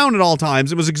held down at all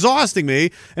times. It was exhausting me,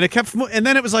 and it kept... And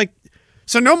then it was like,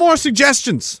 so no more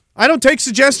suggestions. I don't take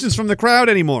suggestions from the crowd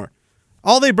anymore.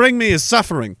 All they bring me is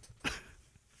suffering.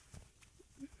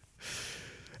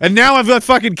 And now I've got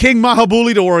fucking King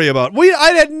Mahabuli to worry about.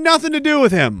 I had nothing to do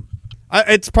with him.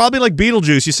 It's probably like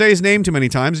Beetlejuice. You say his name too many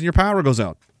times and your power goes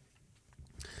out.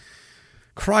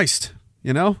 Christ,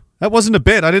 you know? That wasn't a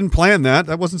bit. I didn't plan that.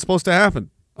 That wasn't supposed to happen.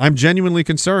 I'm genuinely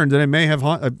concerned that I may have...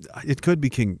 it could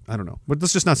be King... I don't know. But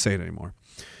let's just not say it anymore.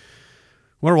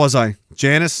 Where was I?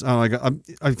 Janice? Oh,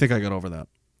 I think I got over that.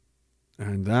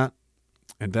 And that.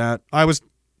 And that. I was...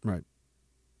 Right.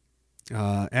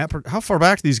 How far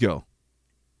back do these go?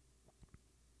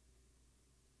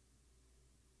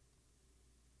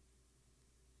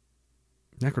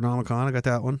 Necronomicon, I got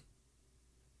that one.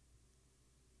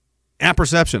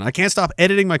 Apperception. I can't stop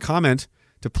editing my comment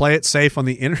to play it safe on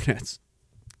the internet.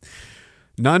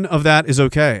 None of that is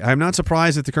okay. I'm not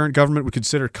surprised that the current government would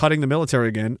consider cutting the military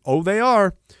again. Oh, they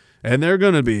are. And they're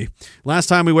going to be. Last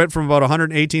time we went from about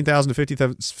 118,000 to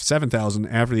 57,000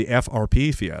 after the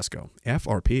FRP fiasco.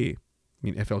 FRP? I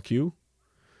mean FLQ?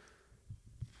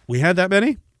 We had that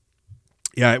many?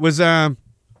 Yeah, it was...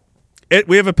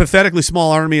 we have a pathetically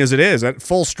small army as it is. At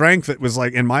full strength, it was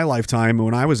like, in my lifetime,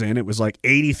 when I was in, it was like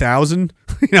 80,000.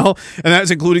 you know, and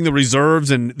that's including the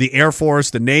reserves and the Air Force,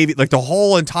 the Navy, like the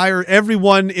whole entire,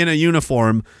 everyone in a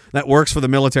uniform that works for the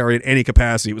military at any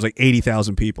capacity. It was like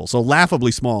 80,000 people, so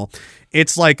laughably small.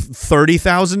 It's like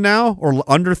 30,000 now, or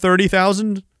under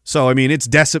 30,000. So, I mean, it's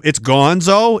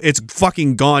gonzo. It's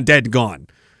fucking gone, dead gone.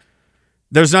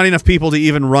 There's not enough people to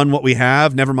even run what we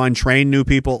have, never mind train new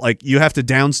people. Like, you have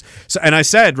to So, and I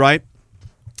said, right,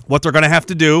 what they're going to have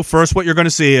to do, first what you're going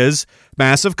to see is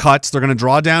massive cuts. They're going to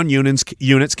draw down units,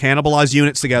 cannibalize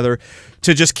units together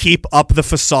to just keep up the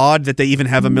facade that they even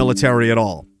have a military at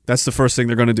all. That's the first thing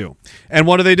they're going to do. And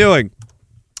what are they doing?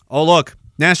 Oh, look,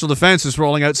 National Defense is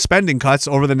rolling out spending cuts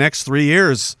over the next 3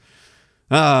 years.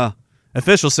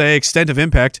 Officials say extent of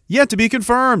impact yet to be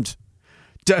confirmed.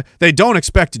 They don't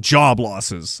expect job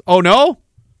losses. Oh, no?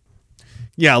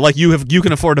 Yeah, like you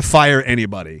can afford to fire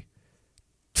anybody.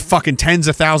 Fucking tens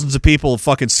of thousands of people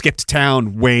fucking skipped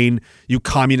town, Wayne, you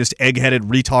communist egg-headed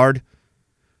retard.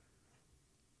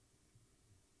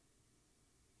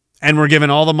 And we're giving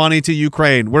all the money to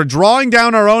Ukraine. We're drawing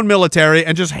down our own military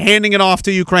and just handing it off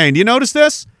to Ukraine. Do you notice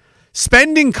this?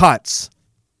 Spending cuts.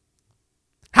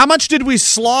 How much did we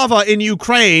slava in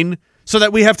Ukraine so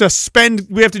that we have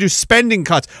to do spending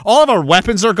cuts? All of our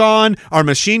weapons are gone, our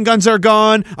machine guns are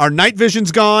gone, our night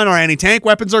vision's gone, our anti-tank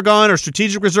weapons are gone, our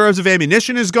strategic reserves of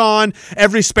ammunition is gone,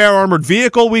 every spare armored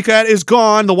vehicle we got is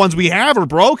gone, the ones we have are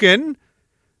broken.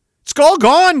 It's all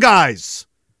gone, guys.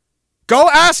 Go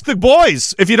ask the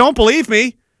boys if you don't believe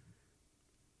me.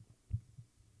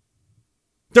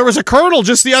 There was a colonel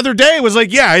just the other day was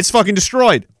like, yeah, it's fucking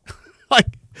destroyed. Like,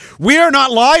 we are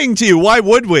not lying to you. Why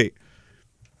would we?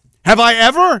 Have I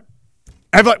ever?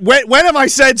 When have I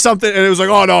said something and it was like,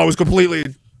 oh no, it was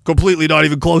completely not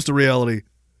even close to reality?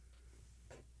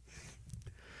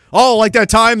 Oh, like that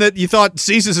time that you thought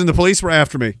CSIS and the police were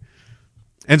after me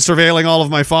and surveilling all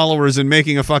of my followers and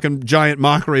making a fucking giant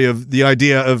mockery of the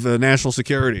idea of national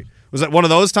security. Was that one of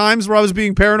those times where I was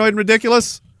being paranoid and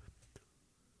ridiculous?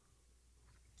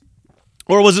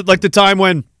 Or was it like the time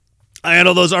when I had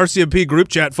all those RCMP group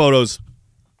chat photos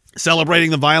celebrating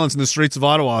the violence in the streets of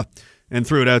Ottawa and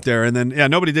threw it out there? And then, yeah,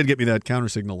 nobody did get me that counter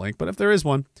signal link, but if there is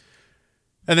one.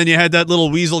 And then you had that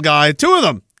little weasel guy, two of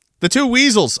them, the two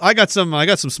weasels. I got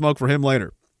some smoke for him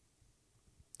later.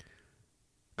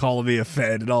 Calling me a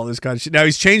Fed and all this kind of shit. Now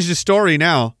he's changed his story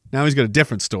now. Now he's got a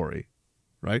different story,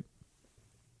 right?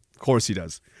 Of course he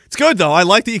does. It's good, though. I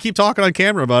like that you keep talking on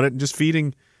camera about it and just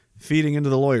feeding into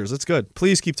the lawyers. That's good.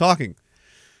 Please keep talking.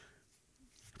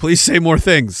 Please say more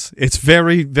things. It's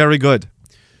very, very good.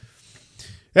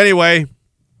 Anyway,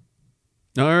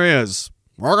 there he is.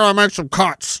 We're going to make some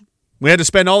cuts. We had to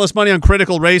spend all this money on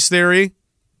critical race theory.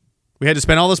 We had to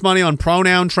spend all this money on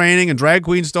pronoun training and drag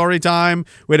queen story time.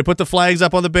 We had to put the flags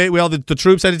up on the bait. The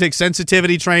troops had to take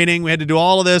sensitivity training. We had to do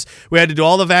all of this. We had to do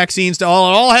all the vaccines. It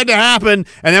all had to happen.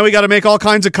 And then we got to make all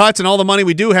kinds of cuts, and all the money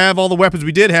we do have, all the weapons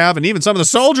we did have, and even some of the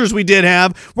soldiers we did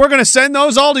have, we're going to send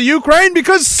those all to Ukraine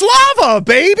because Slava,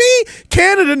 baby!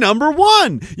 Canada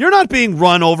 #1. You're not being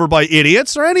run over by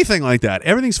idiots or anything like that.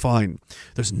 Everything's fine.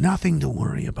 There's nothing to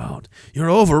worry about. You're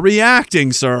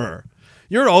overreacting, sir.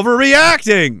 You're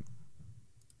overreacting.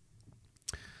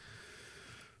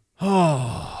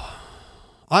 Oh,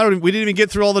 we didn't even get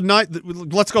through all the night.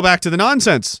 Let's go back to the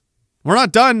nonsense. We're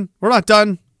not done.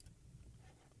 I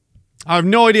have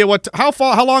no idea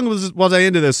how long was I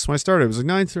into this when I started? It was like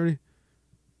 9:30.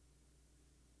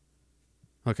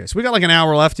 Okay, so we got like an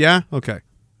hour left, yeah? Okay.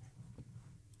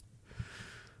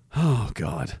 Oh,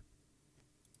 God.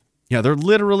 Yeah, they're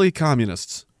literally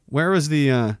communists. Where is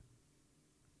the,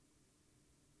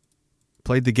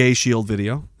 played the gay shield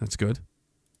video. That's good.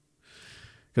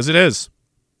 Because it is.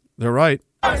 They're right.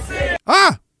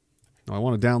 Ah! No, I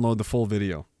want to download the full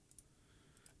video.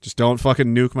 Just don't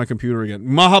fucking nuke my computer again.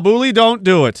 Mahabuli, don't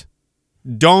do it.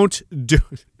 Don't do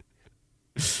it.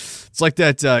 It's like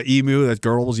that emu that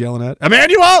girl was yelling at.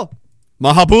 Emmanuel!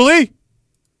 Mahabuli?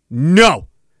 No.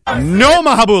 No,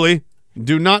 Mahabuli.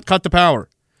 Do not cut the power.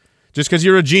 Just because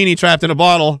you're a genie trapped in a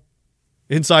bottle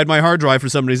inside my hard drive for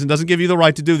some reason doesn't give you the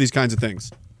right to do these kinds of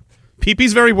things.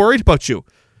 Pee-Pee's very worried about you.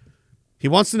 He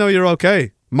wants to know you're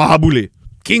okay. Mahabuli.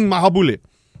 King Mahabuli.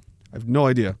 I have no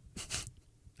idea.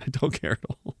 I don't care at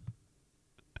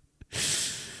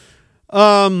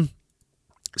all.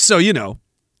 So, you know,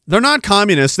 they're not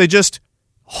communists. They just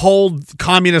hold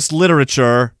communist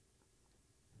literature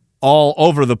all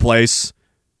over the place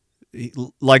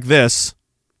like this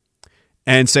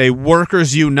and say,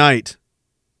 workers unite.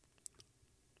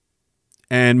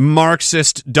 And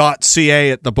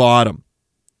Marxist.ca at the bottom.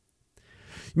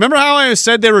 Remember how I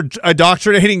said they were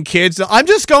indoctrinating kids? I'm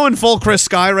just going full Chris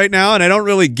Sky right now, and I don't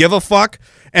really give a fuck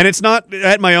And it's not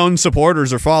at my own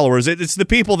supporters or followers. It's the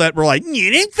people that were like, you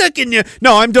didn't fucking...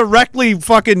 No, I'm directly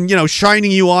fucking,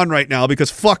 shining you on right now because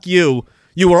fuck you.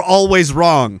 You were always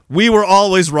wrong. We were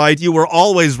always right. You were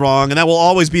always wrong. And that will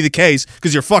always be the case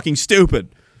because you're fucking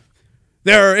stupid.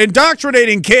 They're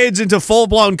indoctrinating kids into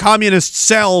full-blown communist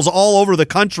cells all over the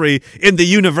country in the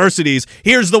universities.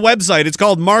 Here's the website. It's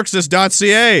called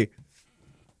Marxist.ca.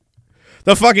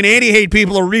 The fucking anti-hate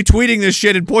people are retweeting this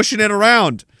shit and pushing it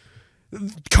around.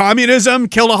 Communism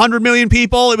killed 100 million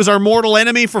people. It was our mortal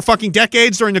enemy for fucking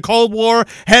decades during the Cold War.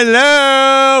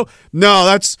 Hello. No,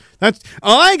 that's.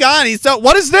 Oh my God.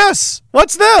 What is this?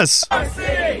 What's this? Our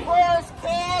city.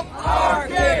 Our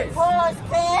kids.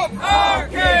 Our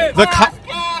kids.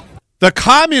 The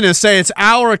communists say it's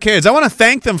our kids. I want to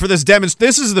thank them for this demonstration.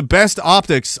 This is the best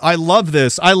optics. I love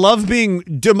this. I love being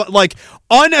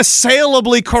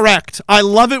unassailably correct. I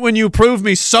love it when you prove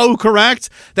me so correct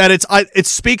that it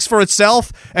speaks for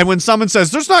itself. And when someone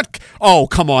says there's not, oh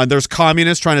come on, there's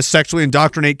communists trying to sexually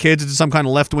indoctrinate kids into some kind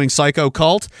of left-wing psycho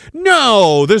cult.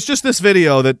 No, there's just this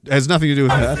video that has nothing to do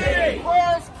with that.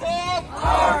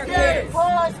 Our kids.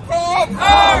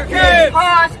 Our kids.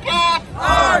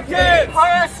 Our kids.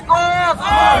 Our schools.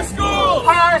 Our schools.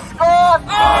 Our schools.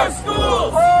 Our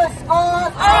schools. Our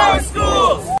schools. Our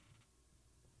schools.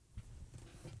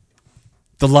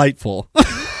 Delightful.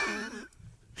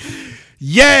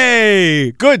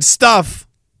 Yay! Good stuff.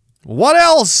 What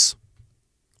else?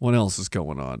 What else is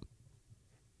going on?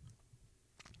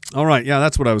 All right, yeah,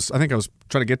 that's what I think I was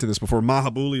trying to get to this before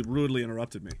Mahabuli rudely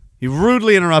interrupted me. He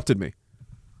rudely interrupted me.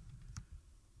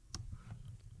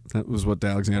 That was what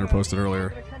Alexander posted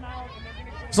earlier.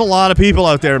 There's a lot of people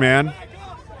out there, man.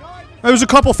 There's a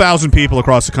couple thousand people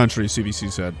across the country,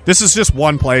 CBC said. This is just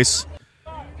one place.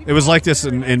 It was like this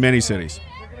in many cities.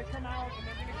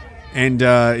 And,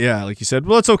 yeah, like you said,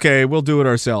 well, it's okay. We'll do it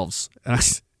ourselves. And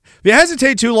if you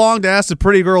hesitate too long to ask the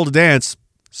pretty girl to dance,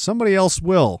 somebody else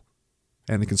will.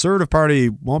 And the Conservative Party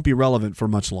won't be relevant for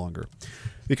much longer.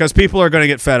 Because people are going to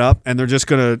get fed up, and they're just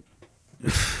going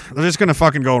to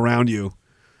fucking go around you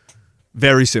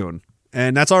very soon.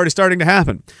 And that's already starting to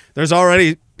happen. There's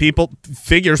already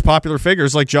popular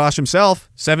figures like Josh himself,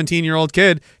 17-year-old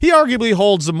kid. He arguably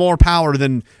holds more power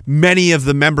than many of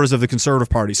the members of the Conservative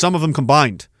Party, some of them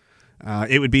combined.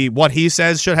 It would be what he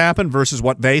says should happen versus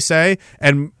what they say,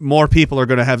 and more people are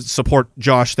going to have support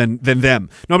Josh than them.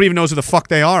 Nobody even knows who the fuck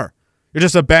they are. You're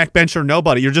just a backbencher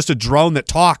nobody. You're just a drone that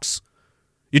talks.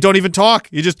 You don't even talk.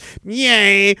 You just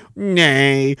yay,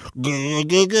 nay, guh,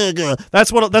 guh, guh, guh.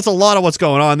 That's a lot of what's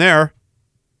going on there.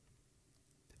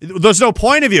 There's no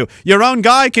point of you. Your own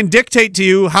guy can dictate to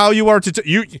you how you are to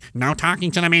you. No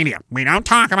talking to the media. We don't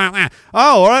talk about that.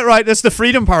 Oh, all right. That's the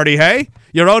Freedom Party, hey?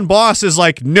 Your own boss is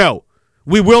like, no,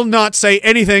 we will not say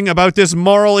anything about this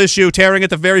moral issue tearing at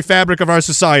the very fabric of our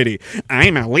society.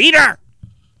 I'm a leader.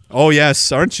 Oh,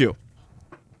 yes, aren't you?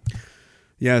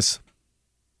 Yes.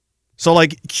 So,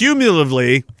 like,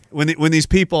 cumulatively, when these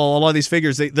people, a lot of these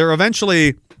figures, they're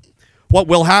eventually, what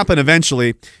will happen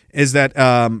eventually is that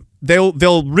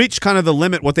they'll reach kind of the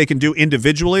limit what they can do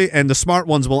individually, and the smart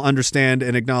ones will understand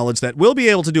and acknowledge that we'll be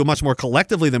able to do much more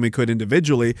collectively than we could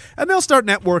individually, and they'll start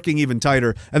networking even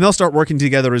tighter, and they'll start working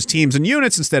together as teams and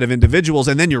units instead of individuals,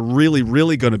 and then you're really,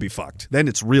 really going to be fucked. Then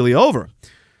it's really over.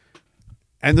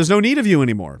 And there's no need of you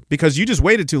anymore because you just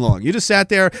waited too long. You just sat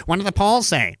there. What do the polls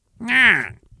say?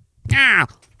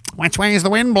 Which way is the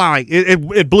wind blowing?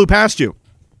 It blew past you.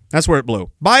 That's where it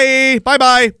blew. Bye.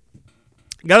 Bye-bye.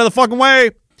 Get out of the fucking way.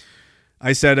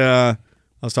 I said, I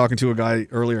was talking to a guy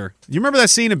earlier. You remember that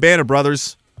scene in Band of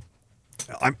Brothers?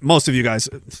 Most of you guys,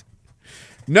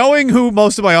 knowing who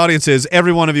most of my audience is,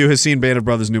 every one of you has seen Band of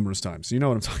Brothers numerous times. You know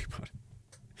what I'm talking about.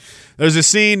 There's a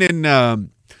scene in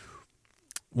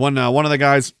one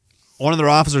of their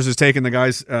officers is taking the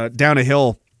guys down a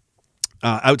hill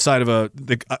outside of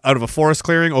a forest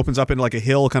clearing, opens up into like a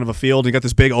hill, kind of a field. You got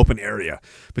this big open area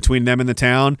between them and the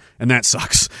town, and that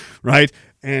sucks, right?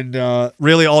 And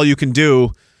really all you can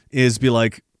do is be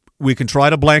like, we can try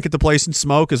to blanket the place in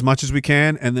smoke as much as we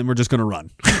can, and then we're just going to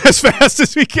run as fast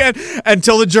as we can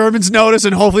until the Germans notice,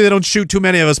 and hopefully they don't shoot too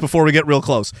many of us before we get real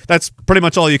close. That's pretty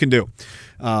much all you can do.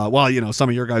 Well, some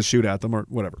of your guys shoot at them or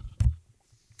whatever.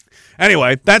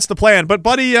 Anyway, that's the plan. But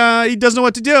Buddy, he doesn't know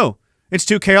what to do. It's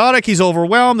too chaotic. He's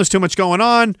overwhelmed. There's too much going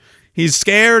on. He's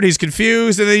scared. He's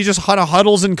confused. And then he just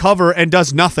huddles in cover and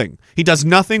does nothing. He does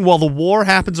nothing while the war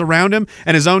happens around him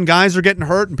and his own guys are getting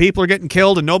hurt and people are getting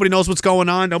killed and nobody knows what's going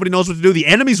on. Nobody knows what to do. The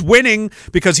enemy's winning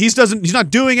because he's not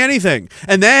doing anything.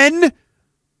 And then,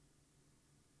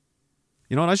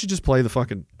 you know what? I should just play the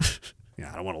fucking,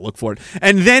 yeah, I don't want to look for it.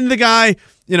 And then the guy,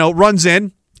 runs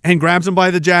in and grabs him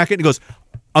by the jacket and goes,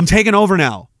 I'm taking over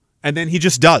now. And then he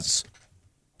just does.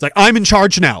 It's like, I'm in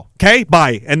charge now. Okay,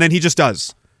 bye. And then he just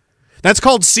does. That's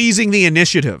called seizing the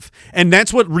initiative. And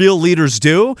that's what real leaders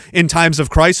do in times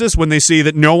of crisis when they see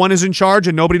that no one is in charge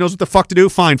and nobody knows what the fuck to do.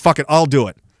 Fine, fuck it, I'll do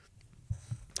it.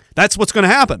 That's what's going to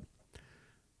happen.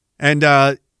 And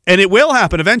it will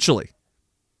happen eventually.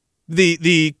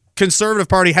 The Conservative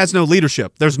Party has no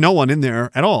leadership. There's no one in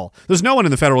there at all. There's no one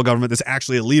in the federal government that's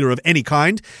actually a leader of any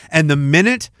kind. And the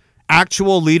minute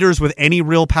actual leaders with any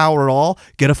real power at all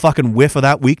get a fucking whiff of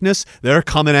that weakness, they're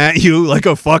coming at you like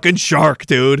a fucking shark,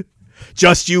 dude.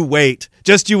 Just you wait.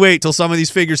 Just you wait till some of these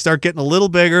figures start getting a little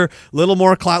bigger, little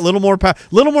more clout, little more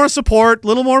support,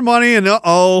 little more money, and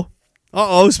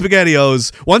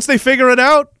SpaghettiOs. Once they figure it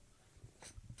out,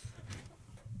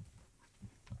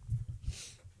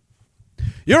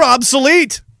 you're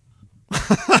obsolete.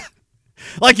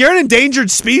 Like, you're an endangered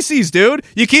species, dude.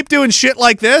 You keep doing shit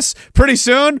like this, pretty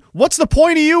soon, what's the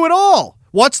point of you at all?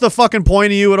 What's the fucking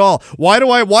point of you at all? Why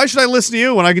should I listen to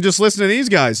you when I can just listen to these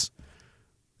guys?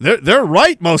 They're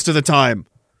right most of the time.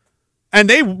 And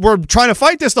they were trying to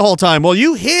fight this the whole time. Well,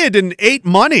 you hid and ate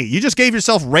money. You just gave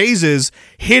yourself raises,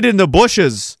 hid in the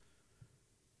bushes,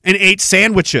 and ate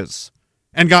sandwiches,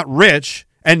 and got rich.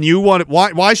 And you want it?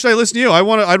 Why should I listen to you?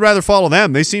 I'd rather follow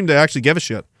them. They seem to actually give a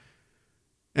shit.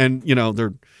 And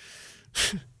they're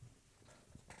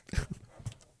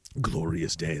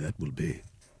glorious day that will be.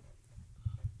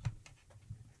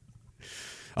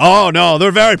 Oh no,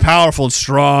 they're very powerful and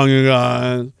strong.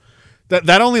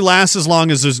 That only lasts as long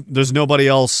as there's nobody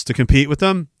else to compete with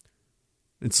them.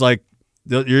 It's like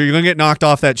you're gonna get knocked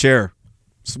off that chair.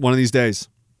 One of these days.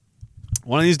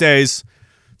 One of these days,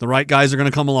 the right guys are going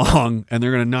to come along and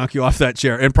they're going to knock you off that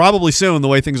chair. And probably soon, the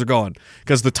way things are going.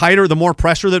 Because the more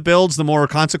pressure that builds, the more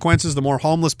consequences, the more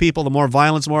homeless people, the more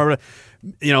violence, the more,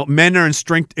 men are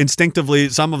instinctively,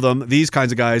 some of them, these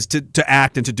kinds of guys, to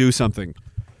act and to do something.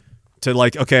 To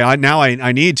like, okay,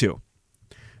 I need to.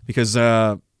 Because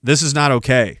this is not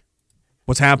okay.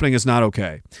 What's happening is not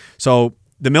okay. So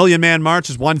the Million Man March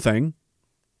is one thing.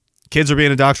 Kids are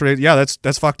being indoctrinated. Yeah,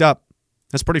 that's fucked up.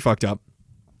 That's pretty fucked up.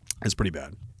 It's pretty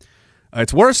bad.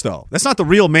 It's worse, though. That's not the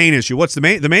real main issue. What's the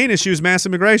main? The main issue is mass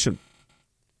immigration.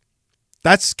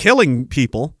 That's killing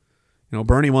people.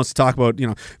 Bernie wants to talk about,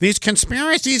 these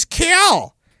conspiracies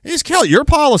kill. These kill. Your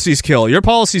policies kill. Your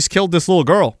policies killed this little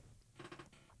girl.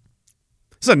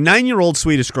 This is a 9-year-old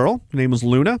Swedish girl. Her name was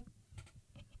Luna.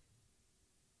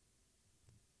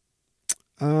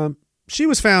 She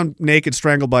was found naked,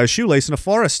 strangled by a shoelace in a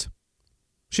forest.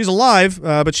 She's alive,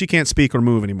 but she can't speak or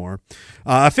move anymore.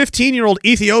 A 15-year-old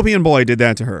Ethiopian boy did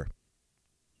that to her.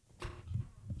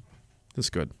 That's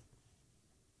good.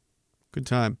 Good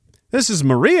time. This is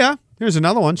Maria. Here's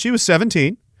another one. She was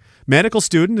 17, medical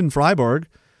student in Freiburg.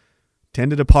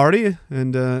 Attended a party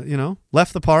and,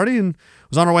 left the party and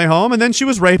was on her way home. And then she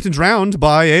was raped and drowned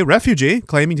by a refugee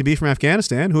claiming to be from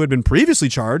Afghanistan who had been previously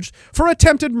charged for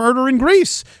attempted murder in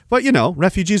Greece. But,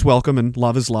 refugees welcome and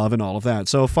love is love and all of that.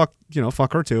 So fuck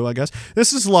her too, I guess.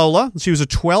 This is Lola. She was a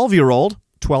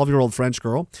 12-year-old French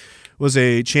girl, was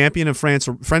a champion of French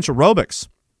aerobics.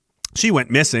 She went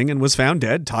missing and was found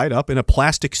dead, tied up in a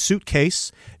plastic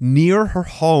suitcase near her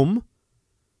home,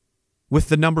 with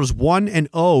the numbers 1 and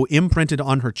 0 imprinted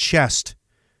on her chest.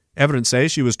 Evidence says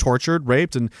she was tortured,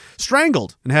 raped, and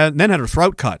strangled, and then had her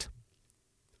throat cut.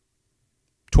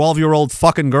 12-year-old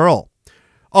fucking girl.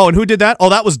 Oh, and who did that? Oh,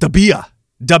 that was Dabia.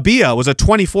 Dabia was a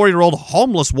 24-year-old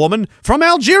homeless woman from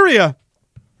Algeria.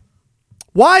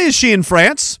 Why is she in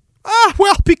France?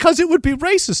 Well, because it would be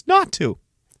racist not to.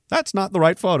 That's not the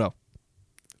right photo.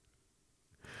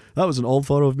 That was an old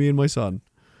photo of me and my son.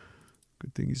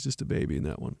 Good thing he's just a baby in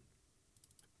that one.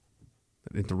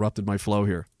 That interrupted my flow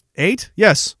here. 8?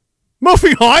 Yes.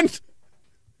 Moving on.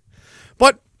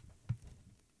 But,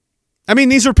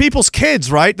 these are people's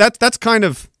kids, right? That's kind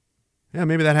of,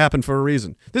 maybe that happened for a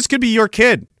reason. This could be your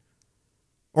kid.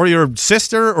 Or your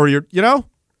sister, or your,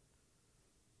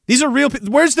 These are real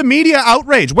people. Where's the media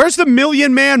outrage? Where's the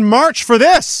Million Man March for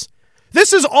this?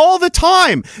 This is all the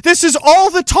time. This is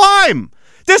all the time.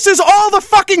 This is all the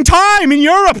fucking time in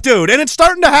Europe, dude. And it's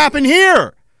starting to happen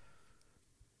here.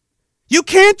 You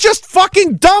can't just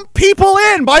fucking dump people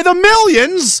in by the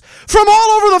millions from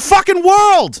all over the fucking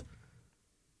world.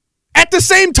 At the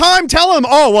same time, tell them,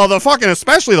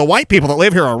 especially the white people that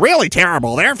live here are really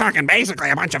terrible. They're fucking basically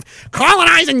a bunch of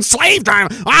colonizing slave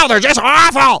drivers. Oh, they're just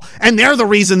awful. And they're the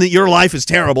reason that your life is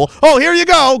terrible. Oh, here you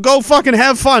go. Go fucking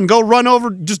have fun. Go run over.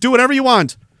 Just do whatever you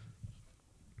want.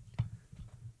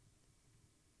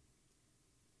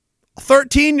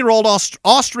 13-year-old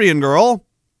Austrian girl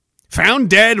Found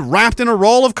dead, wrapped in a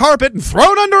roll of carpet, and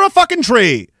thrown under a fucking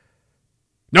tree.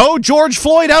 No George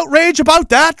Floyd outrage about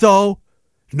that, though.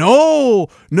 No.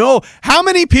 How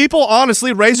many people,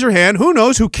 honestly, raise your hand, who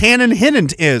knows who Cannon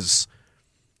Hinnant is?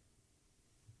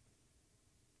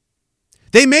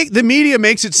 The media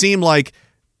makes it seem like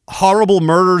horrible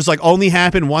murders like only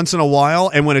happen once in a while,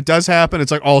 and when it does happen,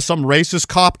 it's like, oh, some racist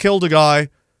cop killed a guy.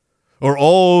 Or,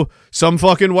 oh, some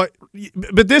fucking what?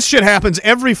 But this shit happens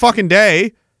every fucking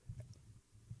day,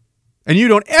 and you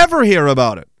don't ever hear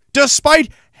about it, despite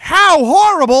how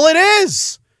horrible it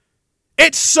is.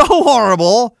 It's so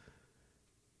horrible,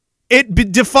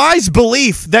 it defies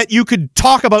belief that you could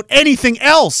talk about anything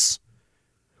else.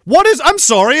 I'm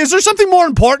sorry, is there something more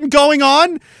important going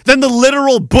on than the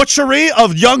literal butchery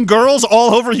of young girls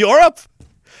all over Europe?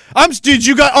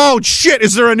 Oh shit,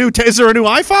 is there a new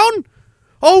iPhone?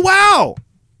 Oh wow.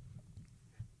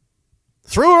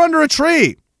 Threw her under a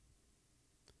tree.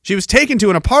 She was taken to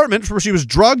an apartment where she was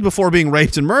drugged before being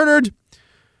raped and murdered.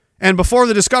 And before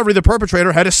the discovery, the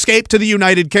perpetrator had escaped to the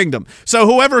United Kingdom.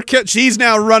 So she's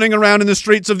now running around in the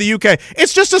streets of the UK.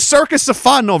 It's just a circus of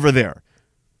fun over there.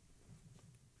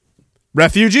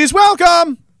 Refugees,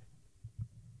 welcome!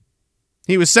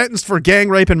 He was sentenced for gang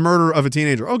rape and murder of a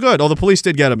teenager. Oh, good. Oh, the police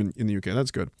did get him in the UK.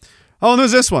 That's good. Oh, and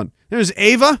there's this one. There's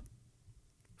Ava,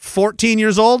 14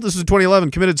 years old. This is 2011.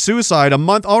 Committed suicide a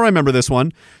month. I remember this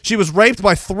one. She was raped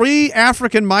by 3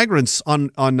 African migrants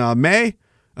on May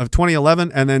of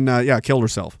 2011, and then, killed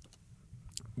herself.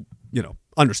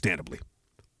 Understandably.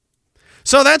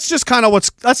 So that's just kind of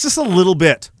that's just a little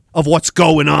bit of what's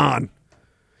going on.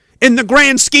 In the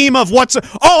grand scheme of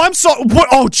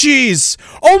oh, geez.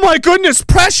 Oh, my goodness,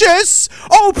 Precious.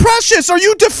 Oh, Precious, are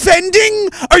you defending?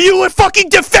 Are you a fucking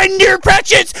defender,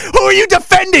 Precious? Who are you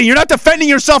defending? You're not defending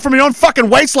yourself from your own fucking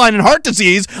waistline and heart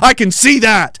disease. I can see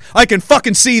that. I can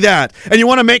fucking see that. And you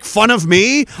want to make fun of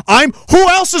me? Who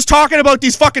else is talking about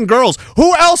these fucking girls?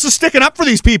 Who else is sticking up for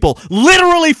these people?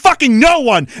 Literally fucking no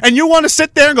one. And you want to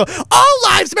sit there and go, all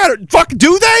lives matter. Fuck,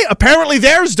 do they? Apparently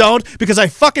theirs don't, because I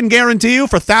fucking guarantee you,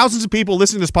 for thousands of people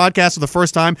listening to this podcast for the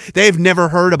first time, they've never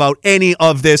heard about any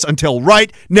of this until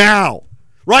right now.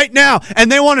 Right now. And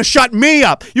they want to shut me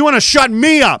up. You want to shut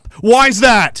me up. Why is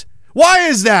that?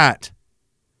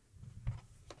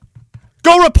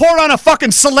 Go report on a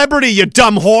fucking celebrity, you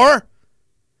dumb whore.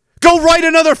 Go write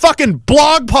another fucking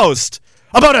blog post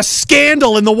about a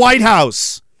scandal in the White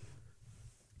House.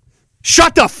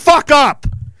 Shut the fuck up.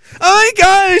 Oh my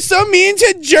God, you're so mean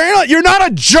to journalists. You're not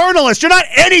a journalist. You're not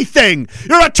anything.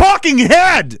 You're a talking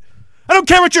head. I don't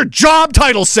care what your job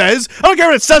title says. I don't care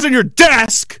what it says on your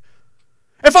desk.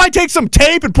 If I take some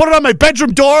tape and put it on my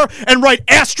bedroom door and write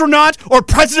astronaut or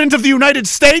president of the United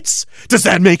States, does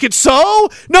that make it so?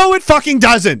 No, it fucking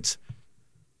doesn't.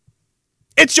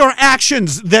 It's your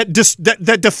actions that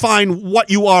define what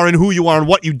you are and who you are and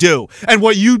what you do. And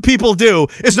what you people do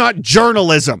is not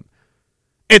journalism.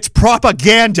 It's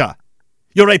propaganda.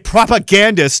 You're a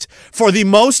propagandist for the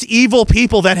most evil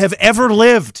people that have ever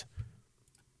lived.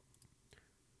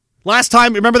 Last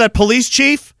time, remember that police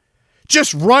chief?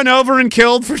 Just run over and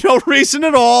killed for no reason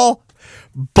at all.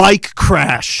 Bike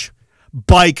crash.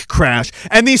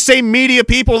 And these same media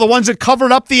people are the ones that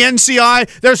covered up the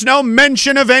NCI. There's no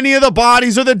mention of any of the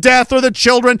bodies or the death or the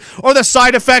children or the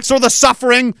side effects or the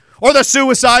suffering or the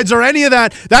suicides or any of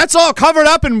that. That's all covered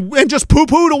up and just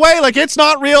poo-pooed away like it's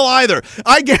not real either.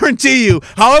 I guarantee you,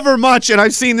 however much, and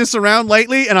I've seen this around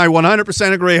lately, and I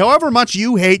 100% agree, however much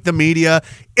you hate the media,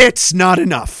 it's not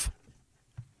enough.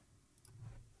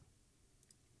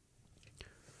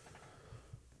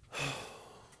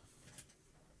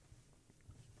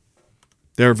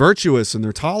 They're virtuous and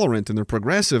they're tolerant and they're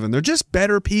progressive and they're just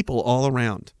better people all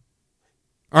around.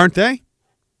 Aren't they?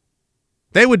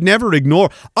 They would never ignore.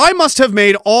 I must have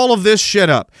made all of this shit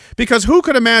up, because who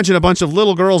could imagine a bunch of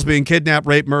little girls being kidnapped,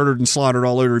 raped, murdered, and slaughtered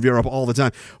all over Europe all the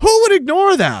time? Who would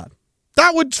ignore that?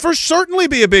 That would for certainly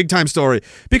be a big-time story,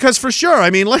 because for sure, I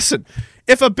mean, listen,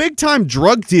 if a big-time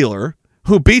drug dealer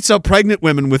who beats up pregnant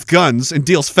women with guns and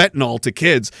deals fentanyl to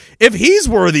kids, if he's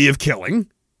worthy of killing,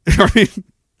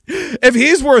 if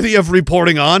he's worthy of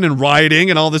reporting on and rioting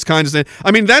and all this kind of thing,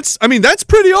 that's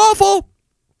pretty awful,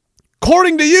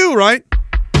 according to you, right?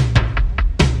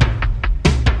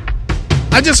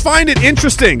 I just find it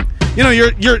interesting,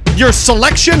 your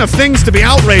selection of things to be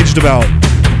outraged about.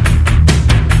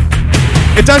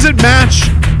 It doesn't match,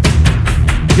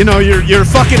 your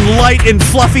fucking light and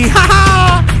fluffy,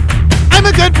 ha-ha, I'm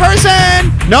a good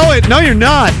person. No, you're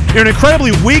not. You're an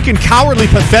incredibly weak and cowardly,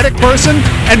 pathetic person,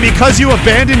 and because you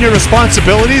abandon your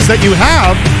responsibilities that you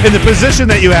have in the position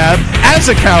that you have as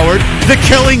a coward, the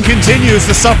killing continues,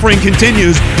 the suffering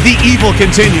continues, the evil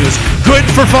continues. Good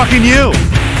for fucking you.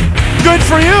 Good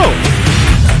for you.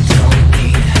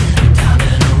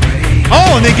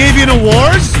 Oh, and they gave you an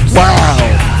award? Wow.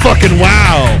 Fucking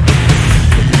wow.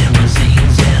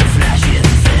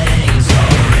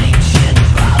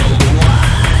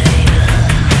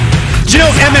 Do you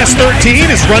know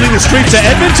MS-13 is running the streets of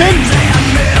Edmonton?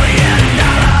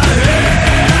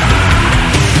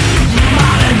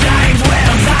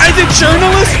 Are the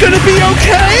journalists gonna be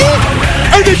okay?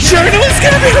 Are the journalists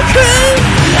gonna be okay?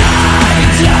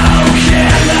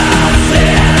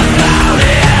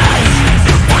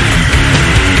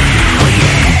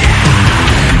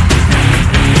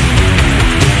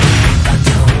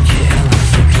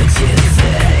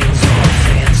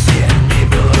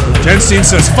 Jenstein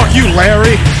says, "Fuck you,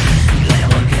 Larry."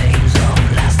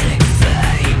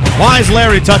 Why is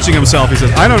Larry touching himself? He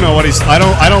says, "I don't know what he's. I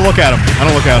don't look at him. I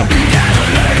don't look at him."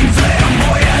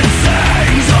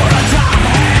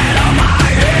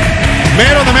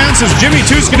 Man on the Man says, "Jimmy,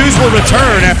 2 skidoos will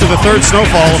return after the 3rd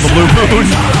snowfall of the blue moon.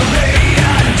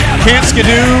 Can't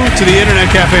skidoo to the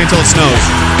internet cafe until it snows."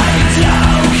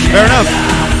 Fair enough.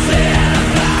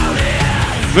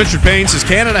 Richard Payne says,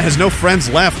 "Canada has no friends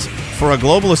left. For a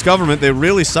globalist government, they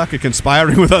really suck at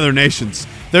conspiring with other nations.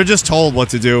 They're just told what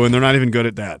to do, and they're not even good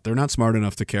at that. They're not smart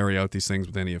enough to carry out these things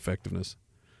with any effectiveness.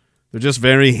 They're just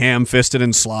very ham-fisted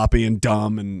and sloppy and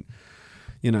dumb and,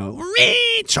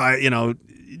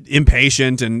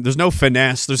 impatient, and there's no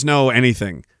finesse. There's no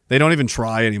anything. They don't even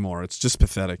try anymore. It's just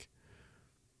pathetic.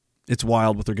 It's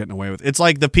wild what they're getting away with. It's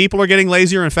like the people are getting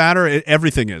lazier and fatter.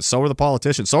 Everything is. So are the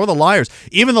politicians. So are the liars.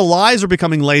 Even the lies are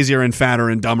becoming lazier and fatter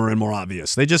and dumber and more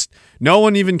obvious. No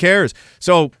one even cares.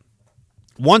 So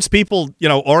once people,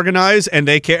 organize and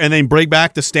they care and they bring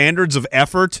back the standards of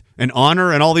effort and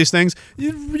honor and all these things,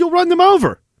 you'll run them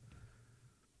over.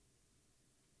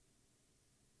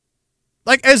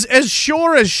 Like as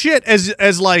sure as shit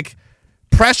as like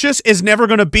Precious is never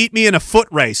going to beat me in a foot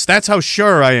race. That's how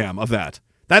sure I am of that.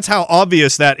 That's how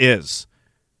obvious that is.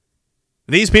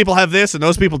 These people have this and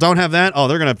those people don't have that. Oh,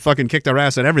 they're going to fucking kick their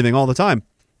ass at everything all the time.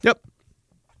 Yep.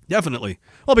 Definitely.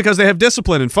 Well, because they have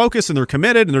discipline and focus and they're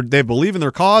committed and they believe in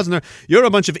their cause and you're a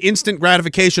bunch of instant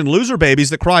gratification loser babies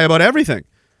that cry about everything.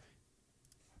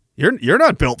 You're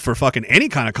not built for fucking any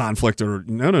kind of conflict or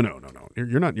no.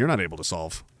 You're not able to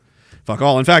solve fuck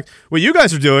all. In fact, what you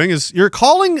guys are doing is you're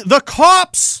calling the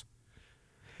cops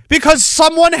because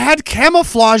someone had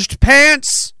camouflaged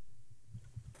pants.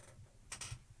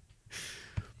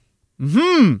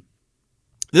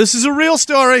 This is a real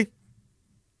story.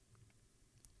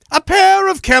 A pair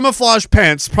of camouflage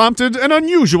pants prompted an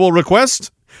unusual request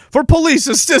for police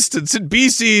assistance in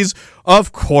BC's,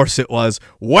 of course it was,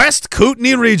 West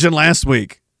Kootenay region last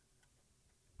week.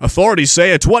 Authorities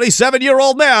say a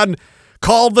 27-year-old man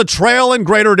called the Trail and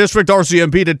Greater District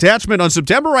RCMP detachment on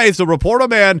September 8th to report a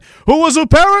man who was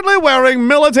apparently wearing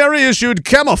military-issued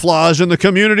camouflage in the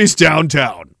community's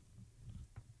downtown.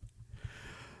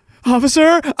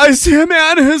 "Officer, I see a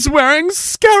man who's wearing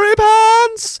scary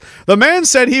pants." The man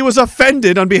said he was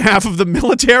offended on behalf of the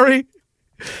military,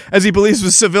 as he believes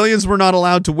the civilians were not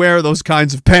allowed to wear those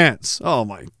kinds of pants. Oh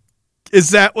my, is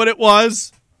that what it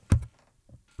was?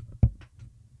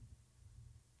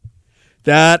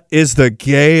 That is the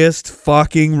gayest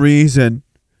fucking reason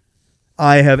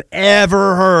I have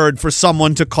ever heard for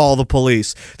someone to call the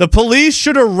police. The police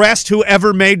should arrest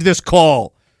whoever made this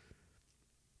call.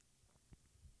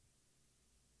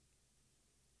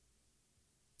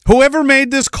 Whoever made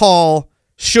this call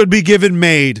should be given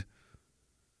MAID.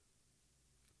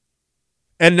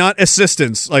 And not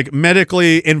assistance, like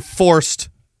medically enforced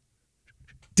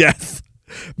death.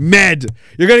 Med.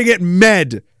 You're going to get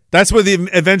med. That's what the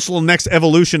eventual next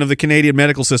evolution of the Canadian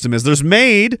medical system is. There's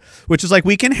MAID, which is like,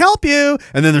 we can help you.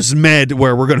 And then there's med,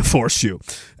 where we're going to force you.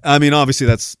 I mean, obviously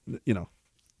that's,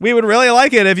 we would really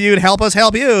like it if you'd help us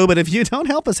help you. But if you don't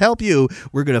help us help you,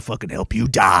 we're going to fucking help you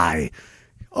die.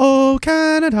 Oh,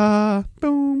 Canada.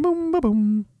 Boom, boom, boom,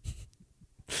 boom.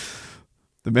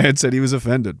 The man said he was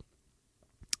offended.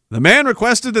 The man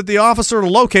requested that the officer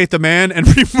locate the man and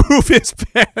remove his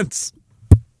pants.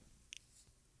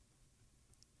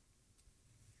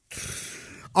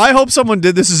 I hope someone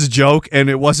did this as a joke and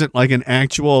it wasn't like an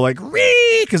actual,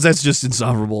 because that's just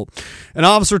insufferable. An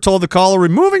officer told the caller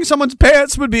removing someone's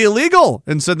pants would be illegal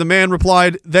and said the man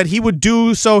replied that he would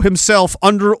do so himself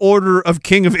under order of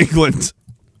King of England.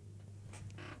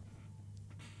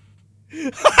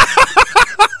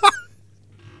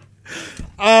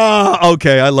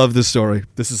 Okay, I love this story.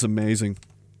 This is amazing.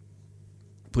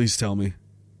 Please tell me.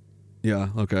 Yeah,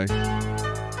 okay.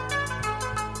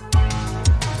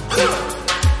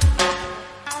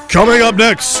 Coming up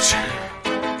next,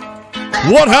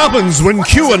 what happens when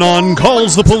QAnon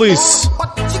calls the police?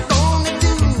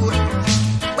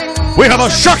 We have a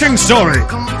shocking story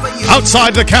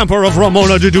outside the camper of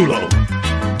Ramona Didulo.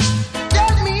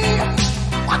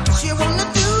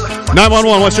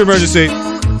 911, what's your emergency?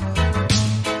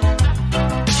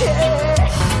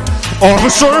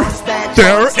 Officer,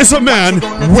 there is a man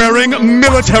wearing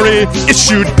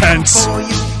military-issued pants.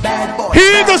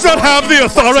 He does not have the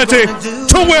authority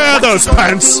to wear those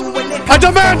pants. I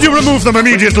demand you remove them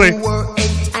immediately.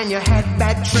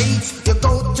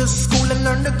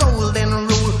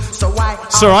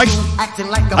 Sir,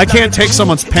 I can't take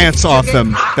someone's pants off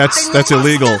them. That's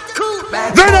illegal.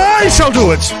 Then I shall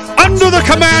do it, under the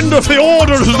command of the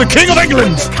orders of the King of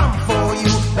England.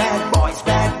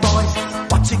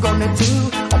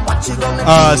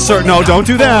 Sir, no, don't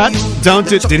do that.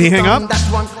 Did he hang up?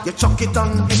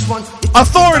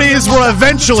 Authorities were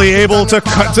eventually able to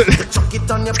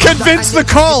convince the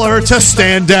caller to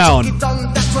stand down.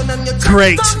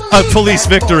 Great. A police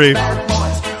victory.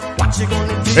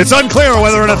 It's unclear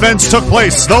whether an offense took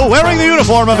place, though wearing the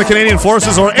uniform of the Canadian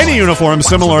Forces or any uniform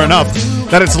similar enough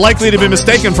that it's likely to be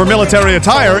mistaken for military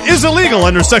attire is illegal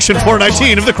under Section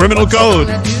 419 of the Criminal Code.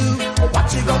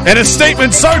 In a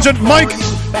statement, Sergeant Mike,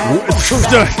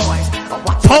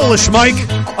 Polish Mike,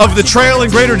 of the Trail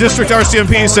and Greater District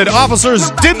RCMP said officers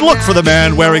did look for the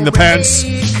man wearing the pants,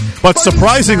 but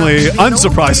unsurprisingly,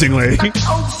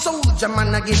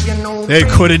 they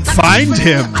couldn't find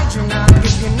him.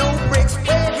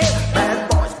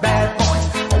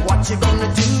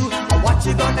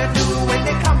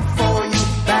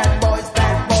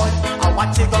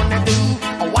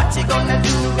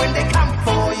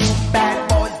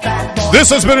 This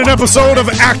has been an episode of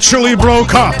Actually Bro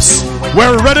Cops,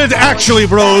 where Reddit Actually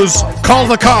Bros call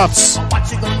the cops,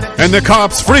 and the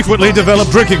cops frequently develop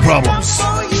drinking problems.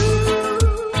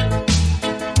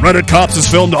 Reddit Cops is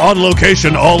filmed on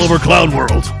location all over Clown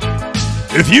World.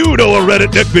 If you know a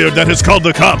Reddit neckbeard that has called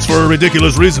the cops for a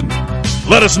ridiculous reason,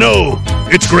 let us know.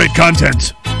 It's great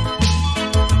content.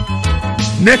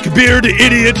 Neckbeard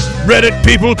idiot Reddit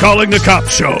people calling the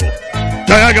cops show.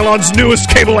 Diagolon's newest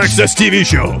cable access TV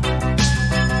show.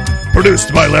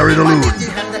 Produced by Larry DeLune.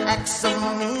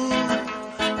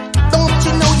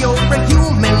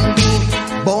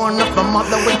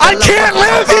 I can't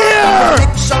live here!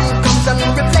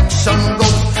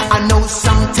 I know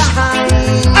sometimes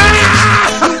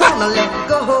you wanna let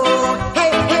go.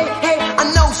 Hey, hey, hey, I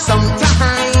know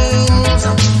sometimes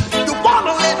you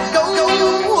wanna let go.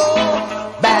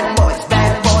 Bad boys,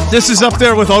 bad boys. This is up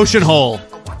there with Ocean Hole.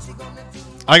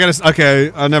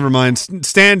 Never mind.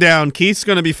 Stand down. Keith's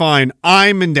gonna be fine.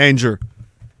 I'm in danger.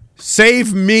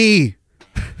 Save me.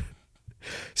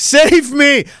 Save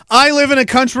me. I live in a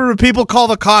country where people call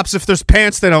the cops if there's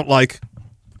pants they don't like.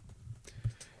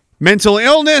 Mental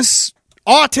illness,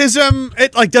 autism,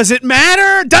 does it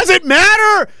matter? Does it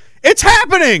matter? It's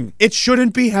happening. It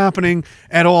shouldn't be happening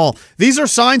at all. These are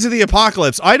signs of the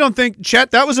apocalypse. I don't think,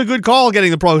 Chet, that was a good call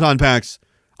getting the proton packs.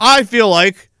 I feel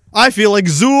like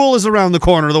Zool is around the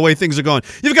corner the way things are going.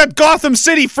 You've got Gotham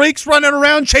City freaks running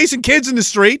around chasing kids in the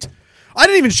street. I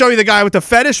didn't even show you the guy with the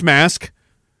fetish mask.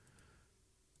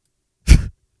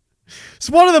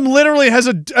 So one of them literally has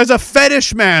a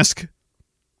fetish mask.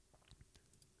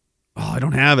 Oh, I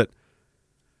don't have it.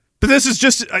 But this is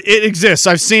just, it exists.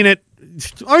 I've seen it.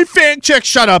 I fact check.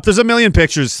 Shut up. There's a million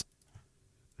pictures.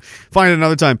 Find it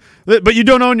another time. But you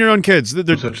don't own your own kids.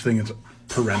 There's such thing as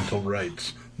parental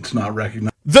rights. It's not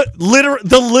recognized. The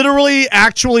literally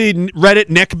actually Reddit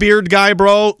neckbeard guy,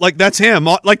 bro. That's him.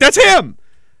 That's him.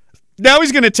 Now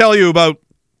he's going to tell you about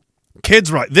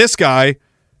kids' rights. This guy,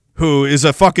 who is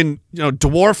a fucking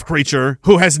dwarf creature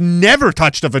who has never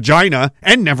touched a vagina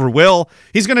and never will.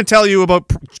 He's going to tell you about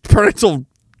parental.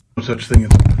 No such thing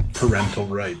as parental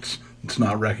rights. It's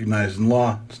not recognized in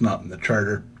law. It's not in the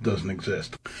charter. It doesn't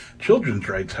exist. Children's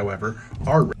rights, however,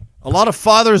 are a lot of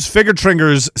fathers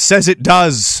figure-tringers says it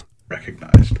does.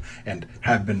 Recognized and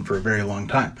have been for a very long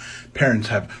time. Parents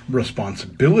have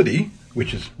responsibility,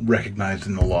 which is recognized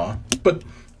in the law, but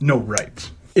no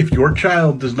rights. If your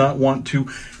child does not want to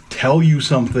tell you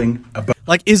something about...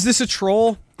 is this a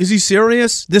troll? Is he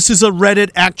serious? This is a Reddit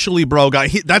actually bro guy.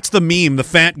 That's the meme. The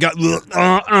fat guy.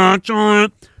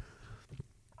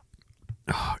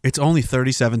 It's only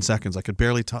 37 seconds. I could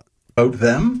barely talk. About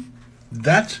them?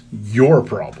 That's your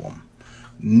problem.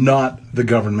 Not the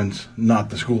government's, not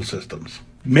the school systems.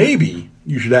 maybe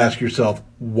you should ask yourself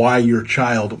why your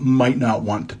child might not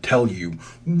want to tell you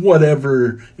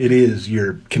whatever it is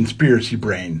your conspiracy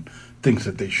brain thinks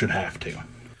that they should have to.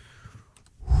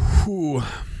 Whew.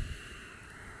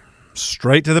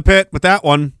 Straight to the pit with that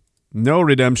one. No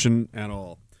redemption at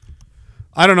all.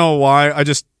 I don't know why. I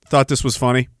just thought this was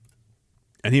funny.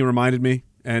 And he reminded me.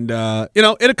 And,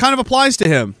 it kind of applies to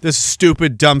him. This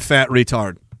stupid, dumb, fat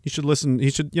retard. He should listen. He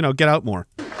should, get out more.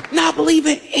 Not believe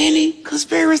in any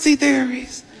conspiracy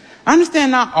theories. I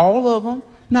understand not all of them,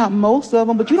 not most of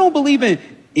them, but you don't believe in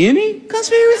any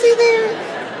conspiracy theories?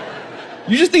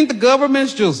 You just think the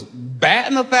government's just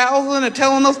batting 1,000 and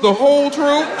telling us the whole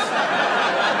truth?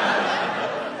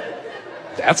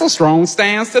 That's a strong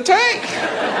stance to take.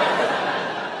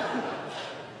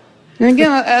 And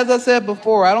again, as I said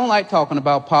before, I don't like talking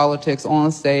about politics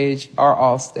on stage or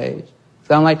off stage.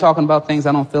 I don't like talking about things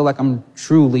I don't feel like I'm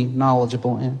truly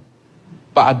knowledgeable in.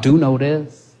 But I do know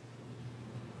this.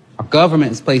 Our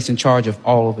government is placed in charge of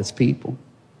all of its people.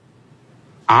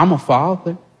 I'm a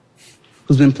father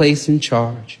who's been placed in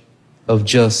charge of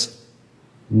just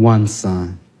one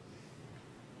son.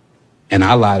 And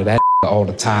I lie to that all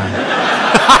the time.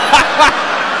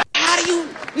 How do you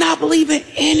not believe in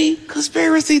any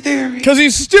conspiracy theory? Because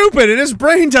he's stupid and his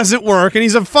brain doesn't work and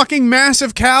he's a fucking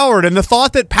massive coward. And the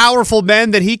thought that powerful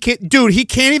men that he can't... Dude, he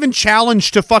can't even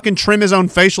challenge to fucking trim his own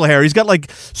facial hair. He's got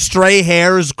like stray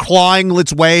hairs clawing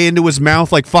its way into his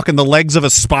mouth like fucking the legs of a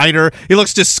spider. He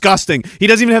looks disgusting. He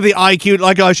doesn't even have the IQ.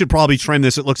 Like, oh, I should probably trim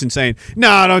this. It looks insane.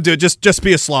 No, don't do it. Just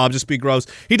be a slob. Just be gross.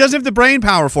 He doesn't have the brain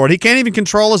power for it. He can't even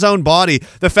control his own body.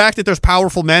 The fact that there's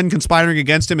powerful men conspiring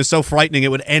against him is so frightening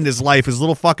it would end his life. His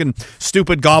little fucking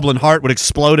stupid goblin heart would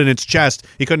explode in its chest.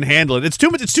 He couldn't handle it. It's too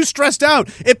much. It's too stressed out.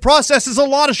 It processes a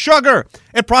lot of sugar.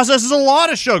 It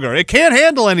can't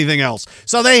handle anything else.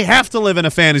 So they have to live in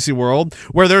a fantasy world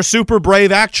where they're super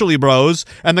brave actually bros,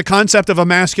 and the concept of a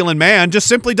masculine man just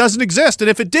simply doesn't exist. And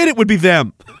if it did, it would be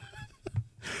them.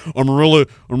 I'm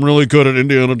really good at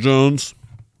Indiana Jones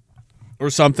or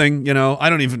something, I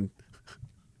don't even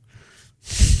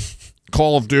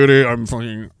Call of Duty, I'm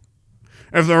fucking...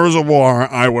 If there was a war,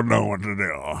 I would know what to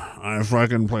do. I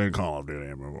fucking played Call of Duty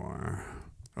before.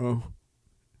 Oh,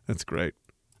 that's great.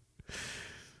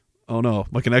 Oh, no.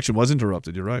 My connection was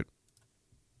interrupted. You're right.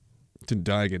 Didn't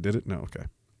die again, did it? No, okay.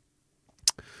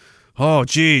 Oh,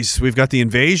 geez. We've got the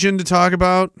invasion to talk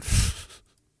about,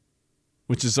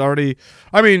 which is already...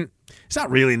 I mean, it's not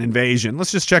really an invasion.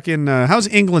 Let's just check in. How's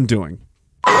England doing?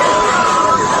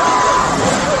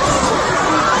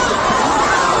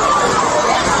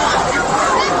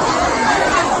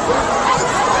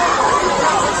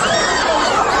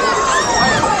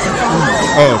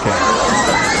 Oh, okay.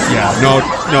 Yeah,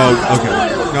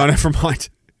 okay. No, never mind.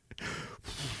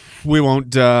 We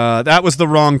won't, that was the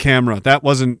wrong camera. That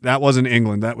wasn't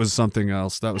England. That was something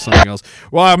else.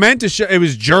 Well, I meant to show, it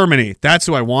was Germany. That's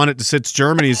who I wanted to sit.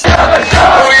 Germany's.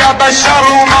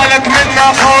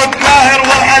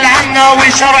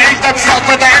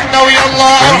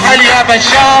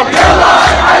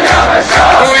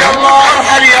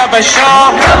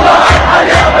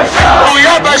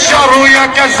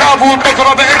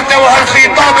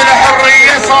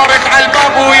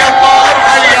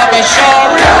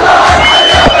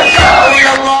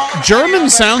 German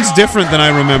sounds different than I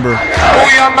remember.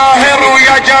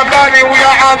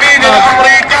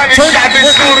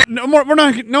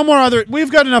 No more other.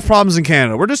 We've got enough problems in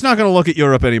Canada. We're just not going to look at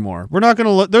Europe anymore. We're not going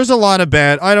to look. There's a lot of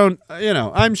bad.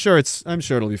 I'm sure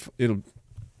it'll.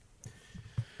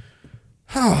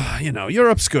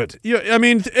 Europe's good. I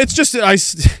mean, it's just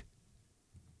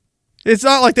it's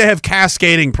not like they have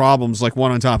cascading problems like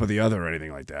one on top of the other or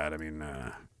anything like that. I mean,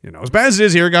 as bad as it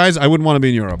is here, guys, I wouldn't want to be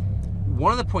in Europe.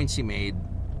 One of the points he made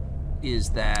is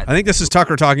that... I think this is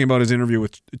Tucker talking about his interview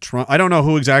with Trump. I don't know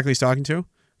who exactly he's talking to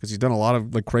because he's done a lot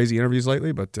of crazy interviews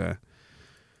lately, but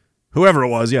whoever it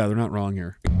was, yeah, they're not wrong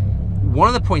here. One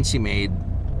of the points he made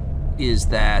is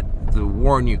that the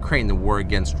war in Ukraine, the war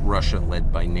against Russia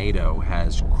led by NATO,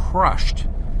 has crushed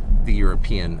the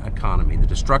European economy. The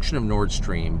destruction of Nord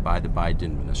Stream by the Biden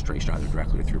administration, either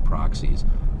directly or through proxies,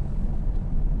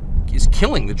 is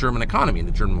killing the German economy, and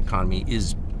the German economy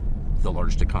is the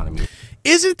largest economy.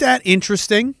 Isn't that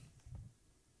interesting?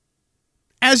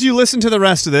 As you listen to the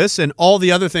rest of this and all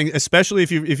the other things, especially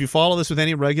if you follow this with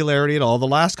any regularity at all, the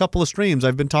last couple of streams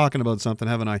I've been talking about something,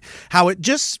 haven't I? How it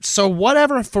just, for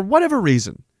whatever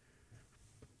reason,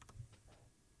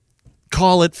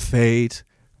 call it fate,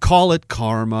 call it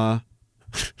karma,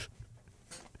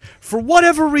 for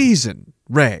whatever reason,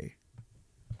 Ray,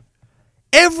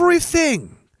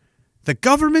 everything the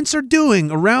governments are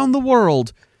doing around the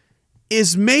world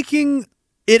is making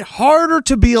it harder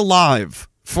to be alive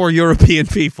for European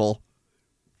people.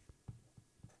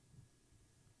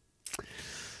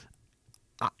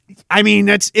 I mean,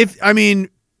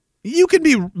 you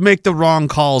can make the wrong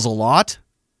calls a lot,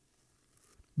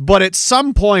 but at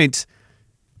some point,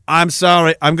 I'm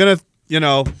sorry, I'm going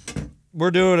to,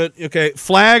 we're doing it. Okay,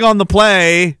 flag on the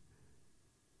play.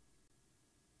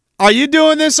 Are you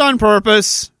doing this on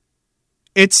purpose?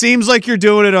 It seems like you're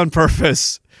doing it on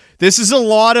purpose. This is a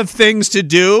lot of things to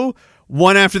do,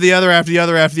 one after the other, after the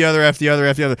other, after the other, after the other,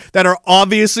 after the other, that are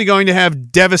obviously going to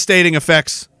have devastating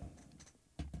effects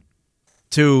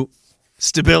to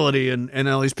stability and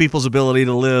all these people's ability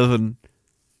to live and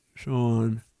so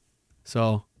on.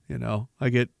 So,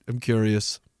 I'm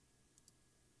curious.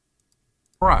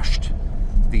 Crushed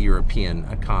the European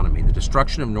economy. The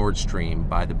destruction of Nord Stream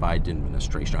by the Biden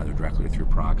administration, either directly or through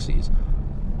proxies,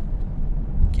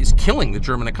 is killing the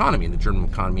German economy, and the German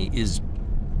economy is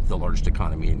the largest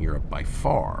economy in Europe by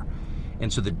far.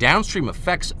 And so the downstream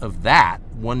effects of that,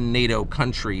 one NATO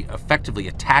country effectively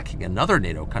attacking another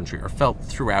NATO country, are felt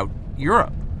throughout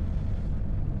Europe.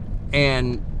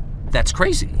 And that's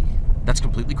crazy. That's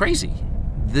completely crazy.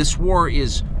 This war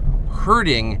is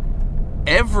hurting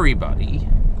everybody,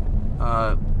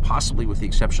 possibly with the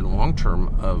exception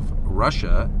long-term of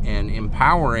Russia, and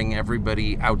empowering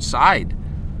everybody outside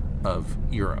of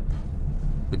Europe.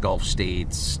 The Gulf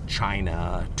states,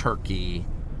 China, Turkey.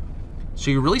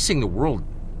 So you're really seeing the world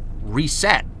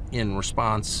reset in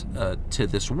response to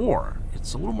this war.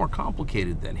 It's a little more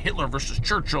complicated than Hitler versus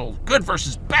Churchill, good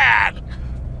versus bad,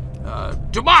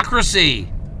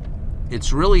 democracy.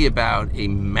 It's really about a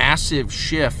massive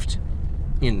shift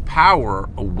in power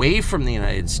away from the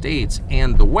United States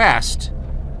and the West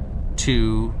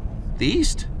to the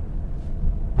East.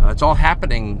 It's all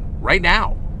happening right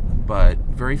now, but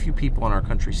very few people in our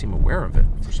country seem aware of it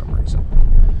for some reason.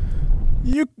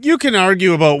 You can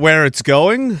argue about where it's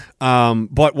going,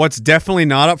 but what's definitely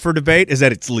not up for debate is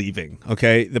that it's leaving,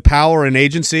 okay? The power and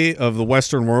agency of the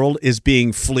Western world is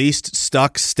being fleeced,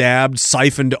 stuck, stabbed,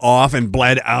 siphoned off, and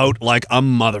bled out like a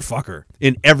motherfucker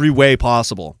in every way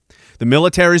possible. The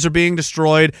militaries are being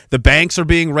destroyed, the banks are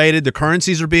being raided, the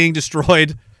currencies are being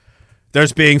destroyed.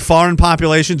 There's being foreign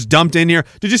populations dumped in here.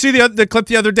 Did you see the clip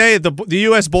the other day? The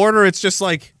U.S. border, it's just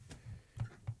like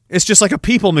a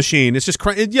people machine. It's just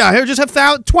here just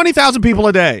have 20,000 people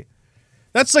a day.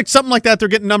 That's like something like that. They're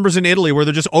getting numbers in Italy where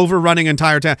they're just overrunning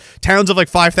entire towns of like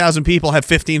 5,000 people have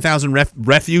 15,000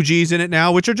 refugees in it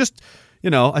now, which are just,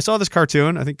 I saw this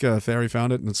cartoon. I think Ferry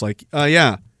found it, and it's like,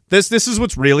 this is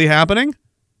what's really happening.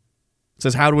 It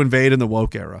says how to invade in the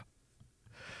woke era.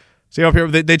 See up here,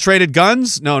 they traded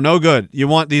guns? No good. You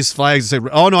want these flags to say,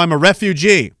 oh no, I'm a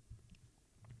refugee.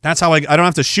 That's how I don't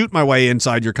have to shoot my way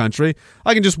inside your country.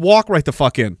 I can just walk right the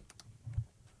fuck in.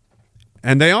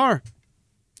 And they are.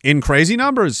 In crazy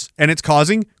numbers. And it's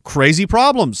causing crazy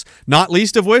problems. Not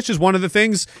least of which is one of the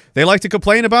things they like to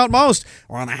complain about most.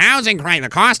 Well, the housing crisis, the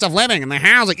cost of living and the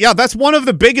housing. Yeah, that's one of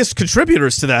the biggest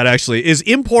contributors to that, actually, is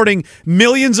importing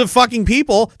millions of fucking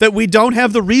people that we don't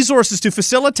have the resources to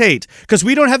facilitate. Because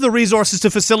we don't have the resources to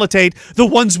facilitate the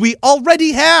ones we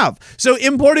already have. So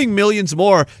importing millions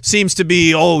more seems to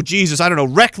be, oh, Jesus, I don't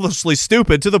know, recklessly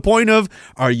stupid to the point of,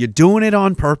 are you doing it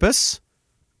on purpose?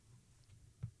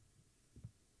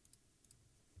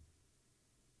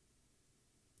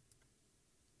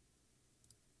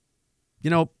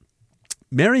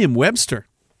 Merriam-Webster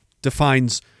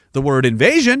defines the word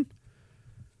invasion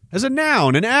as a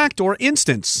noun, an act or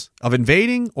instance of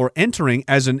invading or entering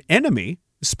as an enemy,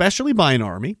 especially by an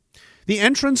army, the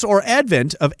entrance or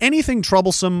advent of anything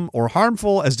troublesome or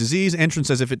harmful as disease, entrance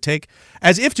as if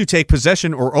to take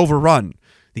possession or overrun,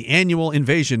 the annual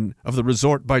invasion of the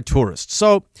resort by tourists.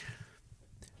 So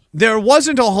there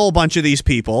wasn't a whole bunch of these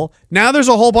people. Now there's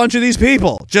a whole bunch of these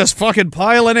people just fucking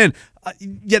piling in.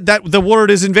 That the word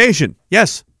is invasion.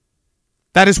 Yes,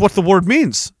 that is what the word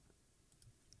means.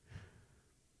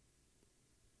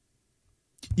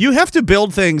 You have to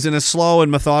build things in a slow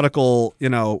and methodical,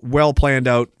 well planned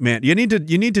out man. You need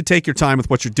to take your time with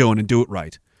what you're doing and do it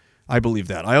right. I believe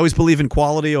that. I always believe in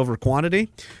quality over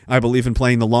quantity. I believe in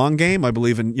playing the long game. I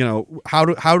believe in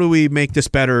how do we make this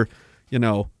better,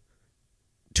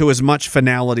 to as much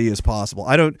finality as possible.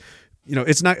 I don't.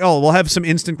 It's not, we'll have some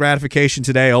instant gratification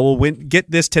today. We'll get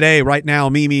this today, right now,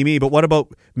 me. But what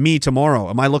about me tomorrow?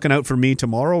 Am I looking out for me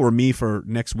tomorrow or me for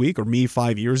next week or me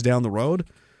 5 years down the road?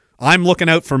 I'm looking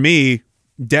out for me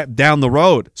down the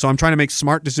road. So I'm trying to make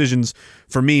smart decisions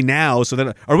for me now so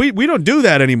that we don't do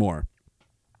that anymore.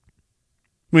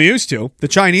 We used to. The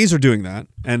Chinese are doing that,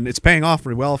 and it's paying off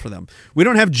very well for them. We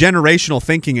don't have generational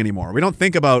thinking anymore. We don't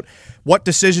think about what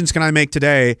decisions can I make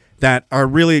today that are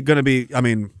really going to be,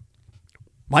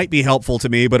 might be helpful to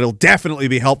me, but it'll definitely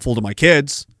be helpful to my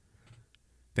kids.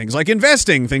 Things like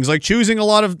investing, things like choosing a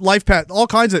lot of life path, all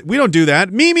kinds of, we don't do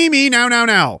that. Me,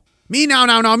 now. Me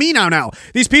now.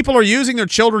 These people are using their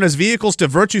children as vehicles to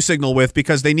virtue signal with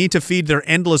because they need to feed their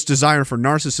endless desire for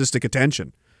narcissistic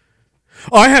attention.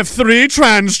 I have 3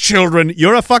 trans children.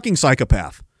 You're a fucking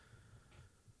psychopath.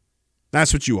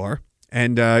 That's what you are.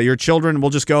 And your children will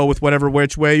just go with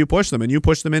which way you push them. And you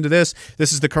push them into this.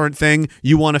 This is the current thing.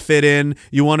 You want to fit in.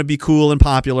 You want to be cool and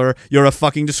popular. You're a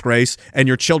fucking disgrace. And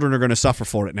your children are going to suffer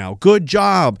for it now. Good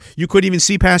job. You couldn't even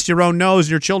see past your own nose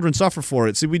and your children suffer for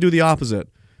it. See, we do the opposite.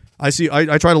 I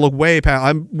try to look way past.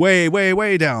 I'm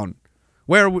way down.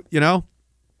 Where,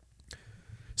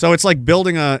 So it's like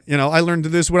building I learned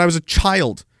this when I was a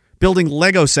child. Building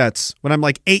Lego sets when I'm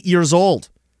like 8 years old.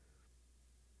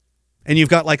 And you've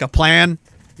got like a plan,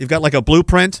 you've got like a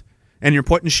blueprint, and you're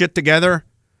putting shit together,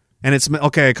 and it's,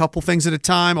 okay, a couple things at a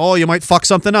time. Oh, you might fuck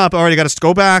something up. All right, you got to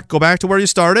go back to where you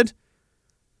started.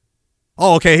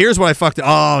 Oh, okay, here's what I fucked up.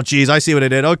 Oh, geez, I see what I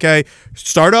did. Okay,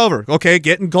 start over. Okay,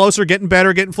 getting closer, getting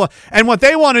better, getting flow. And what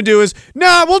they want to do is,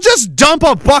 we'll just dump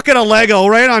a bucket of Lego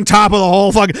right on top of the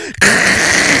whole fucking...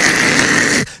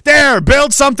 There,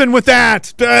 build something with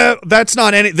that. That's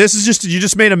not any... This is just... You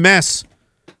just made a mess.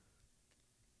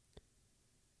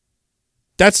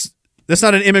 That's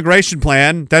not an immigration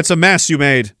plan. That's a mess you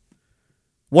made.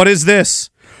 What is this?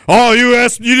 Oh, you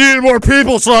needed more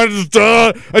people, so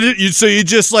you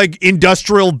just like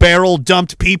industrial barrel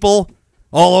dumped people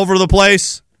all over the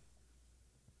place.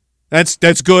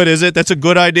 That's good, is it? That's a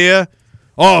good idea.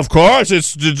 Oh, of course,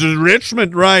 it's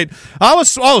enrichment, right?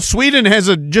 Sweden has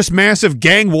a just massive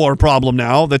gang war problem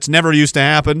now that's never used to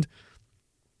happen.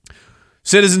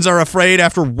 Citizens are afraid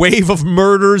after wave of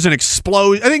murders and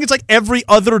explosions. I think it's like every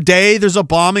other day there's a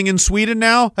bombing in Sweden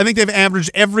now. I think they've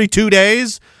averaged every 2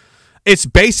 days. It's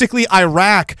basically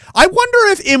Iraq. I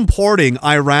wonder if importing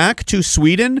Iraq to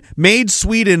Sweden made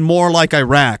Sweden more like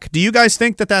Iraq. Do you guys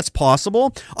think that that's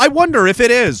possible? I wonder if it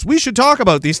is. We should talk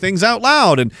about these things out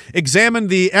loud and examine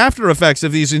the after effects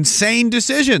of these insane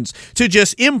decisions to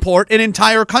just import an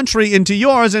entire country into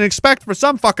yours and expect for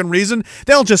some fucking reason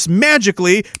they'll just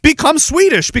magically become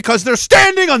Swedish because they're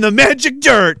standing on the magic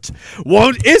dirt.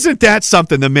 Isn't that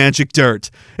something, the magic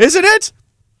dirt? Isn't it?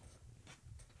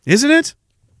 Isn't it?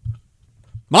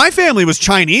 My family was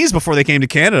Chinese before they came to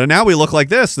Canada. Now we look like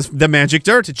this. The magic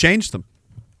dirt, it changed them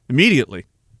immediately.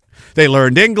 They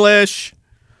learned English.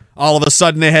 All of a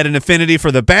sudden they had an affinity for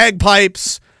the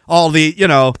bagpipes. All the,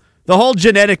 the whole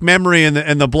genetic memory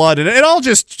and the blood. And it all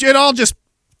just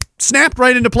snapped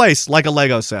right into place like a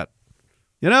Lego set.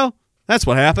 That's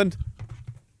what happened.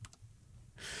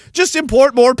 Just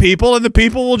import more people and the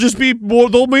people will just be more,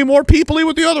 they'll be more people-y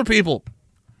with the other people.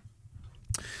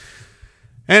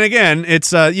 And again,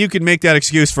 it's you can make that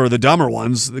excuse for the dumber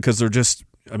ones because they're just,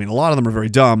 a lot of them are very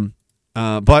dumb.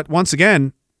 But once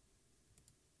again,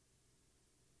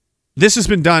 this has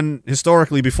been done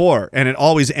historically before, and it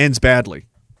always ends badly.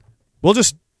 We'll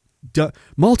just,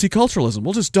 multiculturalism,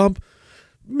 we'll just dump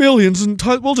millions and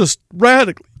we'll just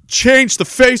radically change the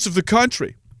face of the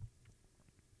country.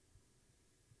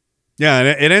 Yeah, and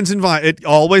it ends in it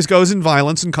always goes in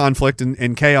violence and conflict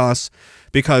and chaos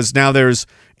because now there's,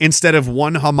 instead of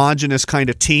one homogenous kind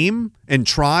of team and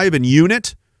tribe and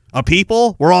unit of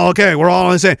people, we're all okay, we're all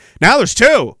on the same. Now there's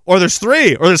 2, or there's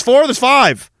 3, or there's 4, or there's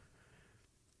 5.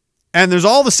 And there's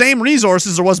all the same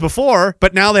resources there was before,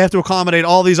 but now they have to accommodate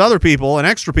all these other people and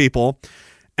extra people.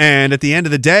 And at the end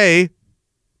of the day,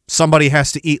 somebody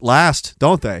has to eat last,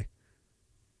 don't they?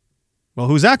 Well,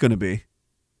 who's that going to be?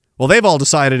 Well, they've all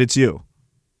decided it's you.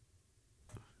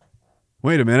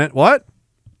 Wait a minute, what?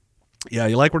 Yeah,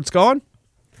 you like where it's going?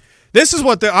 This is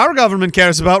what our government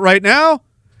cares about right now.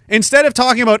 Instead of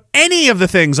talking about any of the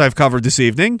things I've covered this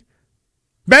evening,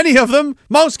 many of them,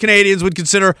 most Canadians would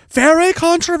consider very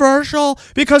controversial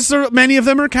because many of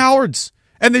them are cowards.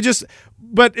 And they just,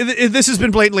 but this has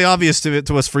been blatantly obvious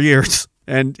to us for years.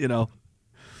 And,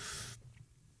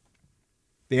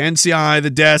 the NCI, the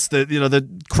deaths,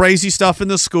 the crazy stuff in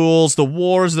the schools, the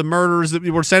wars, the murders, that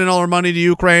we're sending all our money to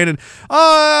Ukraine, and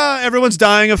everyone's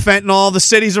dying of fentanyl. The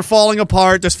cities are falling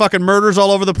apart. There's fucking murders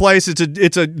all over the place. It's a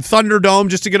Thunderdome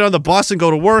just to get on the bus and go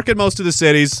to work in most of the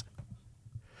cities.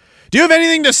 Do you have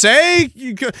anything to say?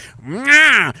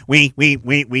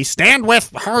 We stand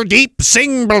with Hardeep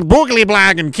Singh Boogly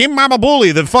Blag and Kim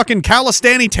Mamabuli, the fucking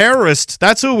Khalistani terrorist.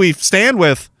 That's who we stand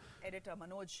with.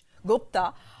 Manoj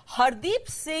Gupta, Hardeep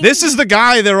Singh. This is the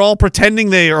guy they're all pretending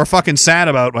they are fucking sad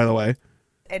about, by the way.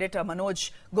 Editor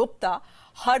Manoj Gupta,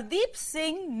 Hardeep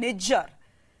Singh Nijjar.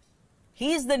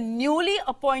 He is the newly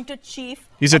appointed chief.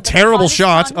 He's a terrible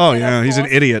shot. Oh, yeah, Terror he's an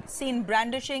Force, idiot. Seen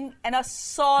brandishing an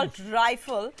assault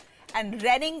rifle and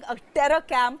running a terror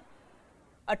camp,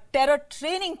 a terror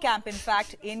training camp, in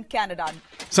fact, in Canada.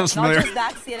 Sounds familiar. Not just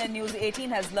that, CNN News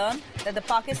 18 has learned that the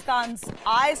Pakistan's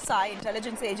ISI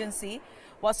intelligence agency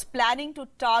was planning to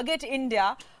target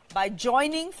India by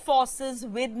joining forces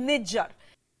with Nijjar.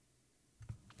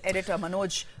 Editor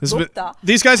Manoj Gupta.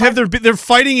 These guys they're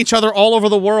fighting each other all over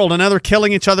the world, and now they're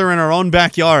killing each other in our own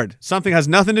backyard. Something has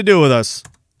nothing to do with us.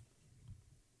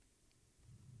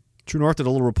 True North did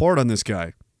a little report on this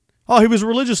guy. Oh, he was a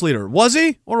religious leader. Was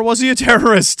he? Or was he a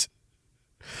terrorist?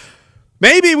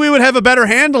 Maybe we would have a better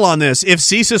handle on this if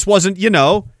CSIS wasn't,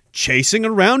 chasing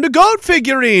around a goat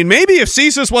figurine. Maybe if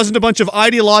CSIS wasn't a bunch of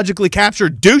ideologically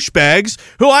captured douchebags,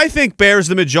 who I think bears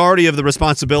the majority of the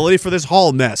responsibility for this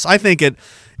whole mess. I think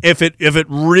if it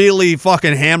really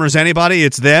fucking hammers anybody,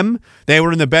 it's them. They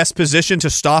were in the best position to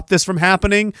stop this from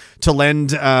happening, to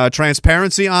lend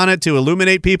transparency on it, to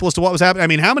illuminate people as to what was happening. I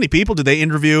mean, how many people did they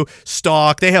interview,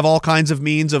 stalk? They have all kinds of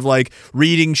means of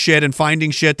reading shit and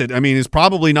finding shit that is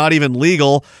probably not even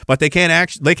legal, but they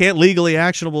can't legally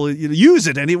actionable use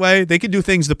it anyway. They can do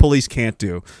things the police can't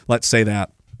do. Let's say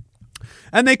that.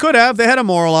 And they could have. They had a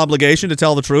moral obligation to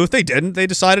tell the truth. They didn't. They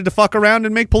decided to fuck around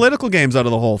and make political games out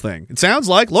of the whole thing. It sounds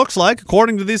like, looks like,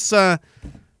 according to this that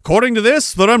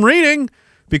I'm reading,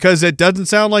 because it doesn't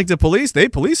sound like the police.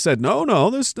 Police said, no,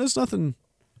 there's nothing.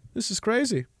 This is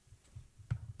crazy.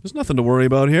 There's nothing to worry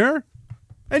about here.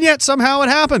 And yet somehow it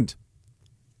happened.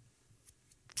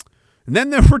 And then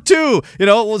there were two,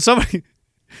 somebody,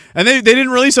 and they didn't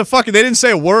release they didn't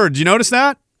say a word. Did you notice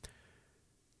that?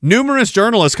 Numerous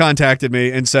journalists contacted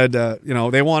me and said,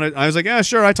 they wanted. I was like, yeah,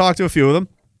 sure. I talked to a few of them,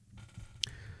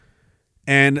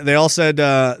 and they all said,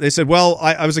 well,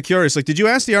 I was curious. Did you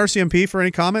ask the RCMP for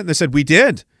any comment? And they said we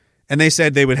did, and they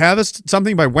said they would have us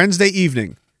something by Wednesday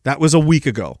evening. That was a week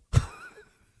ago.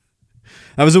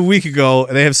 That was a week ago.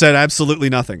 And they have said absolutely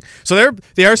nothing. So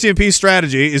the RCMP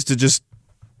strategy is to just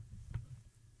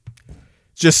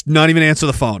not even answer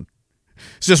the phone.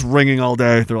 It's just ringing all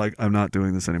day. They're like, I'm not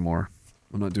doing this anymore.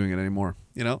 I'm not doing it anymore.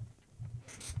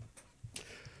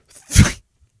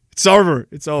 It's over.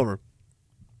 It's over.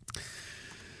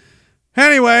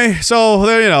 Anyway, so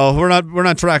there, we're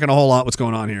not tracking a whole lot what's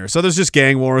going on here. So there's just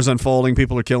gang wars unfolding.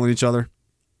 People are killing each other.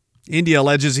 India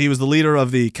alleges he was the leader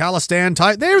of the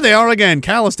Khalistan. There they are again.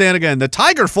 Khalistan again. The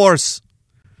Tiger Force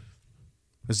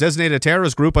was designated a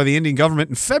terrorist group by the Indian government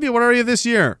in February of this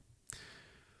year.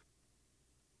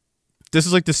 This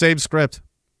is like the same script.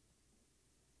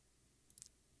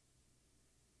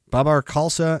 Babar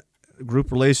Khalsa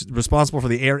group responsible for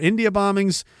the Air India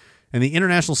bombings and the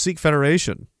International Sikh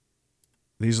Federation.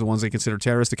 These are the ones they consider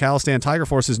terrorists. The Khalistan Tiger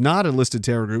Force is not a listed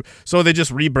terror group. So they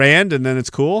just rebrand and then it's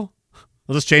cool?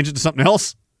 I'll just change it to something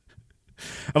else?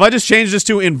 If I just change this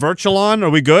to in Virtualon, are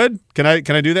we good? Can I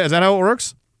do that? Is that how it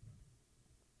works?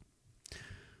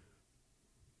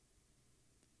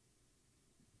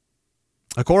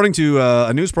 According to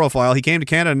a news profile, he came to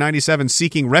Canada in 1997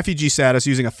 seeking refugee status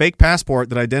using a fake passport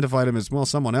that identified him as,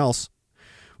 someone else.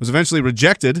 Was eventually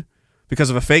rejected because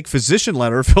of a fake physician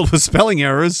letter filled with spelling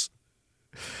errors.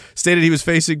 Stated he was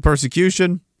facing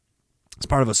persecution as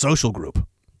part of a social group.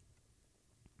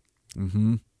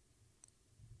 Mm-hmm.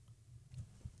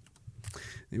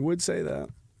 He would say that.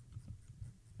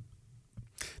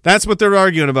 That's what they're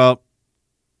arguing about.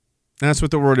 That's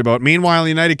what they're worried about. Meanwhile, in the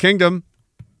United Kingdom,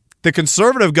 the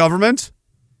Conservative government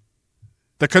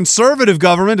of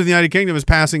the United Kingdom is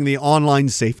passing the online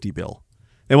safety bill.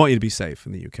 They want you to be safe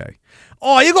in the UK.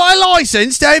 Oh, you got a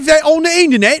license to have that on the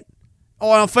internet?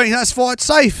 Oh, I don't think that's quite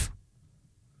safe.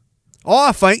 Oh,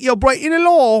 I think you're breaking the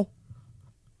law.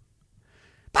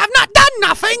 But I've not done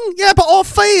nothing. Yeah, but I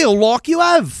feel like you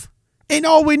have. And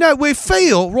we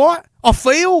feel, right? I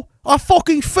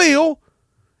fucking feel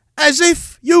as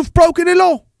if you've broken the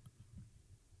law.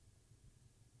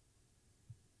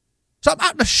 So I'm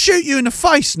out to shoot you in the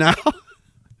face now.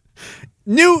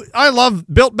 I love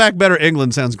Built Back Better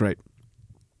England. Sounds great.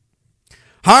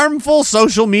 Harmful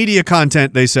social media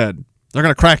content, they said. They're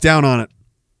going to crack down on it.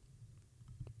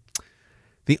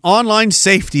 The online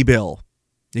safety bill.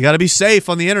 You got to be safe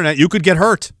on the internet. You could get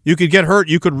hurt. You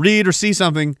could read or see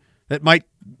something that might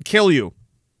kill you.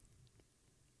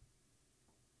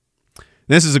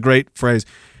 This is a great phrase.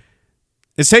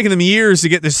 It's taken them years to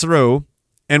get this through.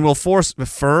 and will force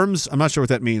firms. I'm not sure what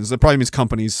that means. That probably means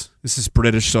companies. This is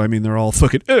British, so I mean they're all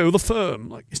fucking the firm.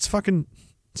 Like it's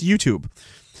YouTube.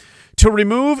 To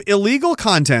remove illegal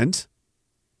content.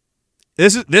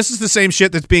 This is the same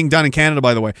shit that's being done in Canada,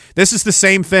 by the way. This is the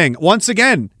same thing. Once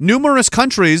again, numerous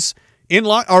countries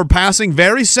are passing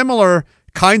very similar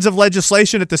kinds of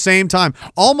legislation at the same time,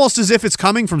 almost as if it's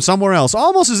coming from somewhere else,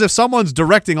 almost as if someone's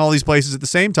directing all these places at the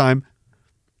same time.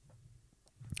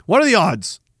 What are the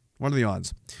odds? What are the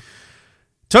odds?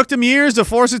 Took them years to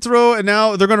force it through, and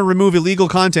now they're going to remove illegal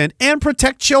content and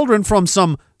protect children from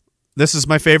some, this is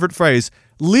my favorite phrase,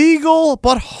 legal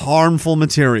but harmful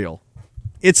material.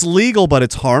 It's legal, but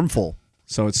it's harmful,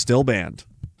 so it's still banned.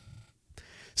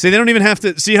 See, they don't even have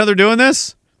to, see how they're doing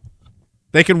this?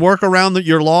 They can work around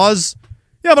your laws.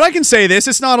 Yeah, but I can say this.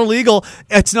 It's not illegal.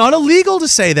 It's not illegal to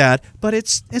say that, but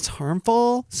it's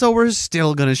harmful, so we're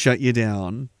still going to shut you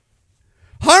down.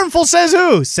 Harmful says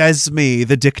who? Says me,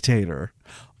 the dictator.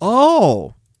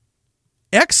 Oh,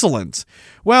 excellent.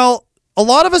 Well, a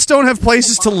lot of us don't have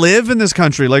places to live in this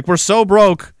country. Like, we're so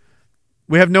broke,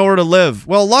 we have nowhere to live.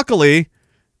 Well, luckily,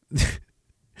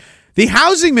 the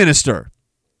housing minister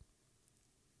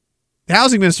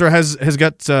has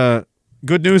got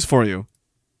good news for you.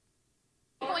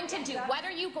 What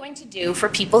are you going to do for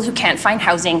people who can't find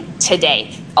housing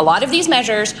today? A lot of these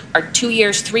measures are 2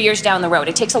 years, 3 years down the road.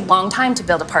 It takes a long time to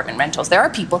build apartment rentals. There are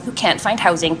people who can't find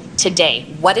housing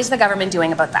today. What is the government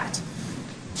doing about that?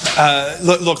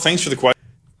 Look, thanks for the question.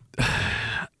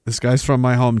 This guy's from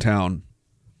my hometown.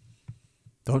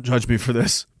 Don't judge me for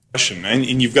this.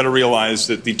 And you've got to realize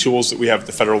that the tools that we have at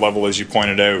the federal level, as you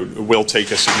pointed out, will take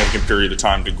a significant period of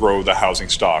time to grow the housing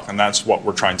stock, and that's what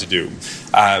we're trying to do.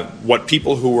 What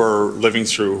people who are living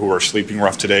through, who are sleeping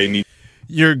rough today need...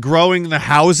 You're growing the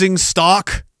housing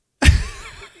stock?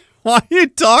 Why do you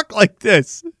talk like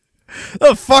this?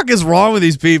 The fuck is wrong with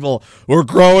these people? We're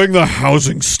growing the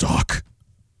housing stock.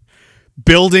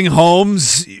 Building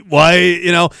homes, why,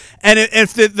 and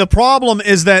if the problem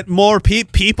is that more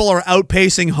people are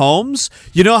outpacing homes,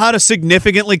 you know how to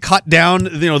significantly cut down,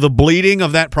 the bleeding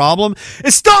of that problem?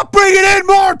 Is stop bringing in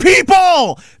more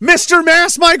people, Mr.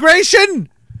 Mass Migration.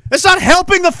 It's not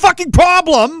helping the fucking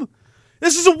problem.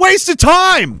 This is a waste of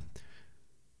time.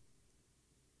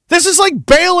 This is like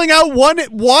bailing out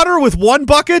water with one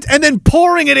bucket and then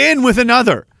pouring it in with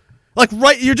another. Like,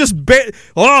 right, you're just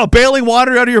bailing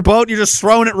water out of your boat, you're just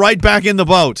throwing it right back in the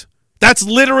boat. That's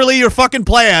literally your fucking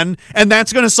plan, and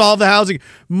that's going to solve the housing.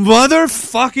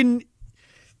 Motherfucking...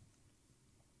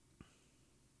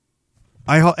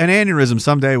 an aneurysm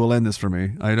someday will end this for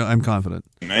me. I'm confident.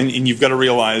 And you've got to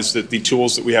realize that the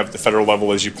tools that we have at the federal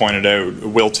level, as you pointed out,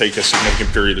 will take a significant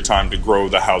period of time to grow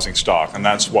the housing stock, and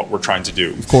that's what we're trying to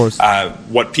do. Of course.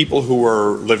 What people who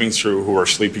are living through, who are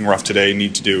sleeping rough today,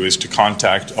 need to do is to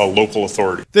contact a local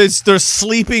authority. They're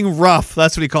sleeping rough.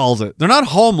 That's what he calls it. They're not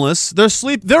homeless.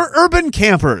 They're urban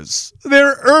campers.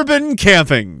 They're urban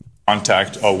camping.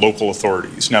 Contact local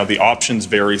authorities. Now, the options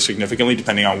vary significantly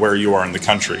depending on where you are in the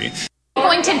country.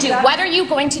 What are you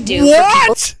going to do?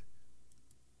 What?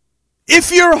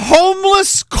 If you're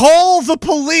homeless, call the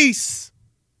police.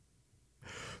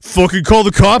 Fucking call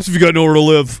the cops if you got nowhere to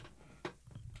live.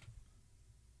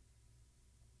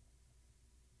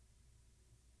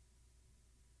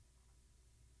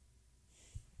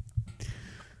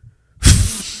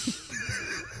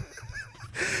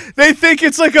 They think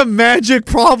it's like a magic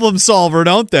problem solver,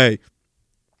 don't they?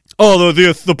 Oh,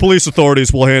 the police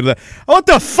authorities will handle that. What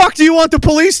the fuck do you want the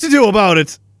police to do about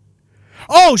it?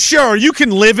 Oh, sure, you can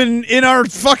live in our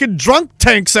fucking drunk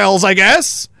tank cells, I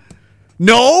guess.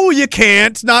 No, you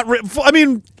can't. That's not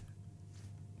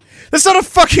a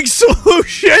fucking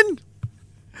solution.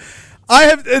 I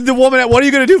have the woman. What are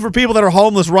you going to do for people that are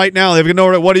homeless right now? They've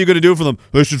nowhere. What are you going to do for them?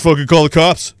 They should fucking call the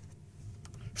cops.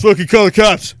 Fucking call the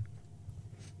cops.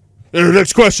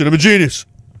 Next question. I'm a genius.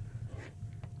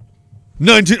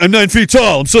 I'm 9 feet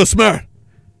tall. I'm so smart.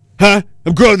 Huh?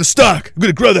 I'm growing the stock. I'm going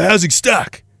to grow the housing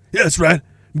stock. Yeah, that's right.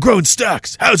 I'm growing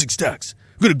stocks, housing stocks.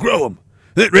 I'm going to grow them.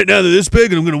 Right now they're this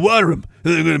big, and I'm going to water them.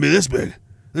 And they're going to be this big.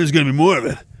 There's going to be more of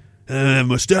it. And I have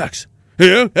more stocks.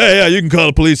 Yeah? Yeah, you can call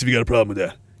the police if you got a problem with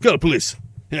that. Call the police.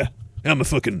 Yeah. I'm a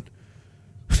fucking...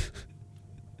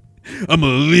 I'm a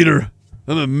leader.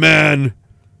 I'm a man.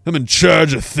 I'm in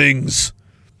charge of things.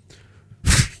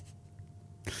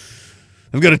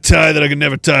 I've got a tie that I can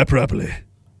never tie properly.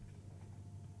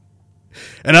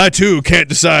 And I, too, can't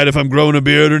decide if I'm growing a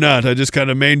beard or not. I just kind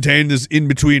of maintain this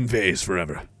in-between phase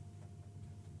forever.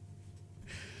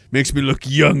 Makes me look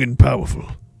young and powerful.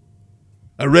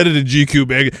 I read it in GQ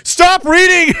magazine. Stop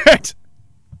reading it!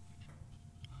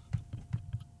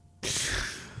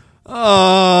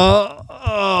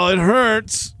 Oh, it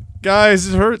hurts. Guys,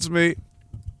 it hurts me.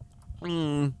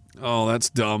 Oh, that's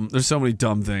dumb. There's so many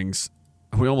dumb things.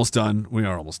 Are we almost done? We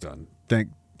are almost done. Thank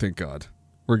God.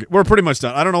 We're pretty much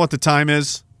done. I don't know what the time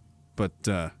is, but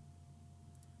yeah,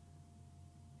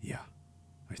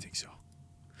 I think so.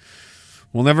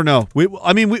 We'll never know.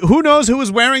 Who knows who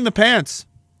was wearing the pants?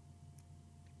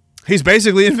 He's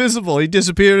basically invisible. He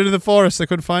disappeared into the forest. I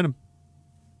couldn't find him.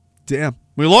 Damn.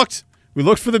 We looked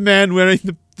for the man wearing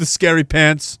the scary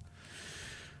pants.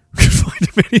 We couldn't find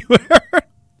him anywhere.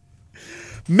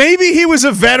 Maybe he was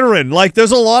a veteran. Like,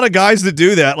 there's a lot of guys that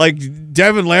do that. Like,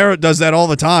 Devin Larratt does that all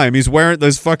the time. He's wearing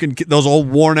those old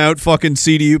worn out fucking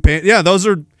CDU pants. Yeah,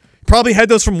 probably had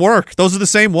those from work. Those are the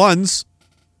same ones.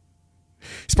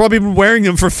 He's probably been wearing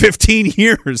them for 15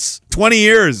 years, 20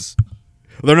 years.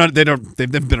 They've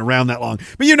never been around that long.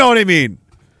 But you know what I mean.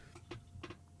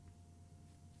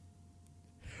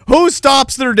 Who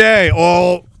stops their day?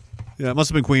 Oh, yeah, it must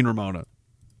have been Queen Ramona.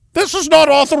 This is not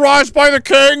authorized by the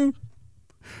king.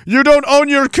 You don't own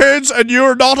your kids, and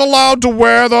you're not allowed to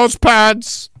wear those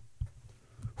pants.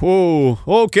 Whoa,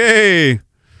 okay.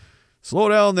 Slow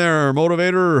down there,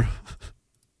 motivator.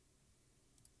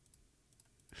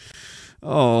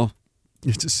 Oh,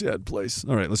 it's a sad place.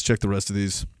 All right, let's check the rest of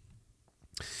these.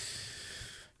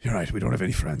 You're right, we don't have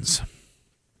any friends.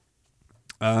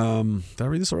 Did I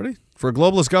read this already? For a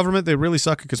globalist government, they really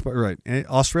suck at conspiracy. Right.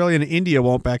 Australia and India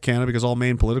won't back Canada because all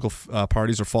main political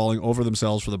parties are falling over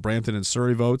themselves for the Brampton and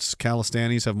Surrey votes.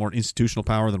 Khalistanis have more institutional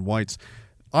power than whites.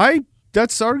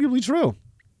 That's arguably true.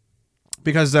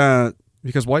 Because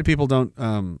white people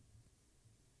don't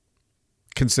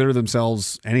consider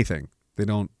themselves anything. They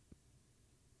don't.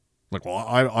 Like, well,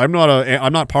 I'm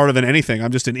not part of anything.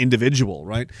 I'm just an individual,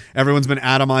 right? Everyone's been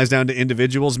atomized down to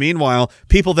individuals. Meanwhile,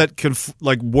 people that can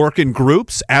work in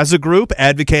groups as a group,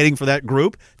 advocating for that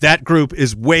group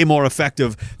is way more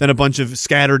effective than a bunch of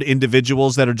scattered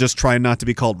individuals that are just trying not to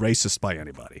be called racist by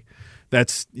anybody.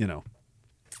 That's, and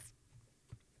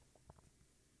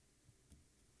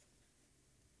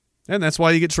that's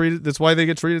why you get treated. That's why they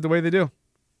get treated the way they do.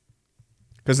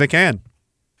 Because they can.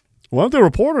 Why don't they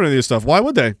report on any of this stuff? Why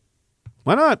would they?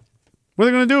 Why not? What are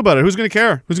they going to do about it? Who's going to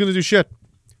care? Who's going to do shit?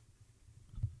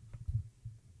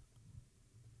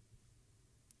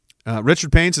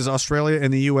 Richard Payne says Australia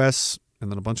and the U.S.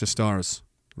 and then a bunch of stars.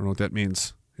 I don't know what that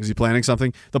means. Is he planning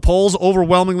something? The polls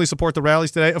overwhelmingly support the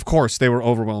rallies today. Of course, they were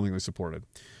overwhelmingly supported.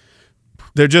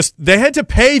 They had to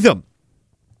pay them.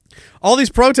 All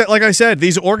these protests, like I said,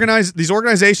 these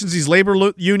organizations, these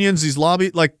labor unions, these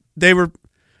lobby,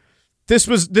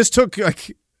 this took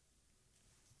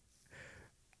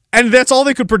and that's all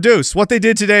they could produce. What they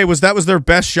did today was their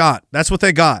best shot. That's what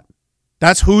they got.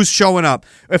 That's who's showing up.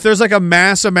 If there's a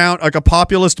mass amount, a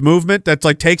populist movement that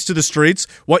takes to the streets,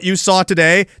 what you saw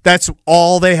today, that's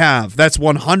all they have. That's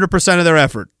 100% of their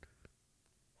effort.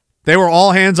 They were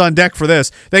all hands on deck for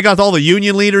this. They got all the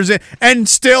union leaders in, and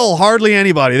still hardly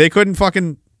anybody. They couldn't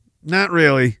not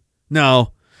really.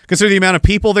 No. Consider the amount of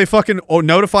people they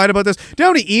notified about this. Do you know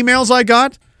how many emails I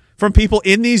got from people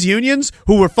in these unions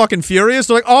who were fucking furious?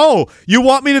 They're like, oh, you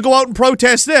want me to go out and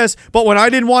protest this, but when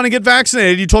I didn't want to get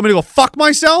vaccinated, you told me to go fuck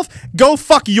myself? Go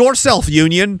fuck yourself,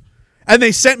 union. And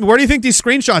they sent me, where do you think these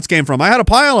screenshots came from? I had a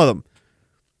pile of them.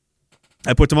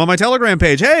 I put them on my Telegram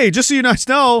page. Hey, just so you guys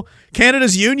know,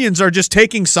 Canada's unions are just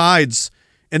taking sides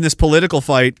in this political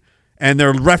fight, and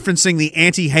they're referencing the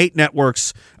Anti-Hate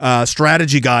Network's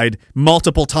strategy guide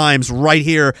multiple times right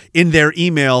here in their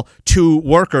email to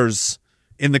workers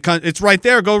in the country. It's right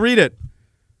there. Go read it.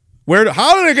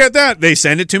 How did I get that? They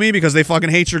send it to me because they fucking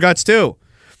hate your guts too.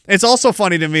 It's also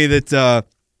funny to me that I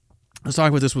was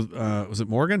talking about this with was it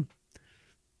Morgan?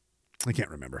 I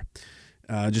can't remember.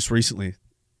 Just recently.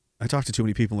 I talked to too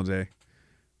many people today.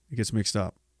 It gets mixed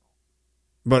up.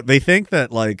 But they think that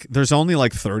there's only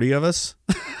 30 of us.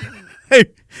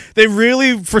 They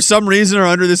really, for some reason, are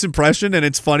under this impression, and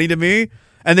it's funny to me,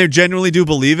 and they genuinely do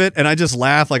believe it, and I just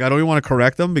laugh. I don't even want to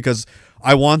correct them because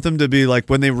I want them to be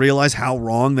when they realize how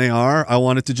wrong they are, I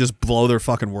want it to just blow their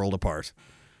fucking world apart.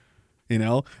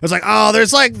 It's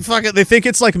there's fucking, they think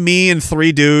it's me and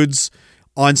 3 dudes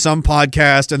on some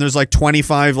podcast, and there's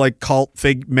 25 cult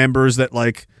fig members that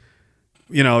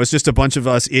it's just a bunch of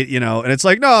us, and it's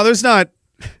no, there's not.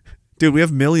 Dude, we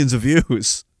have millions of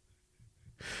views.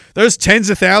 There's tens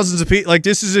of thousands of people.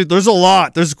 There's a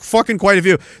lot. There's fucking quite a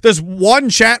few. There's one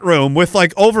chat room with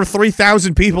over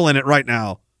 3,000 people in it right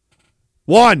now.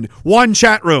 One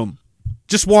chat room.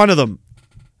 Just one of them.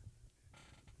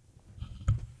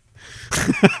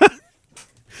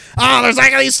 There's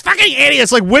these fucking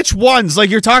idiots. Which ones?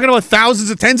 You're talking about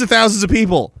tens of thousands of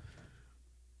people.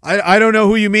 I don't know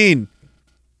who you mean.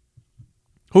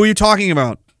 Who are you talking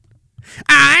about?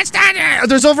 It's not.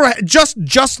 There's over just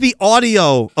the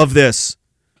audio of this.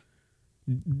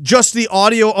 Just the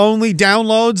audio only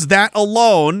downloads, that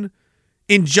alone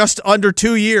in just under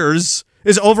 2 years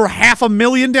is over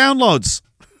 500,000 downloads.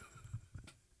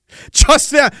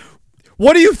 Just that.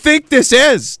 What do you think this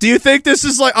is? Do you think this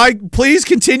is like, please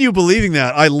continue believing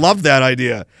that. I love that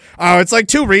idea. Oh, it's like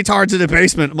two retards in a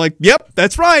basement. I'm like, yep,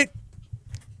 that's right.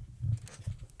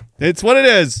 It's what it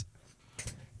is.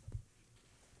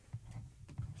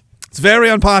 It's very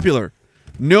unpopular.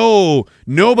 No,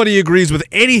 nobody agrees with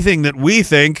anything that we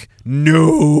think.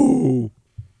 No.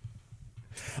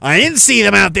 I didn't see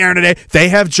them out there today. They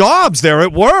have jobs. They're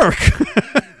at work.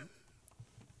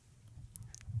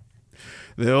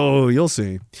 Oh, you'll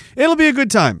see. It'll be a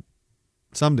good time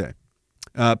someday.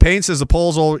 Payne says the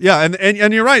polls all... Yeah,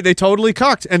 and you're right. They totally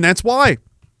cucked, and that's why.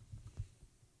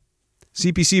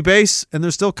 CPC base, and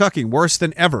they're still cucking. Worse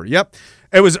than ever. Yep.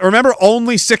 It was, remember,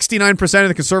 only 69% of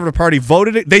the Conservative Party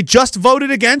voted. They just voted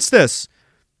against this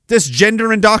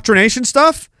gender indoctrination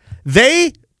stuff.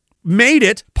 They made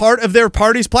it part of their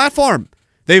party's platform.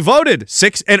 They voted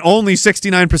and only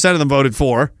 69% of them voted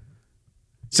for.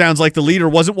 Sounds like the leader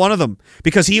wasn't one of them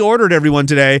because he ordered everyone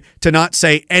today to not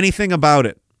say anything about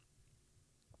it.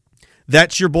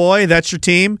 That's your boy. That's your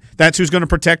team. That's who's going to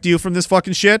protect you from this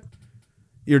fucking shit.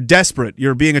 You're desperate.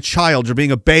 You're being a child. You're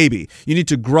being a baby. You need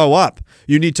to grow up.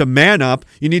 You need to man up.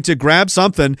 You need to grab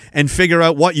something and figure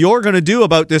out what you're going to do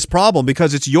about this problem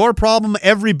because it's your problem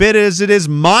every bit as it is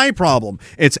my problem.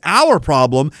 It's our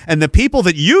problem, and the people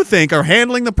that you think are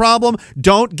handling the problem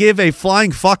don't give a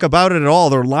flying fuck about it at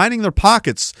all. They're lining their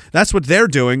pockets. That's what they're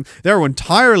doing. They're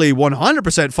entirely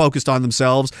 100% focused on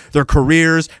themselves, their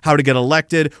careers, how to get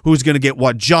elected, who's going to get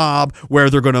what job, where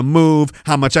they're going to move,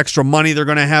 how much extra money they're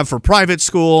going to have for private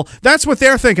school. That's what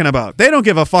they're thinking about. They don't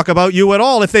give a fuck about you at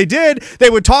all. If they did, they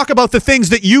would talk about the things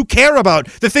that you care about,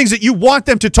 the things that you want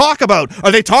them to talk about.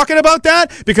 Are they talking about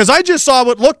that? Because I just saw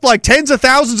what looked like tens of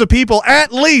thousands of people,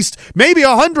 at least, maybe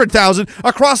 100,000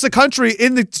 across the country,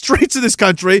 in the streets of this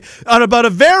country, on about a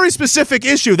very specific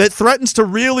issue that threatens to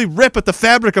really rip at the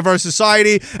fabric of our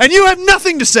society, and you have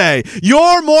nothing to say.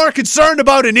 You're more concerned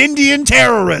about an Indian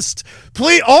terrorist.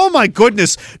 Please, oh my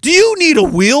goodness. Do you need a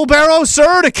wheelbarrow,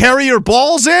 sir, to carry your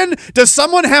balls in? Does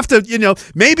someone have to,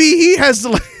 maybe he has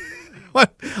the,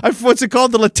 what's it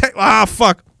called?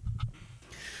 Fuck.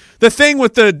 The thing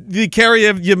with you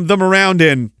carry them around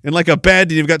in like a bed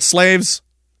and you've got slaves.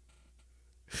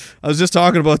 I was just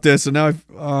talking about this and now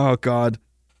oh God.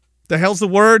 The hell's the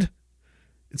word?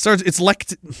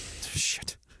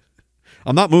 Shit.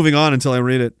 I'm not moving on until I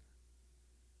read it.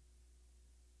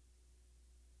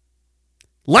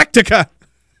 Lectica.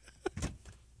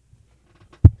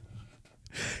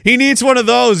 He needs one of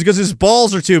those because his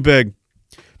balls are too big.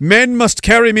 Men must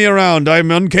carry me around. I'm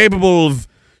incapable of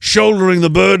shouldering the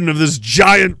burden of this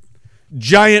giant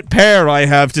pair I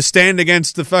have to stand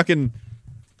against the fucking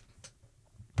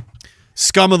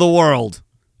scum of the world.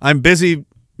 I'm busy,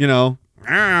 in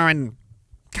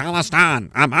Khalistan.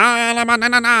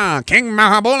 I'm King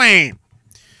Mahabuli.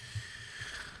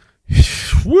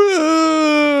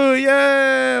 Woo!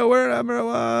 Yeah, we're number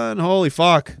one. Holy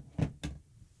fuck!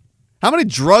 How many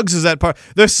drugs is that part?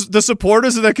 The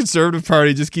supporters of that Conservative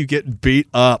Party just keep getting beat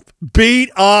up. Beat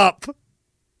up.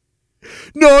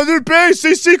 No, they're based.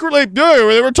 They secretly.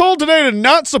 They were told today to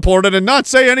not support it and not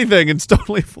say anything. And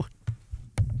totally.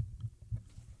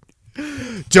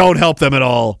 Don't help them at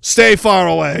all. Stay far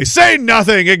away. Say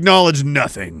nothing. Acknowledge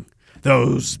nothing.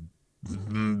 Those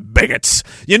bigots.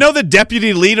 You know the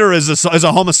deputy leader is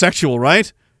a homosexual,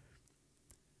 right?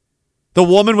 The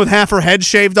woman with half her head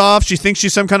shaved off. She thinks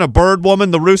she's some kind of bird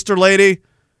woman. The rooster lady.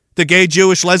 The gay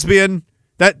Jewish lesbian.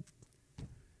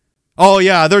 Oh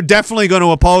yeah, they're definitely going to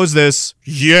oppose this.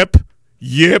 Yep.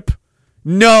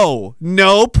 No.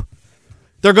 Nope.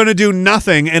 They're going to do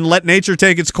nothing and let nature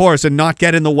take its course and not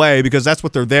get in the way because that's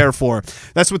what they're there for.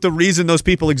 That's what the reason those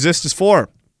people exist is for.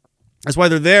 That's why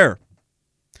they're there.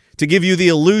 To give you the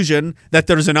illusion that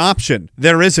there's an option.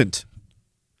 There isn't.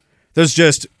 There's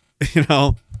just,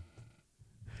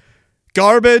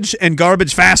 garbage and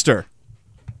garbage faster.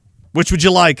 Which would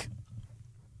you like?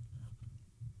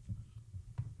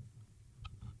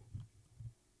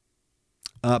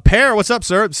 Pear, what's up,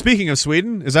 sir? Speaking of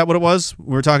Sweden, is that what it was?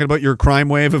 We were talking about your crime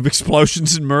wave of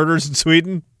explosions and murders in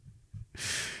Sweden.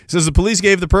 It says the police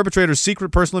gave the perpetrators secret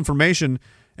personal information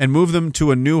and moved them to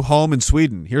a new home in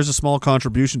Sweden. Here's a small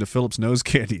contribution to Philip's nose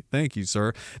candy. Thank you,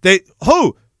 sir.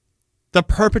 Who? The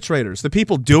perpetrators. The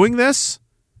people doing this?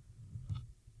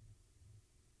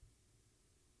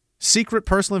 secret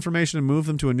personal information and move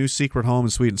them to a new secret home in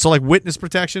Sweden. So like witness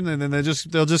protection, and then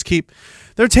they'll just keep.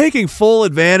 They're taking full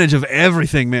advantage of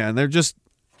everything, man. They're just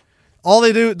all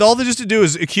they just do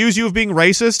is accuse you of being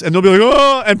racist, and they'll be like,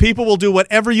 oh, and people will do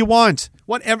whatever you want,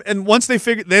 whatever. And once they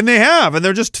figure, then they have, and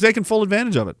they're just taking full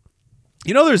advantage of it.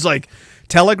 You know, there's like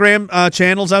Telegram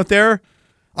channels out there.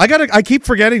 I keep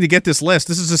forgetting to get this list.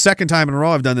 This is the second time in a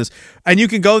row I've done this. And you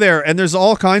can go there, and there's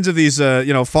all kinds of these,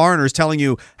 foreigners telling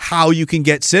you how you can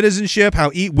get citizenship,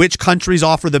 which countries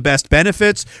offer the best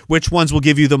benefits, which ones will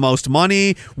give you the most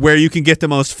money, where you can get the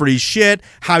most free shit,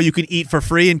 how you can eat for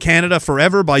free in Canada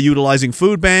forever by utilizing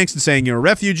food banks and saying you're a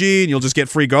refugee and you'll just get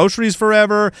free groceries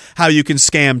forever, how you can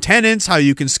scam tenants, how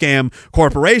you can scam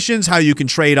corporations, how you can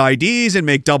trade IDs and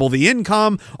make double the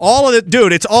income. All of it,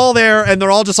 dude, it's all there, and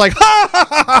they're all just like, ha ha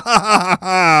ha!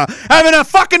 Having a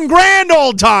fucking grand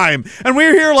old time, and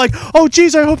we're here like, oh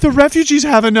geez, I hope the refugees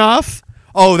have enough.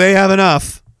 Oh, they have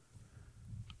enough.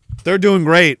 They're doing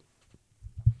great.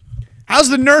 How's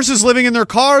the nurses living in their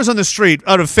cars on the street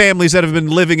out of families that have been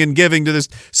living and giving to this,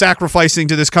 sacrificing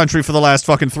to this country for the last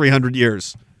fucking 300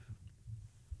 years?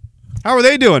 How are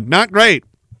they doing? Not great.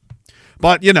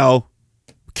 But you know,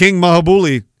 King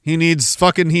Mahabuli, he needs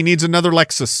another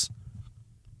Lexus.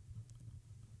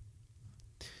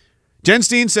 Jen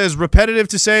Steen says, repetitive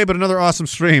to say, but another awesome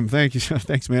stream. Thank you.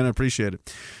 Thanks, man. I appreciate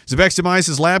it. Zebex Demise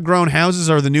says, lab-grown houses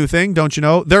are the new thing. Don't you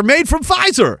know? They're made from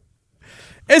Pfizer.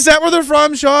 Is that where they're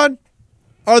from, Sean?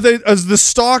 Is the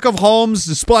stock of homes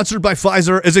sponsored by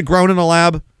Pfizer? Is it grown in a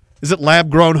lab? Is it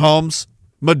lab-grown homes?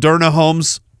 Moderna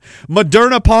homes?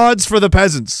 Moderna pods for the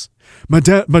peasants.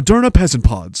 Moderna peasant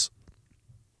pods.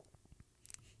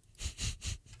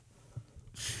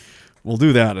 We'll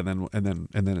do that, and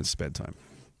then it's bedtime.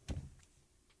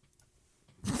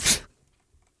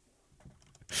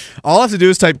 All I have to do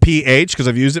is type PH because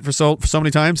I've used it for so many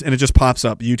times, and it just pops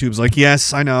up. YouTube's like,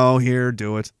 yes, I know. Here,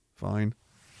 do it. Fine.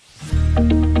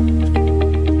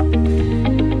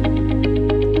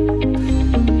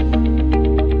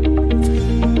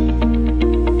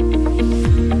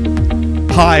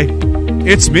 Hi,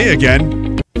 it's me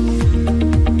again.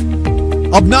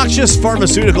 Obnoxious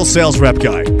pharmaceutical sales rep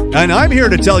guy. And I'm here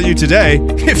to tell you today,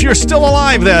 if you're still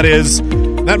alive, that is,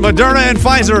 that Moderna and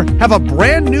Pfizer have a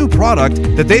brand new product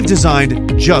that they've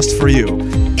designed just for you.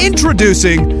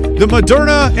 Introducing the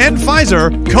Moderna and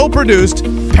Pfizer co-produced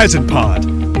Peasant Pod.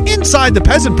 Inside the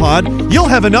Peasant Pod, you'll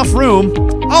have enough room,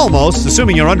 almost,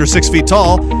 assuming you're under 6 feet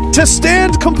tall, to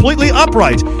stand completely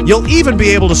upright. You'll even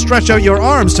be able to stretch out your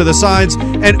arms to the sides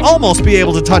and almost be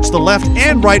able to touch the left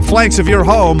and right flanks of your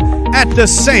home at the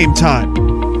same time.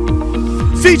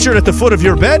 Featured at the foot of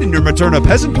your bed in your Moderna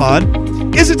Peasant Pod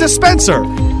is a dispenser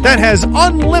that has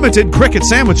unlimited cricket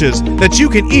sandwiches that you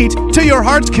can eat to your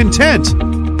heart's content.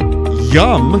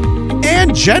 Yum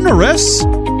and generous.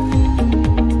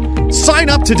 Sign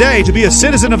up today to be a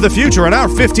citizen of the future in our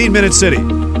 15-minute city.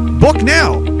 Book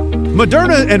now.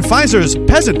 Moderna and Pfizer's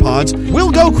Peasant Pods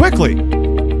will go quickly.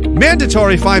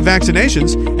 Mandatory 5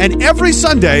 vaccinations, and every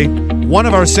Sunday, one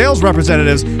of our sales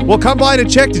representatives will come by to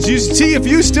check to see if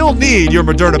you still need your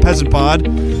Moderna Peasant Pod,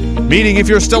 meaning if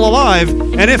you're still alive,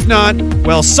 and if not,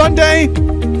 well, Sunday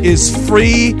is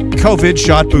free COVID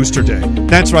shot booster day.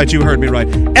 That's right, you heard me right.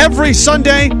 Every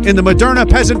Sunday in the Moderna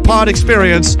Peasant Pod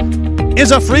experience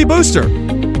is a free booster.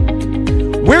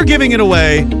 We're giving it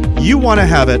away. You want to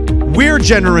have it. We're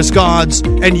generous gods,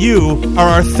 and you are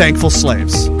our thankful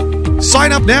slaves.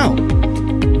 Sign up now.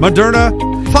 Moderna,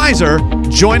 Pfizer,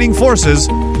 joining forces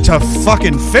to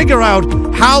fucking figure out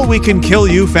how we can kill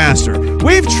you faster.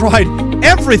 We've tried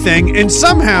everything, and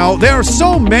somehow there are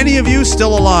so many of you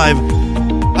still alive.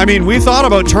 I mean, we thought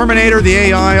about Terminator, the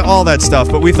AI, all that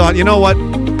stuff, but we thought, you know what?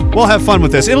 We'll have fun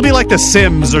with this. It'll be like The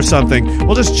Sims or something.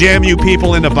 We'll just jam you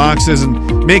people into boxes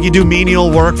and make you do menial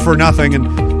work for nothing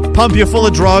and pump you full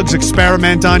of drugs,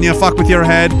 experiment on you, fuck with your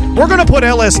head. We're going to put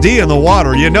LSD in the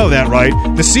water. You know that, right?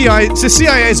 The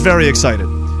CIA is very excited.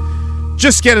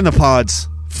 Just get in the pods.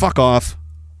 Fuck off.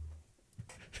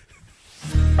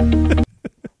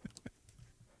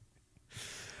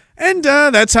 And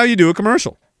that's how you do a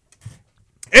commercial.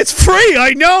 It's free,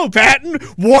 I know, Patton.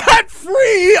 What?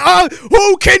 Free?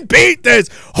 Who can beat this?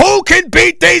 Who can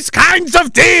beat these kinds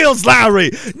of deals,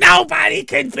 Larry? Nobody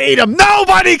can beat them.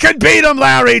 Nobody can beat them,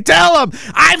 Larry. Tell him.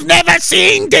 I've never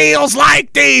seen deals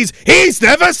like these. He's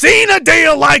never seen a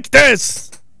deal like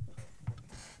this.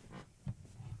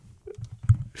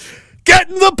 Get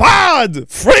in the pod.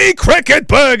 Free cricket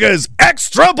burgers.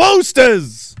 Extra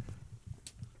boosters.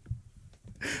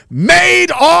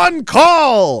 Made on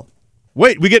call.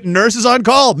 Wait, we get nurses on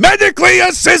call. Medically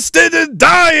assisted and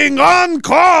dying on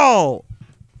call.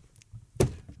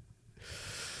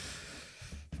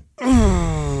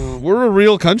 We're a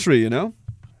real country, you know?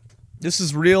 This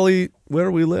is really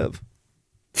where we live.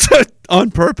 On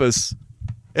purpose.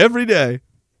 Every day.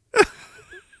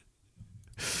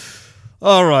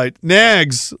 All right.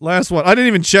 Nags. Last one. I didn't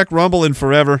even check Rumble in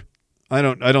forever. I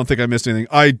don't think I missed anything.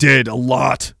 I did. A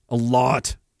lot.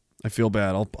 I feel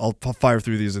bad. I'll fire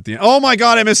through these at the end. Oh my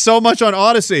God, I missed so much on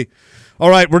Odyssey. All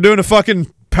right, we're doing a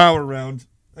fucking power round.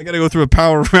 I got to go through a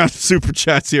power round of super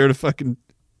chats here to fucking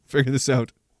figure this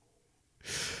out.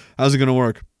 How's it going to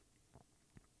work?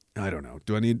 I don't know.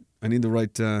 Do I need the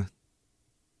right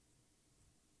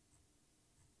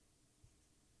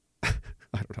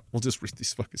I don't know. We'll just read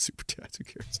these fucking super chats. Who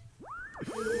cares?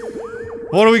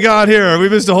 What do we got here? We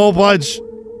missed a whole bunch.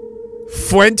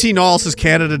 Fuentinol says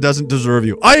Canada doesn't deserve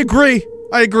you. I agree.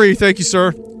 Thank you,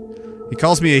 sir. He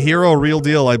calls me a hero, real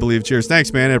deal, I believe. Cheers.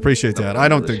 Thanks, man. I appreciate that. I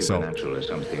don't think so.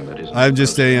 I'm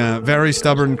just a very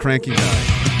stubborn, cranky guy.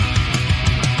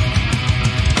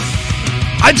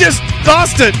 I just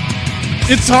lost it.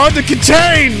 It's hard to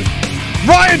contain.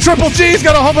 Ryan Triple G's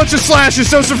got a whole bunch of slashes.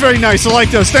 Those are very nice. I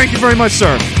like those. Thank you very much,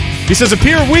 sir. He says,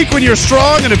 appear weak when you're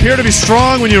strong and appear to be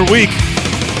strong when you're weak.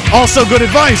 Also good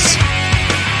advice.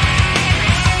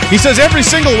 He says, every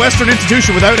single Western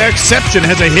institution without exception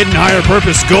has a hidden higher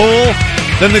purpose goal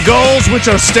than the goals which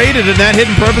are stated, and that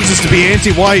hidden purpose is to be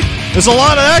anti-white. There's a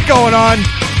lot of that going on.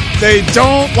 They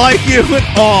don't like you at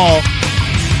all.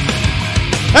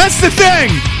 That's the thing.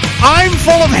 I'm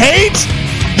full of hate.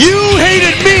 You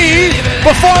hated me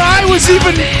before I didn't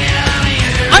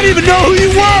even know who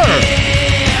you were.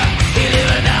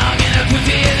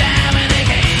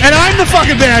 And I'm the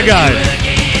fucking bad guy.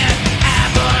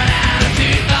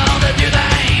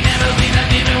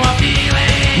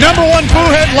 Number one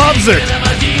poohead loves it.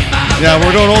 Yeah,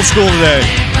 we're going old school today.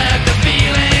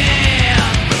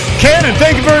 Cannon,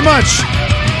 thank you very much.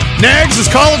 Nags'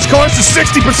 college course is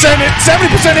 60%,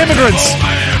 70% immigrants.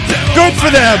 Good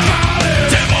for them.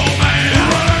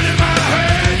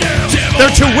 Their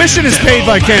tuition is paid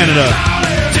by Canada.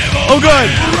 Oh, good.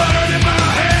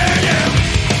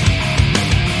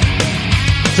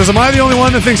 Says, am I the only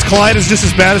one that thinks Clyde is just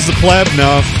as bad as the pleb?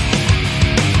 No.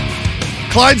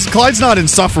 Clyde's not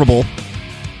insufferable.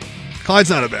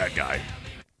 Clyde's not a bad guy.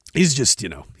 He's just,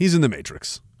 he's in the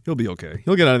Matrix. He'll be okay.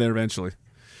 He'll get out of there eventually.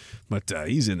 But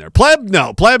he's in there. Pleb,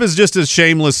 no. Pleb is just a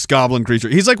shameless goblin creature.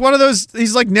 He's like one of those,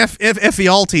 he's like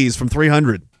Ephialtes from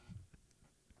 300.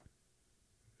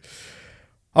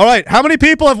 All right, how many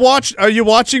people are you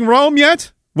watching Rome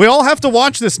yet? We all have to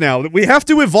watch this now. We have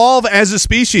to evolve as a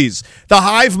species. The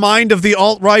hive mind of the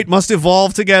alt-right must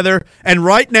evolve together. And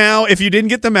right now, if you didn't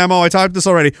get the memo, I talked this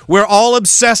already, we're all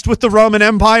obsessed with the Roman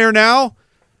Empire now.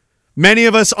 Many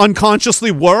of us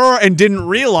unconsciously were and didn't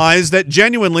realize that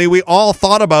genuinely we all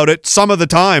thought about it some of the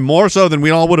time, more so than we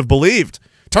all would have believed.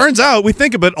 Turns out we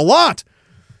think of it a lot.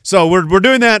 So we're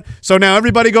doing that. So now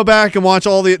everybody go back and watch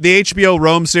all the HBO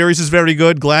Rome series is very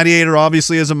good. Gladiator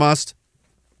obviously is a must.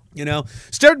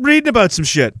 Start reading about some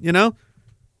shit,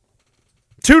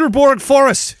 Tudorborg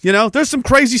Forest, there's some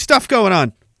crazy stuff going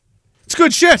on. It's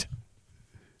good shit.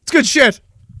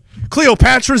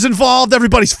 Cleopatra's involved.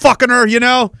 Everybody's fucking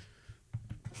her,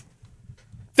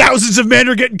 Thousands of men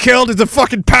are getting killed as the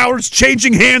fucking power's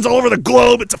changing hands all over the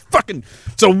globe. It's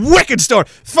a wicked story.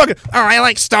 I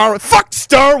like Star Wars. Fuck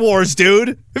Star Wars,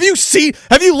 dude. Have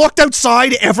you looked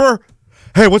outside ever?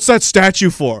 Hey, what's that statue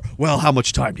for? Well, how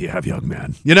much time do you have, young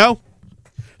man?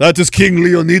 That is King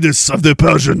Leonidas of the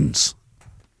Persians.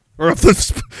 Or of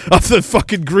the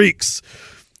fucking Greeks.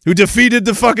 Who defeated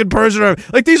the fucking Persian army.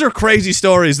 Like, these are crazy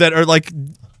stories that are,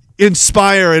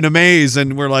 inspire and amaze,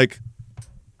 and we're like,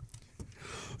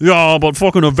 yeah, but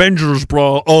fucking Avengers,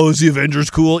 bro. Oh, is the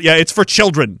Avengers cool? Yeah, it's for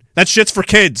children. That shit's for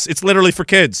kids. It's literally for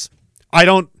kids.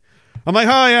 I'm like,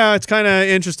 oh, yeah, it's kind of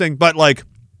interesting, but,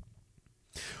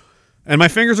 and my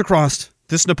fingers are crossed.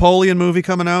 This Napoleon movie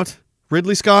coming out,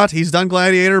 Ridley Scott, he's done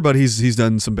Gladiator, but he's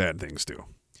done some bad things too.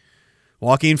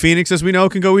 Joaquin Phoenix, as we know,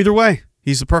 can go either way.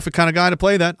 He's the perfect kind of guy to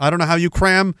play that. I don't know how you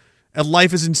cram a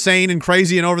life as insane and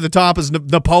crazy and over the top as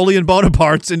Napoleon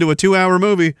Bonaparte's into a 2-hour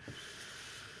movie.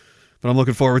 But I'm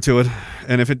looking forward to it.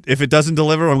 And if it doesn't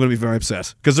deliver, I'm going to be very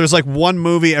upset. Because there's one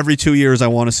movie every 2 years I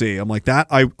want to see. I'm like, that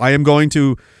I am going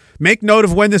to make note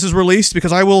of when this is released,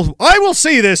 because I will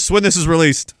see this when this is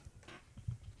released.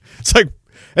 It's and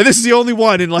this is the only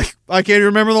one, and I can't even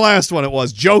remember the last one it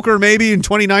was. Joker, maybe, in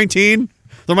 2019.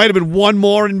 There might have been one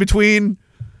more in between,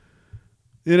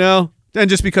 and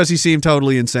just because he seemed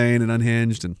totally insane and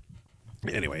unhinged, and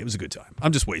anyway, it was a good time.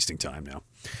 I'm just wasting time now.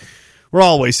 We're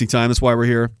all wasting time, that's why we're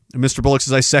here. And Mr. Bullock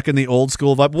says, I second the old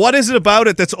school vibe. What is it about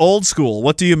it that's old school?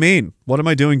 What do you mean? What am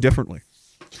I doing differently?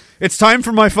 It's time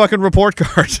for my fucking report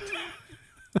card.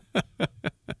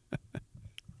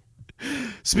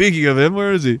 Speaking of him,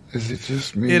 where is he? Is it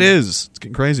just me? It is. It's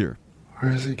getting crazier. Or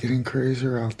is it getting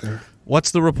crazier out there?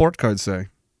 What's the report card say?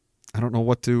 I don't know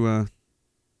what to...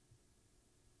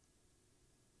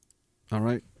 All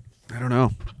right. I don't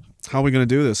know. How are we going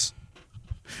to do this?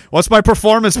 What's my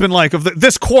performance been like of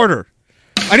this quarter?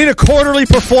 I need a quarterly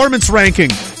performance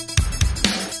ranking.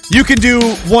 You can do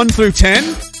 1 through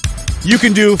 10. You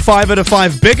can do 5 out of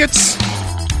 5 bigots.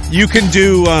 You can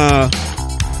do,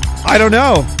 I don't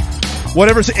know.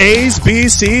 Whatever's A's,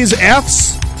 B's, C's,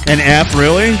 F's. An F,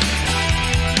 really?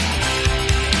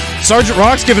 Sergeant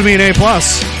Rock's giving me an A+.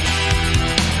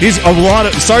 He's a lot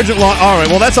of... Sergeant Law... All right,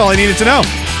 well, that's all I needed to know.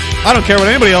 I don't care what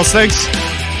anybody else thinks.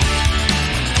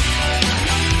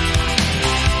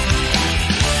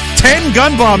 10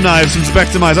 gun bomb knives from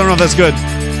Spectimize. I don't know if that's good.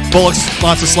 Bullocks,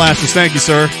 lots of slashes. Thank you,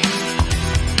 sir.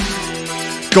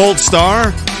 Gold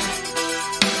star.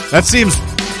 That seems...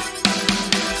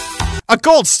 A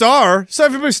gold star? So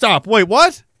everybody stop. Wait,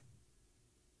 what?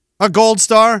 A gold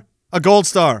star? A gold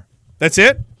star. That's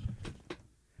it?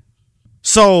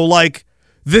 So, like,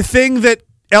 the thing that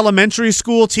elementary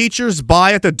school teachers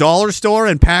buy at the dollar store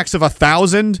in packs of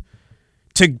 1,000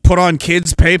 to put on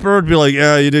kids' paper to be like,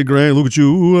 yeah, you did great. Look at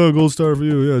you. Ooh, gold star for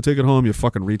you. Yeah, take it home, you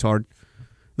fucking retard.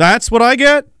 That's what I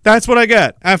get? That's what I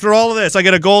get. After all of this, I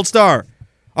get a gold star.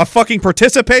 A fucking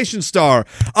participation star.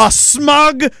 A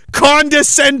smug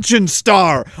condescension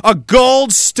star. A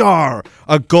gold star.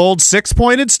 A gold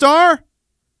 6-pointed star?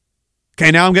 Okay,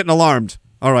 now I'm getting alarmed.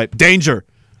 All right, danger.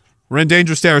 We're in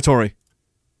dangerous territory.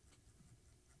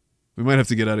 We might have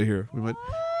to get out of here. We might.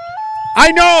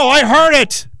 I know! I heard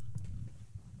it!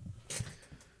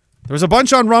 There was a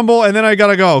bunch on Rumble, and then I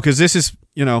gotta go, because this is,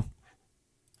 you know...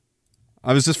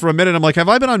 I was just for a minute, I'm like, have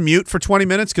I been on mute for 20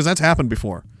 minutes? Because that's happened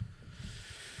before.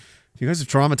 You guys have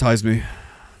traumatized me.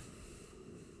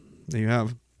 There you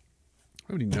have.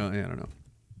 How would you know? Yeah, I don't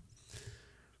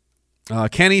know.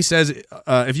 Kenny says,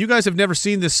 if you guys have never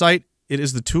seen this site, it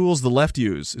is the tools the left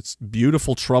use. It's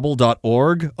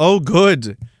beautifultrouble.org. Oh,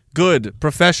 good. Good.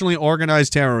 Professionally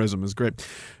organized terrorism is great.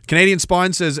 Canadian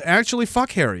Spawn says, actually,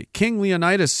 fuck Harry. King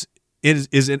Leonidas is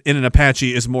in an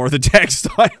Apache is more the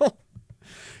textile.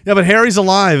 Yeah, but Harry's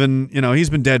alive, and, you know, he's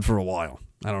been dead for a while.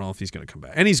 I don't know if he's going to come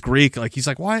back. And he's Greek. Like, he's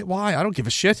like, why? I don't give a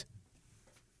shit.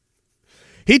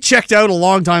 He checked out a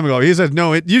long time ago. He said,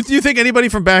 no, you think anybody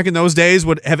from back in those days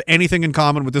would have anything in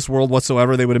common with this world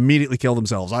whatsoever? They would immediately kill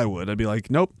themselves. I would. I'd be like,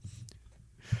 nope.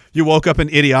 You woke up in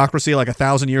idiocracy like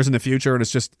 1,000 years in the future, and it's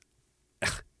just...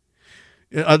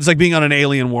 It's like being on an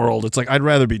alien world. It's like,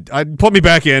 I'd put me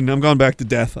back in. I'm going back to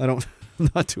death. I'm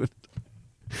not doing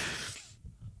it.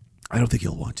 I don't think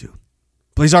he'll want to.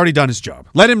 But he's already done his job.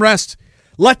 Let him rest.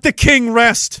 Let the king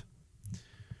rest.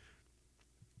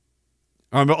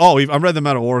 I read them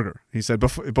out of order. He said,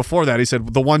 before that, he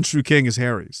said, the one true king is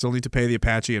Harry. Still need to pay the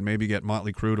Apache and maybe get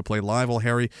Motley Crue to play live while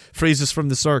Harry freezes from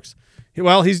the circs.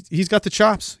 Well, he's got the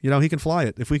chops. You know, he can fly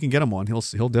it. If we can get him one,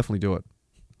 he'll definitely do it.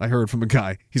 I heard from a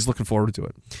guy. He's looking forward to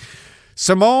it.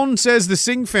 Simone says the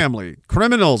Singh family,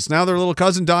 criminals. Now their little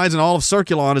cousin dies and all of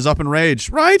Circulon is up in rage.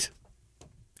 Right?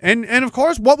 And of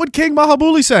course, what would King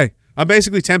Mahabuli say? I'm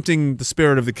basically tempting the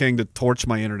spirit of the king to torch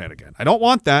my internet again. I don't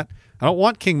want that. I don't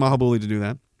want King Mahabuli to do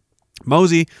that.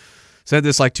 Mosey said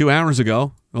this like 2 hours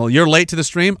ago. Well, you're late to the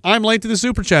stream. I'm late to the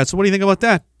super chat. So what do you think about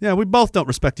that? Yeah, we both don't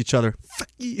respect each other. Fuck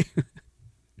you.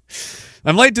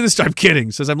 I'm late to the stream. I'm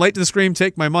kidding. Says I'm late to the stream.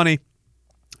 Take my money.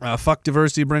 Fuck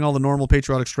diversity. Bring all the normal,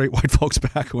 patriotic, straight white folks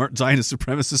back who aren't Zionist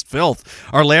supremacist filth.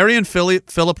 Are Larry and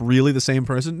Philip really the same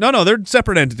person? No, they're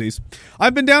separate entities.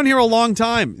 I've been down here a long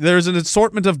time. There's an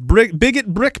assortment of bigot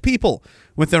brick people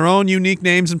with their own unique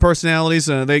names and personalities.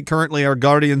 They currently are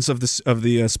guardians of the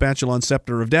Spatulon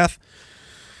Scepter of Death.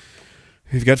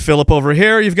 You've got Philip over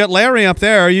here. You've got Larry up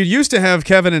there. You used to have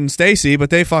Kevin and Stacy, but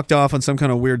they fucked off on some kind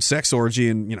of weird sex orgy,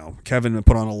 and, you know, Kevin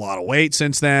put on a lot of weight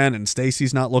since then, and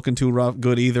Stacy's not looking too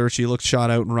good either. She looks shot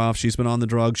out and rough. She's been on the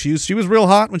drug. She was real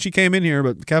hot when she came in here,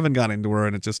 but Kevin got into her,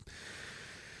 and it just...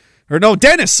 Or no,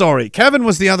 Dennis, sorry. Kevin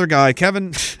was the other guy.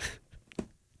 Kevin...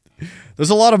 There's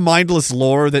a lot of mindless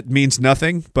lore that means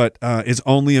nothing, but is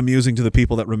only amusing to the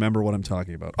people that remember what I'm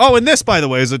talking about. Oh, and this, by the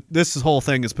way, this whole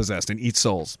thing is possessed and eats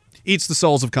souls. Eats the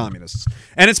souls of communists.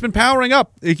 And it's been powering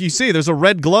up. You see, there's a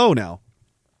red glow now.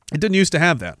 It didn't used to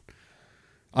have that.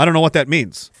 I don't know what that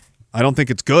means. I don't think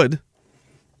it's good.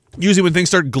 Usually when things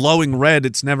start glowing red,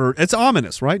 it's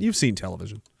ominous, right? You've seen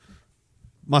television.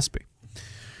 Must be.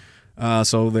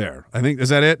 So there. I think, is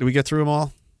that it? Did we get through them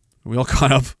all? Are we all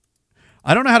caught up?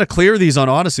 I don't know how to clear these on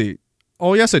Odyssey.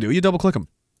 Oh, yes, I do. You double click them.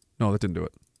 No, that didn't do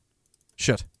it.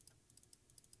 Shit.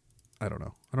 I don't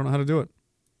know. I don't know how to do it.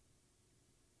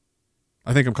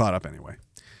 I think I'm caught up anyway.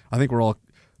 I think we're all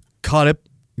caught up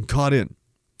and caught in.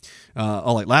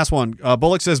 All right, last one.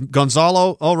 Bullock says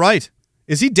Gonzalo. All right.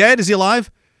 Is he dead? Is he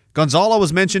alive? Gonzalo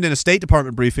was mentioned in a State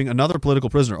Department briefing, another political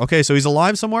prisoner. Okay, so he's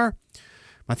alive somewhere?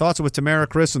 My thoughts are with Tamara,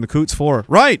 Chris, and the Coots 4.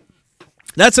 Right.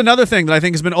 That's another thing that I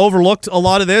think has been overlooked a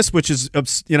lot of this, which is,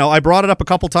 I brought it up a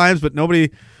couple times, but nobody...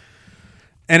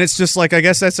 And it's just like, I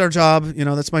guess that's our job.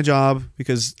 That's my job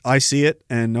because I see it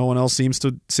and no one else seems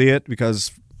to see it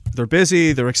because they're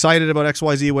busy, they're excited about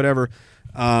XYZ, whatever.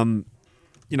 All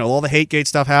the Hategate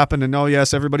stuff happened and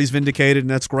yes, everybody's vindicated and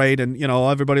that's great. And,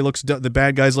 everybody looks, the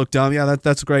bad guys look dumb. Yeah,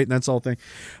 that's great. And that's the whole thing.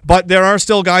 But there are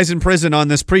still guys in prison on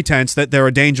this pretense that they're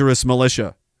a dangerous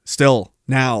militia. Still,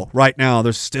 right now,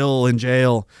 they're still in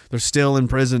jail. They're still in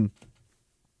prison.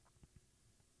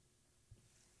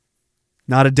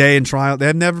 Not a day in trial. They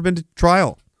have never been to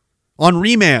trial. On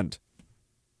remand.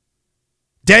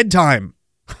 Dead time.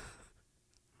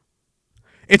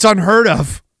 It's unheard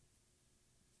of.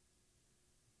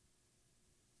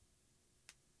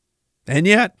 And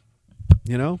yet,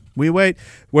 we wait.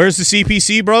 Where's the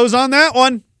CPC bros on that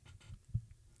one?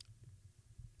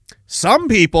 Some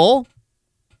people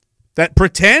that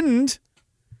pretend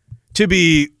to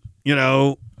be,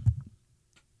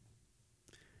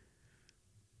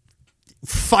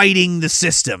 fighting the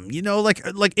system,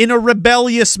 like in a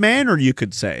rebellious manner, you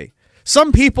could say.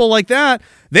 Some people like that,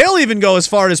 they'll even go as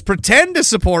far as pretend to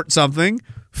support something,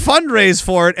 fundraise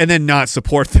for it, and then not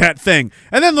support that thing.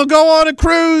 And then they'll go on a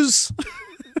cruise.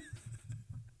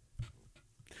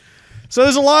 So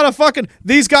there's a lot of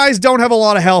these guys don't have a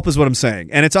lot of help is what I'm saying.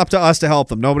 And it's up to us to help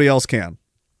them. Nobody else can.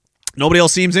 Nobody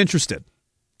else seems interested.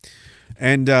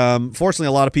 And fortunately,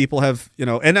 a lot of people have,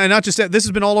 and not just that, this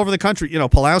has been all over the country.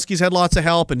 Pulowski's had lots of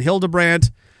help, and Hildebrandt,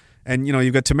 and,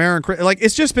 you've got Tamara and Chris.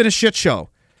 It's just been a shit show.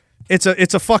 It's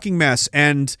a fucking mess,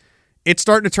 and it's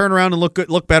starting to turn around and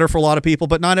look better for a lot of people,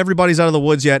 but not everybody's out of the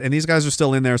woods yet, and these guys are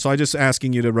still in there, so I'm just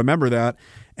asking you to remember that.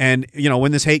 And,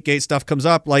 when this Hategate stuff comes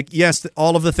up, yes,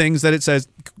 all of the things that it says,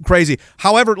 crazy.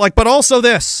 However, but also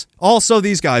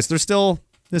these guys,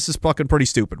 this is fucking pretty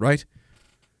stupid, right?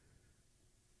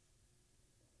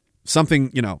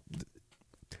 Something,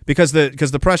 because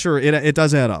the pressure, it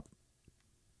does add up.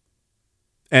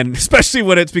 And especially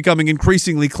when it's becoming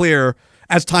increasingly clear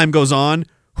as time goes on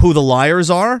who the liars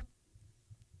are,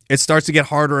 it starts to get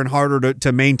harder and harder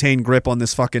to maintain grip on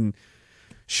this fucking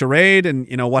charade and,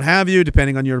 what have you,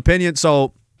 depending on your opinion.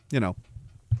 So, don't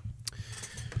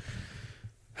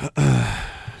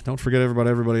forget about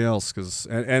everybody else,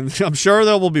 and I'm sure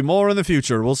there will be more in the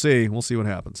future. We'll see what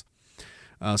happens.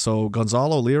 So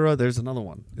Gonzalo Lira, there's another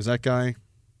one. Is that guy?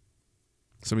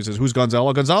 Somebody says, who's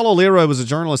Gonzalo? Gonzalo Lira was a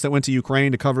journalist that went to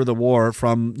Ukraine to cover the war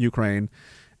from Ukraine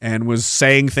and was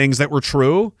saying things that were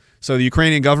true. So the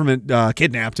Ukrainian government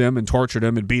kidnapped him and tortured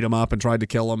him and beat him up and tried to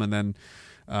kill him. And then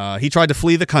he tried to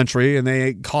flee the country and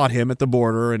they caught him at the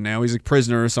border and now he's a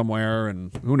prisoner somewhere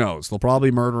and who knows? They'll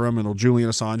probably murder him and they'll Julian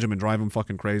Assange him and drive him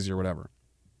fucking crazy or whatever.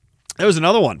 There was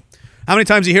another one. How many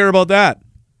times do you hear about that?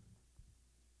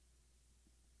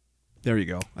 There you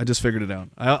go. I just figured it out.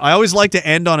 I always like to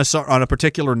end on a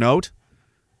particular note,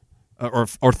 or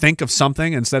think of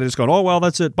something instead of just going, oh well,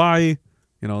 that's it. Bye.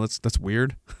 That's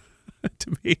weird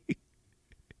to me.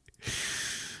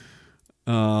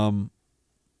 But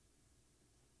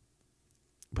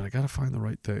I gotta find the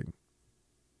right thing.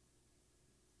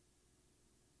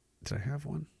 Did I have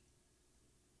one?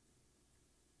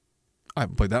 I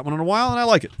haven't played that one in a while, and I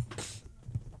like it.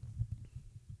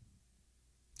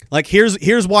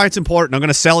 Here's why it's important. I'm going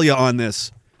to sell you on this.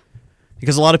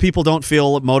 Because a lot of people don't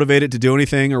feel motivated to do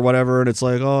anything or whatever, and it's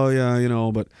like, oh,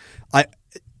 yeah, but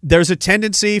there's a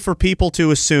tendency for people to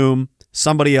assume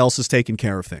somebody else is taking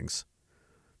care of things.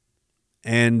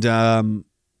 And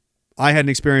I had an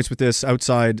experience with this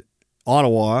outside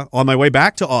Ottawa, on my way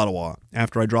back to Ottawa,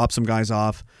 after I dropped some guys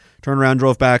off, turned around,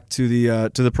 drove back to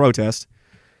the protest,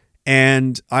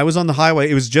 and I was on the highway.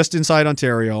 It was just inside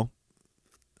Ontario.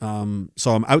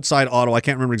 So I'm outside Ottawa. I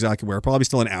can't remember exactly where. Probably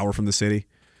still an hour from the city.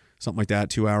 Something like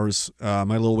that. 2 hours. My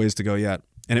little ways to go yet.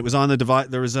 And it was on the divide.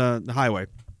 There was a highway.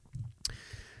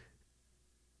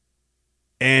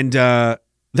 And there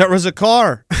was a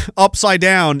car upside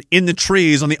down in the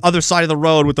trees on the other side of the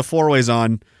road with the four-ways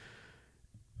on.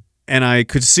 And I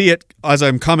could see it as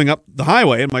I'm coming up the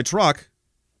highway in my truck.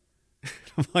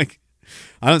 I'm like,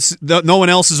 no one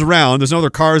else is around. There's no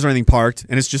other cars or anything parked.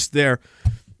 And it's just there.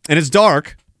 And it's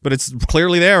dark. But it's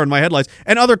clearly there in my headlights.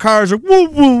 And other cars are woo,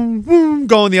 woo, woo,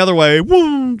 going the other way.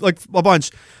 Woo, like a bunch.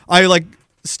 I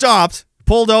stopped,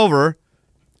 pulled over,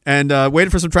 and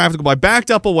waited for some traffic to go by.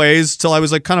 Backed up a ways till I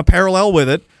was like kind of parallel with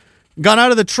it. Got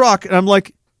out of the truck, and I'm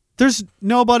like, there's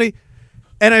nobody.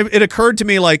 And it occurred to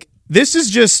me, like,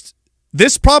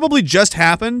 this probably just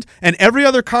happened, and every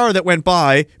other car that went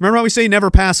by, remember how we say never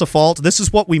pass a fault? This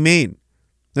is what we mean.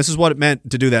 This is what it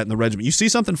meant to do that in the regiment. You see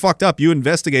something fucked up, you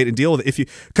investigate and deal with it.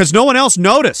 Because no one else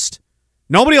noticed.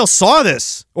 Nobody else saw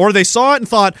this. Or they saw it and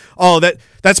thought, oh,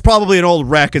 that's probably an old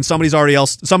wreck, and somebody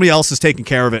else is taking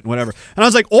care of it and whatever. And I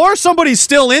was like, or somebody's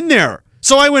still in there.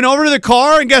 So I went over to the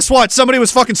car, and guess what? Somebody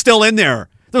was fucking still in there.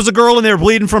 There was a girl in there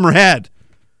bleeding from her head.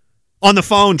 On the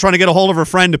phone trying to get a hold of her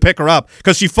friend to pick her up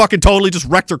because she fucking totally just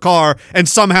wrecked her car and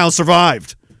somehow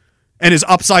survived and is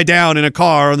upside down in a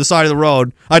car on the side of the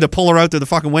road. I had to pull her out through the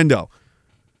fucking window.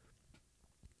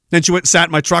 Then she went and sat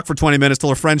in my truck for 20 minutes till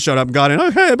her friend showed up and got in.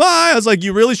 Okay, bye. I was like,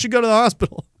 you really should go to the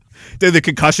hospital. Did the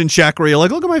concussion check where you're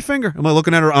like, look at my finger. Am I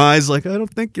looking at her eyes like, I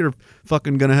don't think you're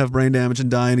fucking going to have brain damage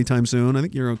and die anytime soon. I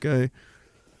think you're okay.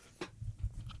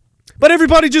 But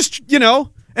everybody just, and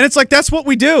it's like, that's what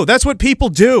we do. That's what people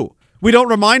do. We don't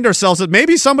remind ourselves that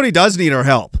maybe somebody does need our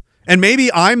help. And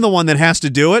maybe I'm the one that has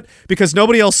to do it because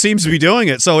nobody else seems to be doing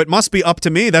it. So it must be up to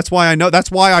me. That's why I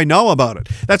know about it.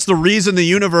 That's the reason the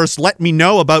universe let me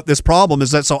know about this problem,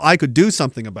 is that so I could do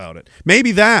something about it.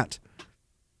 Maybe that.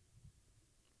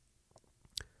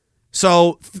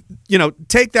 So,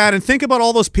 take that and think about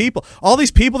all those people. All these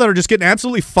people that are just getting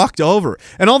absolutely fucked over.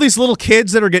 And all these little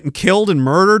kids that are getting killed and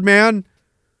murdered, man.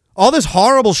 All this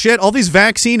horrible shit, all these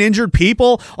vaccine-injured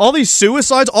people, all these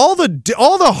suicides, all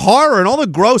the horror and all the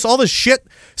gross, all the shit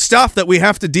stuff that we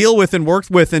have to deal with and work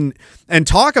with and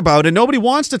talk about, and nobody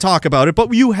wants to talk about it,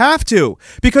 but you have to.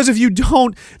 Because if you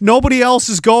don't, nobody else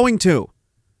is going to.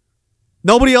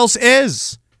 Nobody else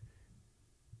is.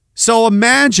 So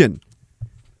imagine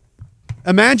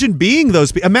being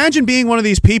those people. Imagine being one of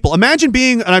these people. Imagine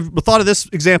being, and I've thought of this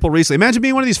example recently, imagine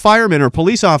being one of these firemen or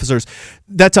police officers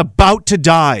that's about to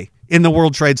die in the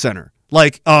World Trade Center.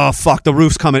 Like, oh, fuck, the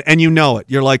roof's coming, and you know it.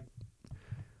 You're like,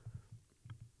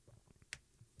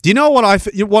 do you know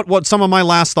what some of my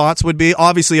last thoughts would be?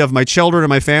 Obviously of my children and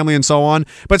my family and so on.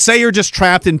 But say you're just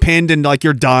trapped and pinned and like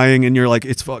you're dying and you're like,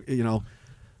 it's fuck,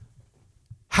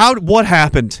 what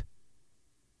happened?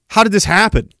 How did this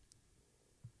happen?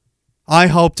 I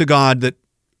hope to God that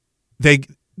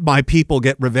my people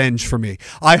get revenge for me.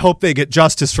 I hope they get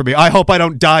justice for me. I hope I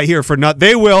don't die here for nothing.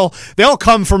 They will. They'll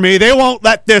come for me. They won't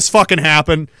let this fucking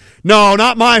happen. No,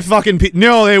 not my fucking people.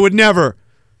 No, they would never.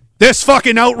 This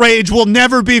fucking outrage will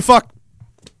never be Well,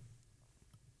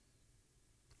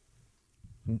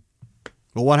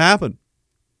 what happened?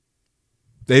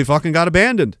 They fucking got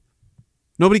abandoned.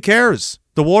 Nobody cares.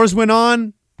 The wars went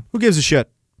on. Who gives a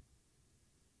shit?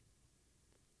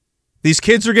 These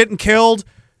kids are getting killed.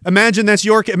 Imagine that's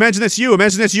you. Imagine that's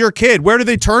your kid. Where do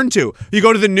they turn to? You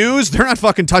go to the news? They're not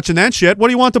fucking touching that shit. What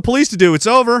do you want the police to do? It's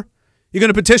over. You're going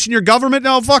to petition your government?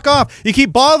 No, fuck off. You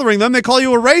keep bothering them, they call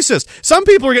you a racist. Some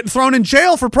people are getting thrown in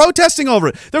jail for protesting over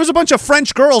it. There was a bunch of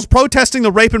French girls protesting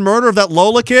the rape and murder of that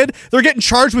Lola kid. They're getting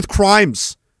charged with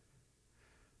crimes.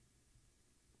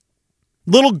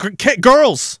 Little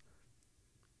girls.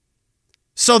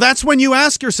 So that's when you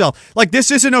ask yourself, like,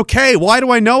 this isn't okay. Why do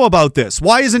I know about this?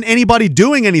 Why isn't anybody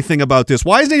doing anything about this?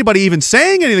 Why isn't anybody even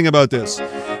saying anything about this?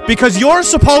 Because you're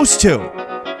supposed to.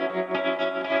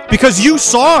 Because you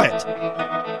saw it.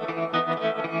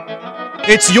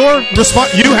 It's your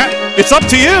response. It's up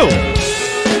to you.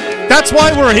 That's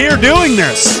why we're here doing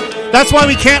this. That's why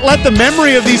we can't let the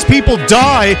memory of these people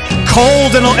die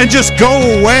cold and just go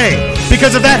away.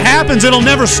 Because if that happens, it'll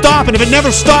never stop. And if it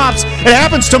never stops, it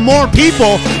happens to more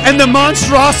people, and the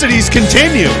monstrosities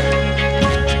continue.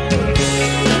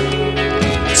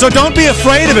 So don't be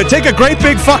afraid of it. Take a great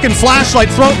big fucking flashlight,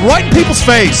 throw it right in people's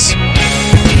face.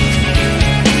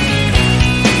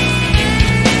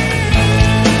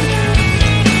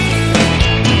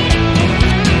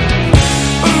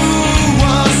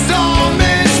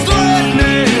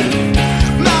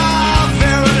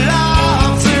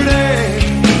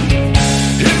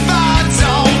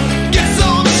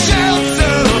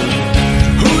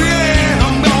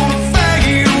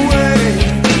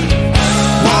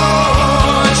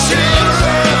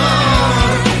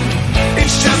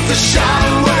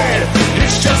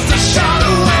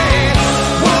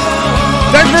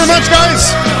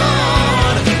 Guys,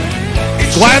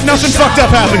 glad nothing fucked up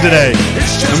happened today.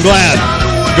 I'm glad.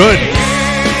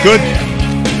 Good.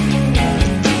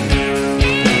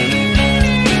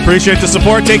 Appreciate the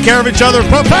support. Take care of each other.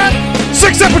 Pat,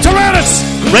 6 Epiteratus.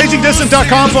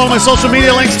 RagingDistant.com. Follow my social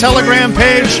media links, Telegram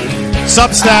page,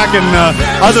 Substack, and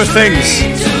other things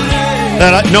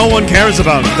that no one cares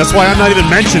about. That's why I'm not even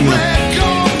mentioning them.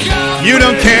 You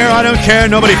don't care, I don't care,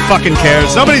 nobody fucking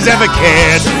cares. Nobody's ever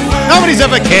cared. Nobody's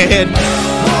ever cared.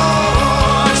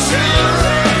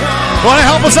 Want to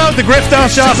help us out? The Grift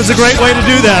House Shop is a great way to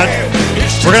do that.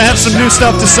 We're going to have some new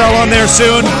stuff to sell on there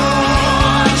soon.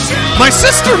 My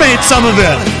sister made some of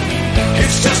it.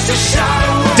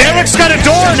 Derek's got a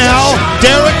door now.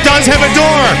 Derek does have a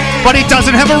door, but he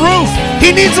doesn't have a roof. He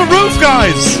needs a roof,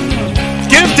 guys.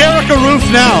 Give Derek a roof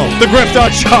now. The Grift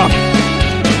House Shop.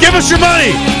 Give us your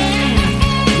money.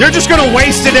 You're just going to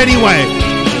waste it anyway.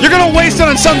 You're going to waste it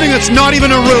on something that's not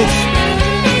even a roof.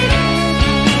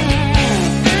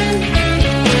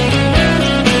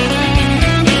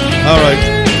 All right.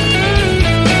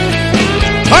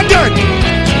 Under!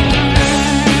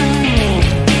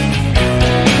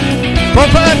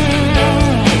 Propane!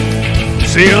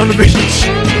 See you on the beach.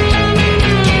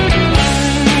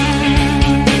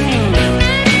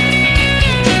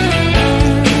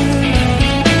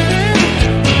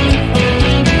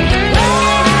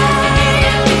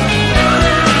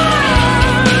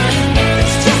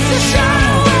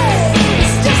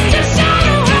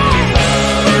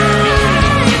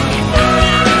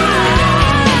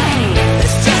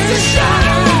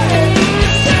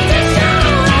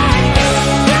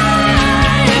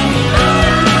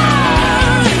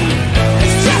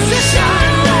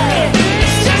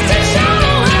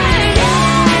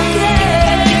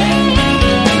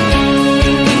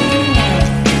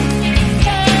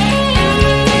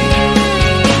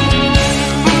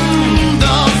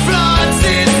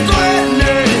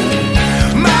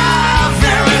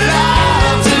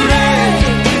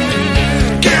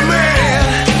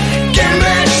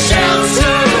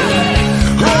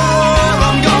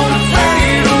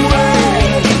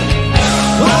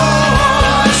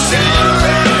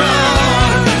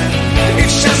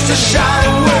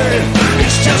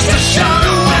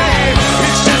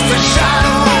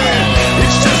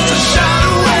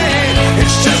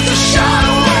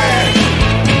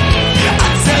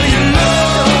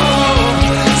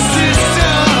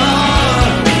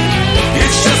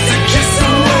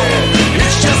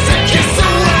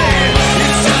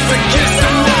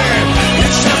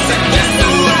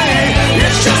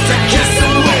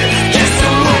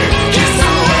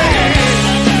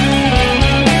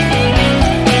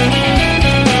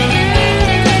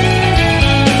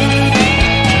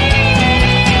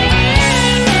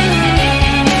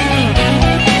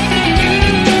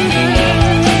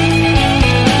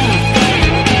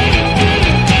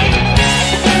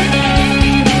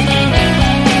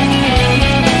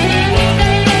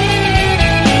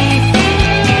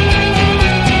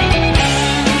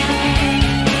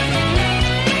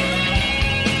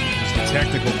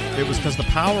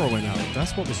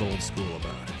 That's what was old school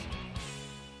about it.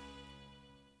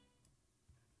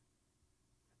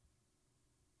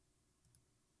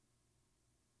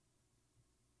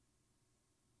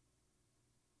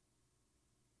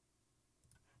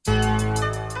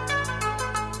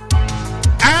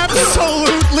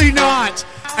 Absolutely not.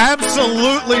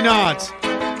 Absolutely not.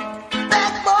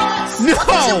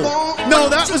 No,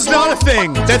 that was not a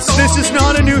thing. This is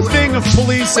not a new thing of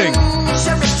policing.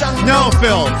 No,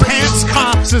 Phil. Pants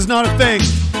cops is not a thing.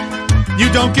 You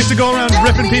don't get to go around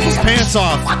ripping people's pants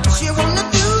off.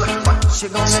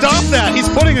 Stop that. He's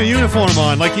putting a uniform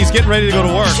on like he's getting ready to go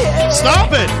to work.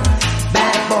 Stop it.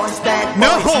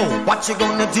 No. What you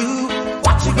gonna do?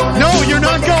 No, you're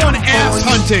not going ass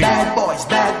hunting.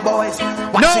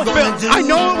 No, Phil, I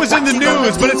know it was in the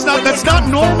news, but it's not. That's not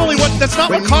normally what. That's not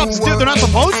what cops do. They're not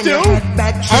supposed to.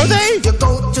 Are they?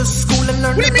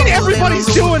 What do you mean everybody's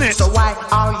doing it?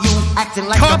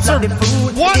 Cops are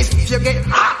what?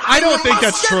 I don't think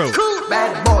that's true.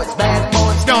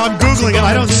 No, I'm googling it.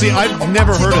 I don't see. I've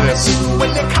never heard of this.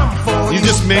 You're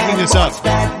just making this up.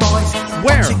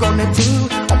 Where?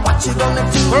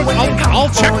 I'll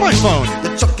check my phone.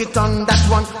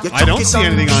 I don't see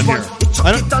anything on here.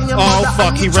 Oh,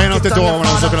 fuck. He ran out the door when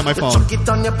I was looking at my phone.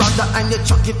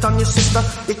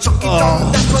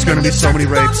 Oh, there's going to be so many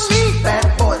rapes.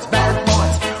 Bad boys.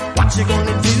 What you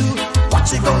gonna do?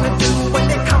 What you gonna do when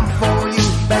they come for you?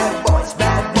 Bad boys.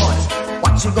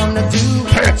 What you gonna do?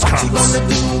 Pants what you gonna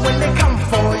do when they come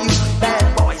for you?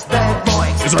 Bad boys.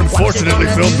 Is unfortunately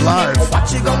filmed live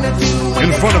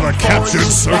in front of a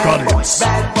captured circ audience.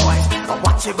 Bad boys.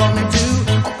 What you gonna do?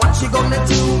 What you gonna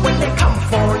do when they come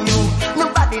for you?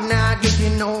 Nobody now give you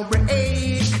no break.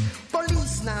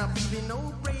 Police now give you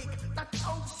no break. That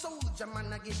old soldier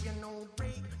man I give you no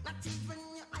break.